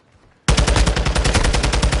him.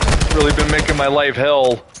 Really been making my life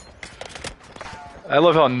hell. I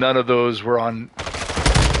love how none of those were on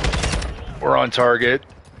target.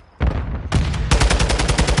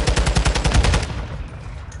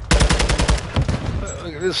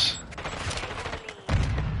 Look at this.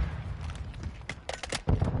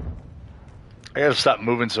 I gotta stop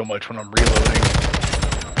moving so much when I'm reloading.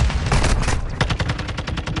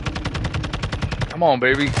 Come on,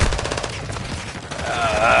 baby.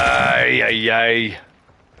 Ay, ay, ay.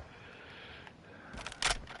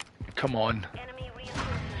 Come on. Enemy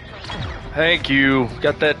reinforcements. Thank you.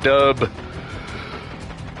 Got that dub.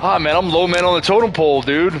 Ah, man, I'm low man on the totem pole,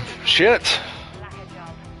 dude. Shit. Lack a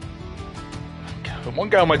job. One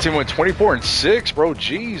guy on my team went 24 and 6, bro.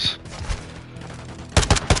 Jeez.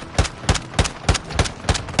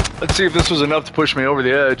 Let's see if this was enough to push me over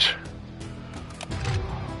the edge.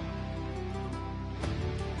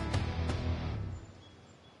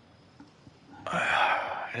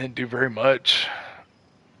 I didn't do very much.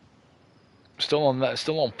 Still on that,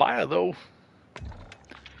 still on fire though.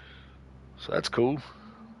 So that's cool.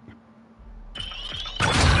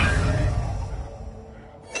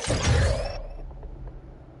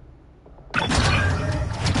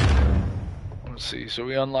 Let's see. So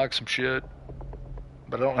we unlocked some shit.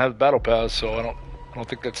 But I don't have the battle pass, so I don't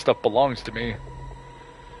think that stuff belongs to me.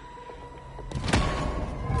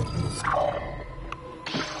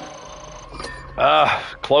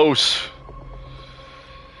 Ah, close.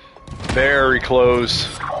 Very close.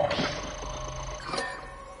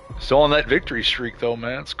 Still on that victory streak though,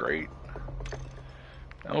 man. It's great.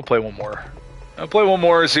 I'm gonna play one more. I'll play one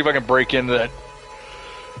more and see if I can break into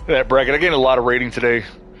That bracket. I gained a lot of rating today.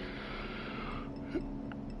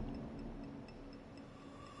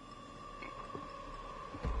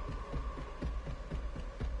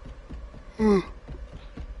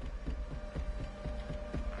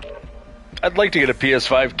 I'd like to get a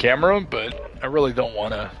PS5 camera, but I really don't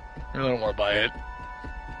want to. I really don't want to buy it.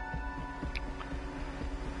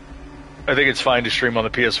 I think it's fine to stream on the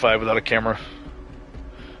PS5 without a camera.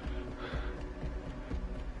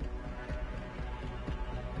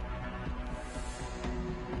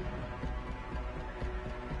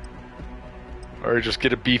 Or just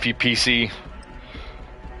get a beefy PC.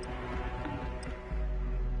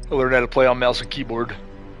 I'll learn how to play on mouse and keyboard.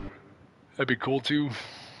 That'd be cool too.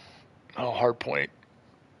 Oh, Hardpoint.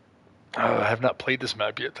 I have not played this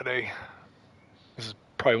map yet today. This is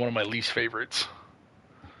probably one of my least favorites.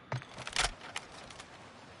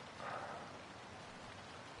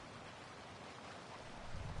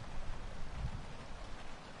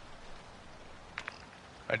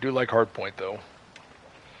 I do like Hardpoint though.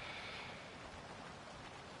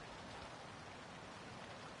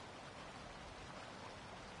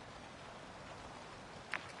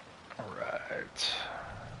 Alright.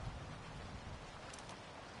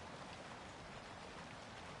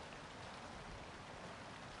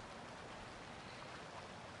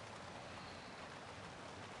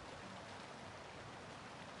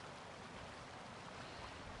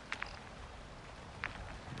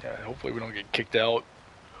 Yeah, hopefully we don't get kicked out.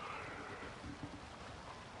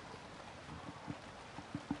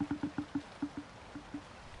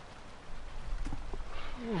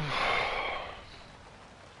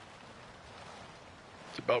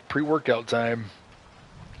 It's about pre-workout time.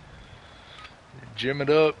 Gym it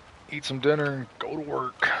up, eat some dinner, and go to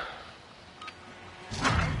work.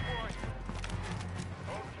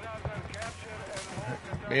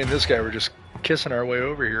 Me and this guy were just kissing our way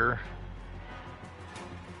over here.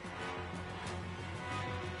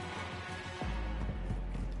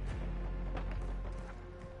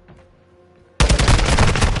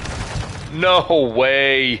 No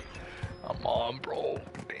way. Come on, bro.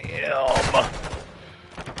 Damn.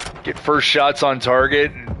 Get first shots on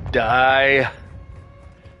target and die.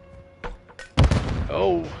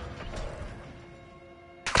 Oh.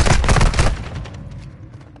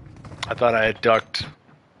 I thought I had ducked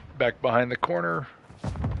back behind the corner.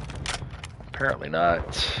 Apparently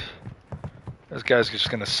not. This guy's just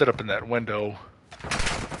gonna sit up in that window.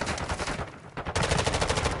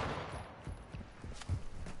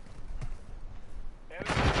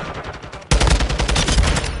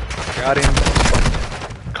 Got him.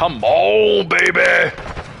 Come on, baby.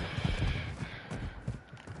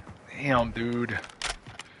 Damn, dude.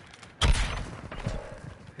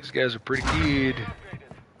 These guys are pretty good.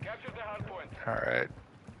 Alright.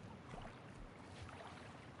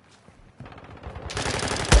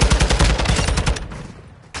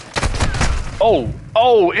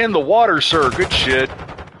 Oh, in the water, sir. Good shit.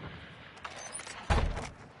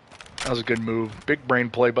 That was a good move. Big brain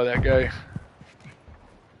play by that guy.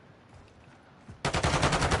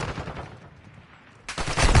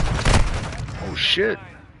 Oh, shit.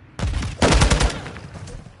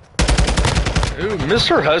 Ooh,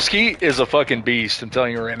 Mr. Husky is a fucking beast, I'm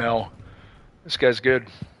telling you right now. This guy's good.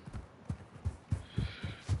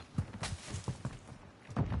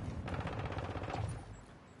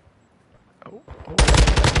 Oh.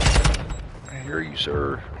 I hear you,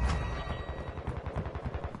 sir.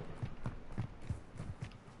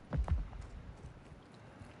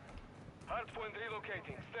 Hardpoint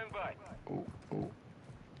relocating. Stand by. Oh.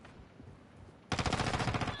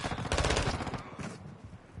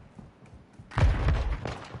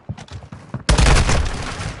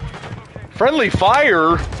 Friendly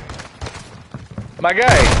fire? My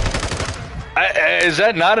guy. Is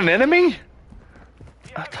that not an enemy?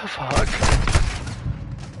 What the fuck?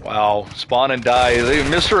 Wow. Spawn and die.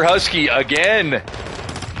 Mr. Husky again.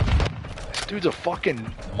 This dude's a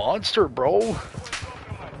fucking monster, bro.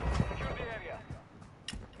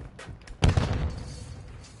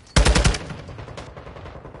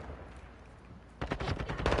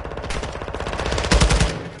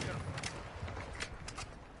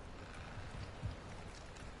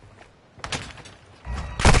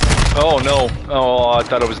 Oh no. Oh, I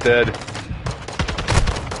thought I was dead.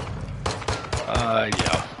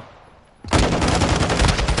 Yeah.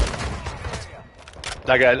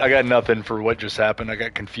 I got nothing for what just happened. I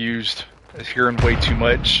got confused. I was hearing way too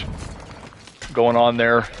much going on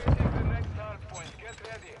there.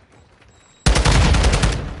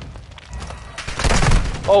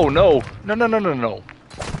 Oh no. No.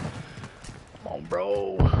 Come on,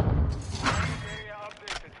 bro.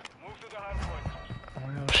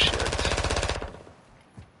 Oh shit.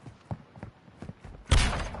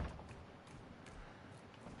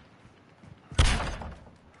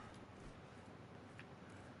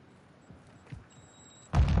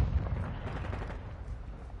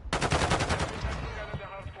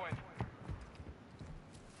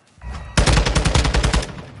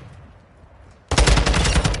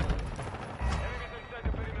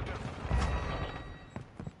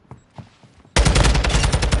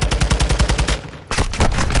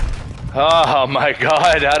 Oh my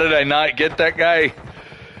god, how did I not get that guy?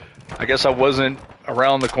 I guess I wasn't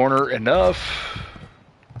around the corner enough.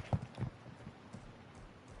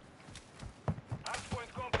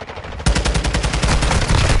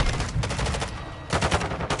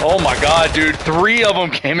 Oh my god, dude, 3 of them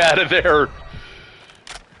came out of there.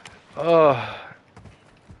 Ugh.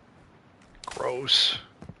 Gross.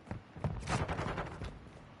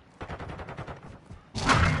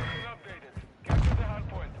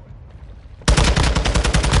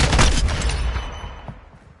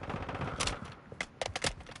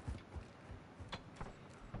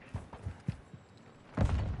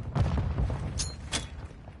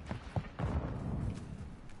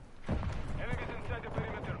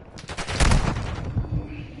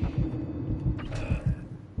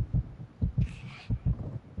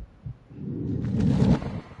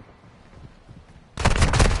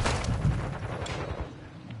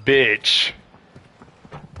 Bitch.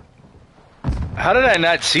 How did I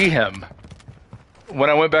not see him when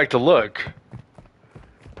I went back to look?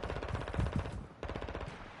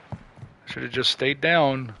 Should have just stayed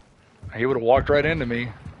down. He would have walked right into me.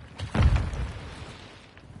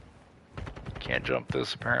 Can't jump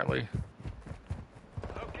this apparently.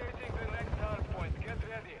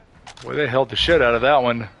 Boy, they held the shit out of that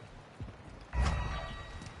one.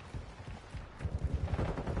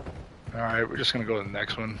 Alright, we're just gonna go to the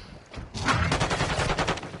next one.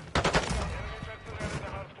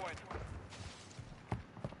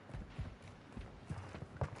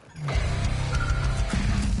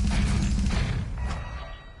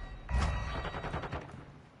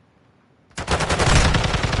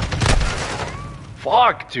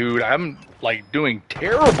 Fuck, dude, I'm like doing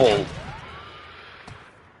terrible.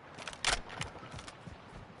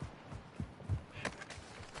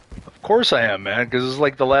 Of course I am, man, because this is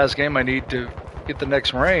like the last game I need to get the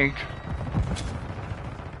next rank.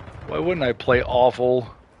 Why wouldn't I play awful?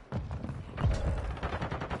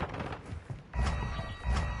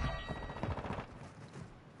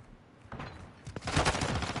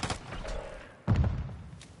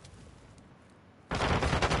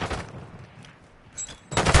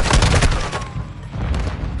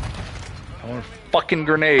 Fucking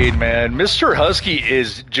grenade, man. Mr. Husky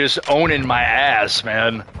is just owning my ass,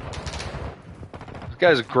 man. This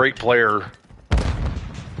guy's a great player.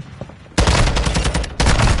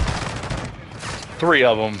 3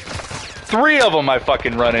 of them. 3 of them I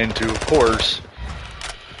fucking run into, of course.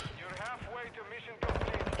 You're halfway to mission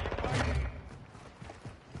complete. Keep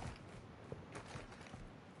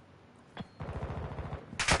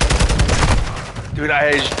fighting. Dude,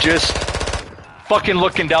 I was just fucking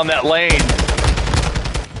looking down that lane.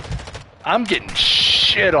 I'm getting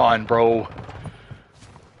shit on, bro.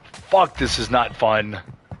 Fuck, this is not fun.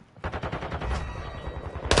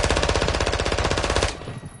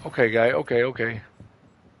 Okay, guy. Okay, okay.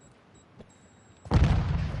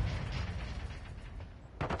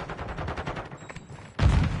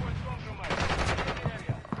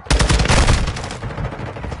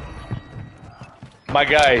 My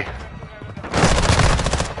guy.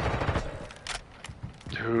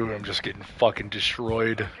 Dude, I'm just getting fucking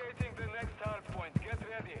destroyed.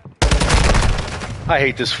 I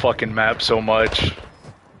hate this fucking map so much.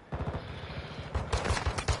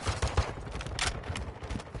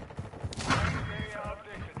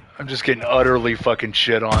 I'm just getting utterly fucking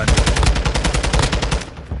shit on.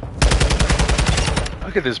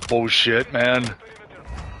 Look at this bullshit, man.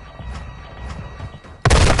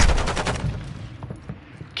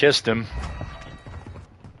 Kissed him.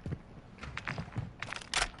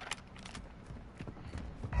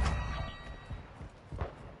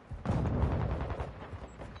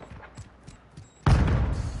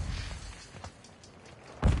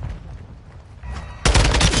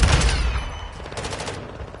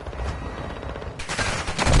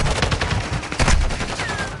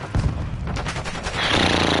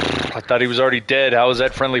 Thought he was already dead. How was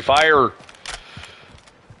that friendly fire?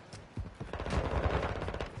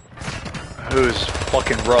 Who's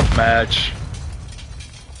fucking rough match?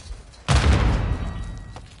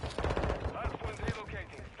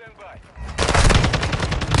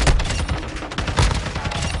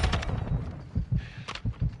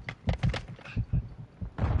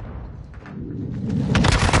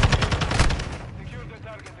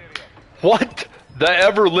 What the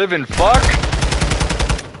ever living fuck?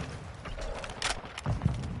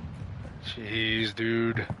 Jeez,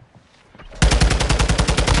 dude.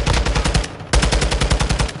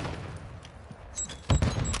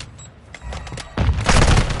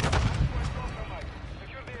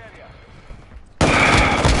 Oh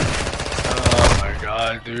my god. my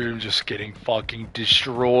god, dude, I'm just getting fucking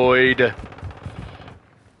destroyed.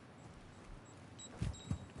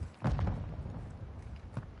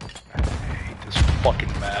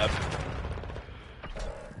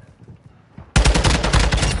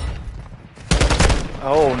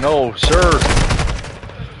 Oh no, sir.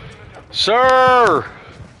 Sir!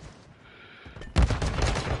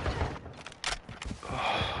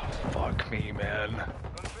 Oh, fuck me, man.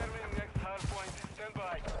 Confirming next hard point. Stand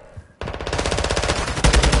by.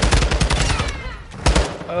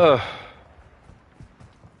 Ugh.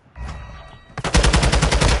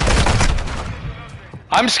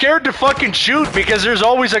 I'm scared to fucking shoot because there's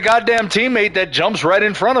always a goddamn teammate that jumps right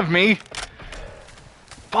in front of me.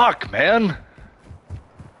 Fuck, man.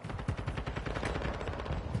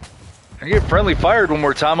 I get friendly fired one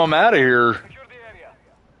more time, I'm out of here. Secure the area.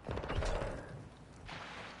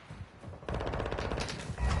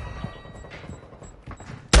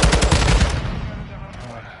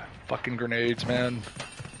 Fucking grenades, man.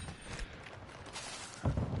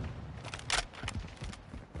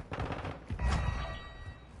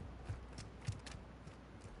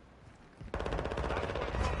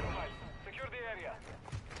 Secure the area.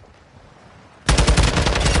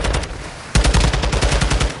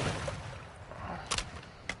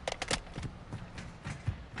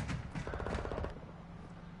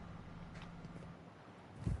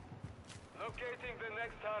 Locating the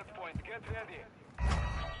next hard point. Get ready.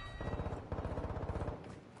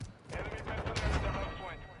 Enemy personnel at the hard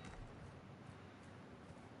point.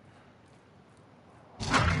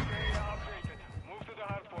 Area updated. Move to the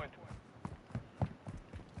hard point.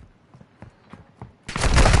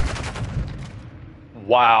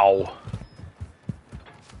 Wow.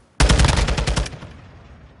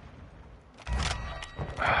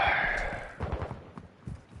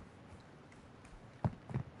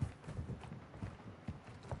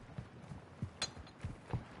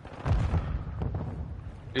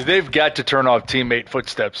 They've got to turn off teammate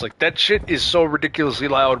footsteps. Like, that shit is so ridiculously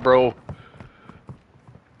loud, bro.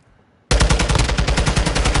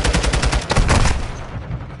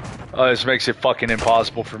 This makes it fucking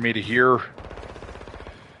impossible for me to hear.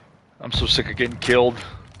 I'm so sick of getting killed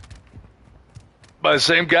by the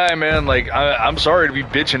same guy, man. Like, I'm sorry to be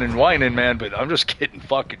bitching and whining, man, but I'm just getting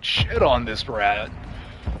fucking shit on this rat.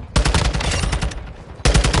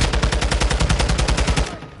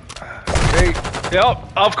 Okay.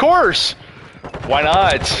 Yep, of course. Why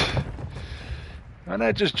not? Why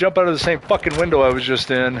not just jump out of the same fucking window I was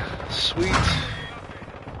just in? Sweet.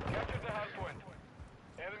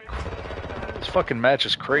 This fucking match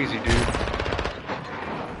is crazy, dude.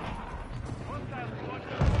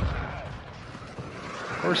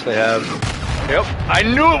 Of course they have. Yep, I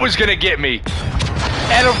knew it was gonna get me.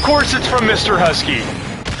 And of course it's from Mr. Husky.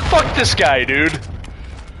 Fuck this guy, dude.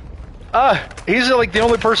 He's like the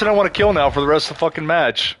only person I want to kill now for the rest of the fucking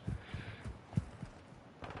match.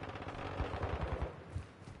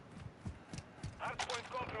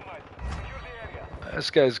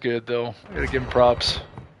 This guy's good, though. I gotta give him props.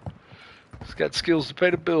 He's got skills to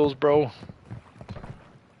pay the bills, bro.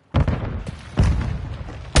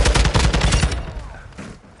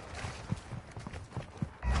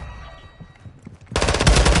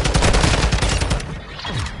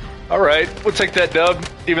 Alright, we'll take that dub,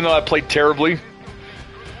 even though I played terribly.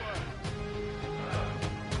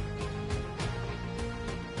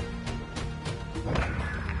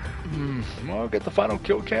 Well, get the final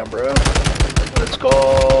kill cam, bro. Let's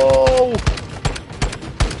go!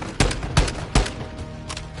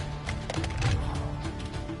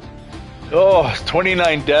 Oh,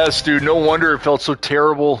 29 deaths, dude. No wonder it felt so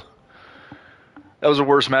terrible. That was the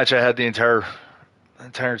worst match I had the entire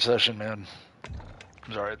session, man. It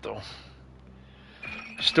was alright, though.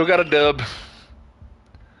 Still got a dub.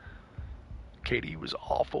 KD was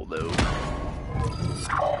awful, though.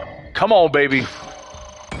 Come on, baby.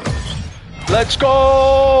 Let's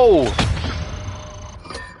go!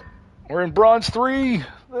 We're in Bronze 3.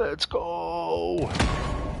 Let's go.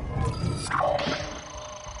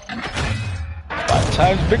 5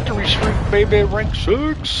 times victory streak, baby. Rank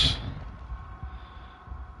 6.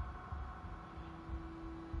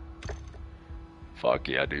 Fuck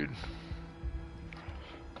yeah, dude.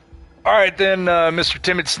 Alright then, Mr.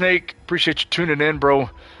 Timid Snake. Appreciate you tuning in, bro.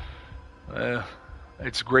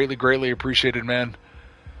 It's greatly, greatly appreciated, man.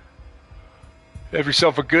 Have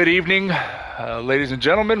yourself a good evening. Ladies and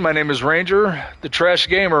gentlemen, my name is Ranger, the Trash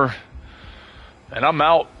Gamer, and I'm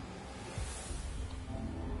out.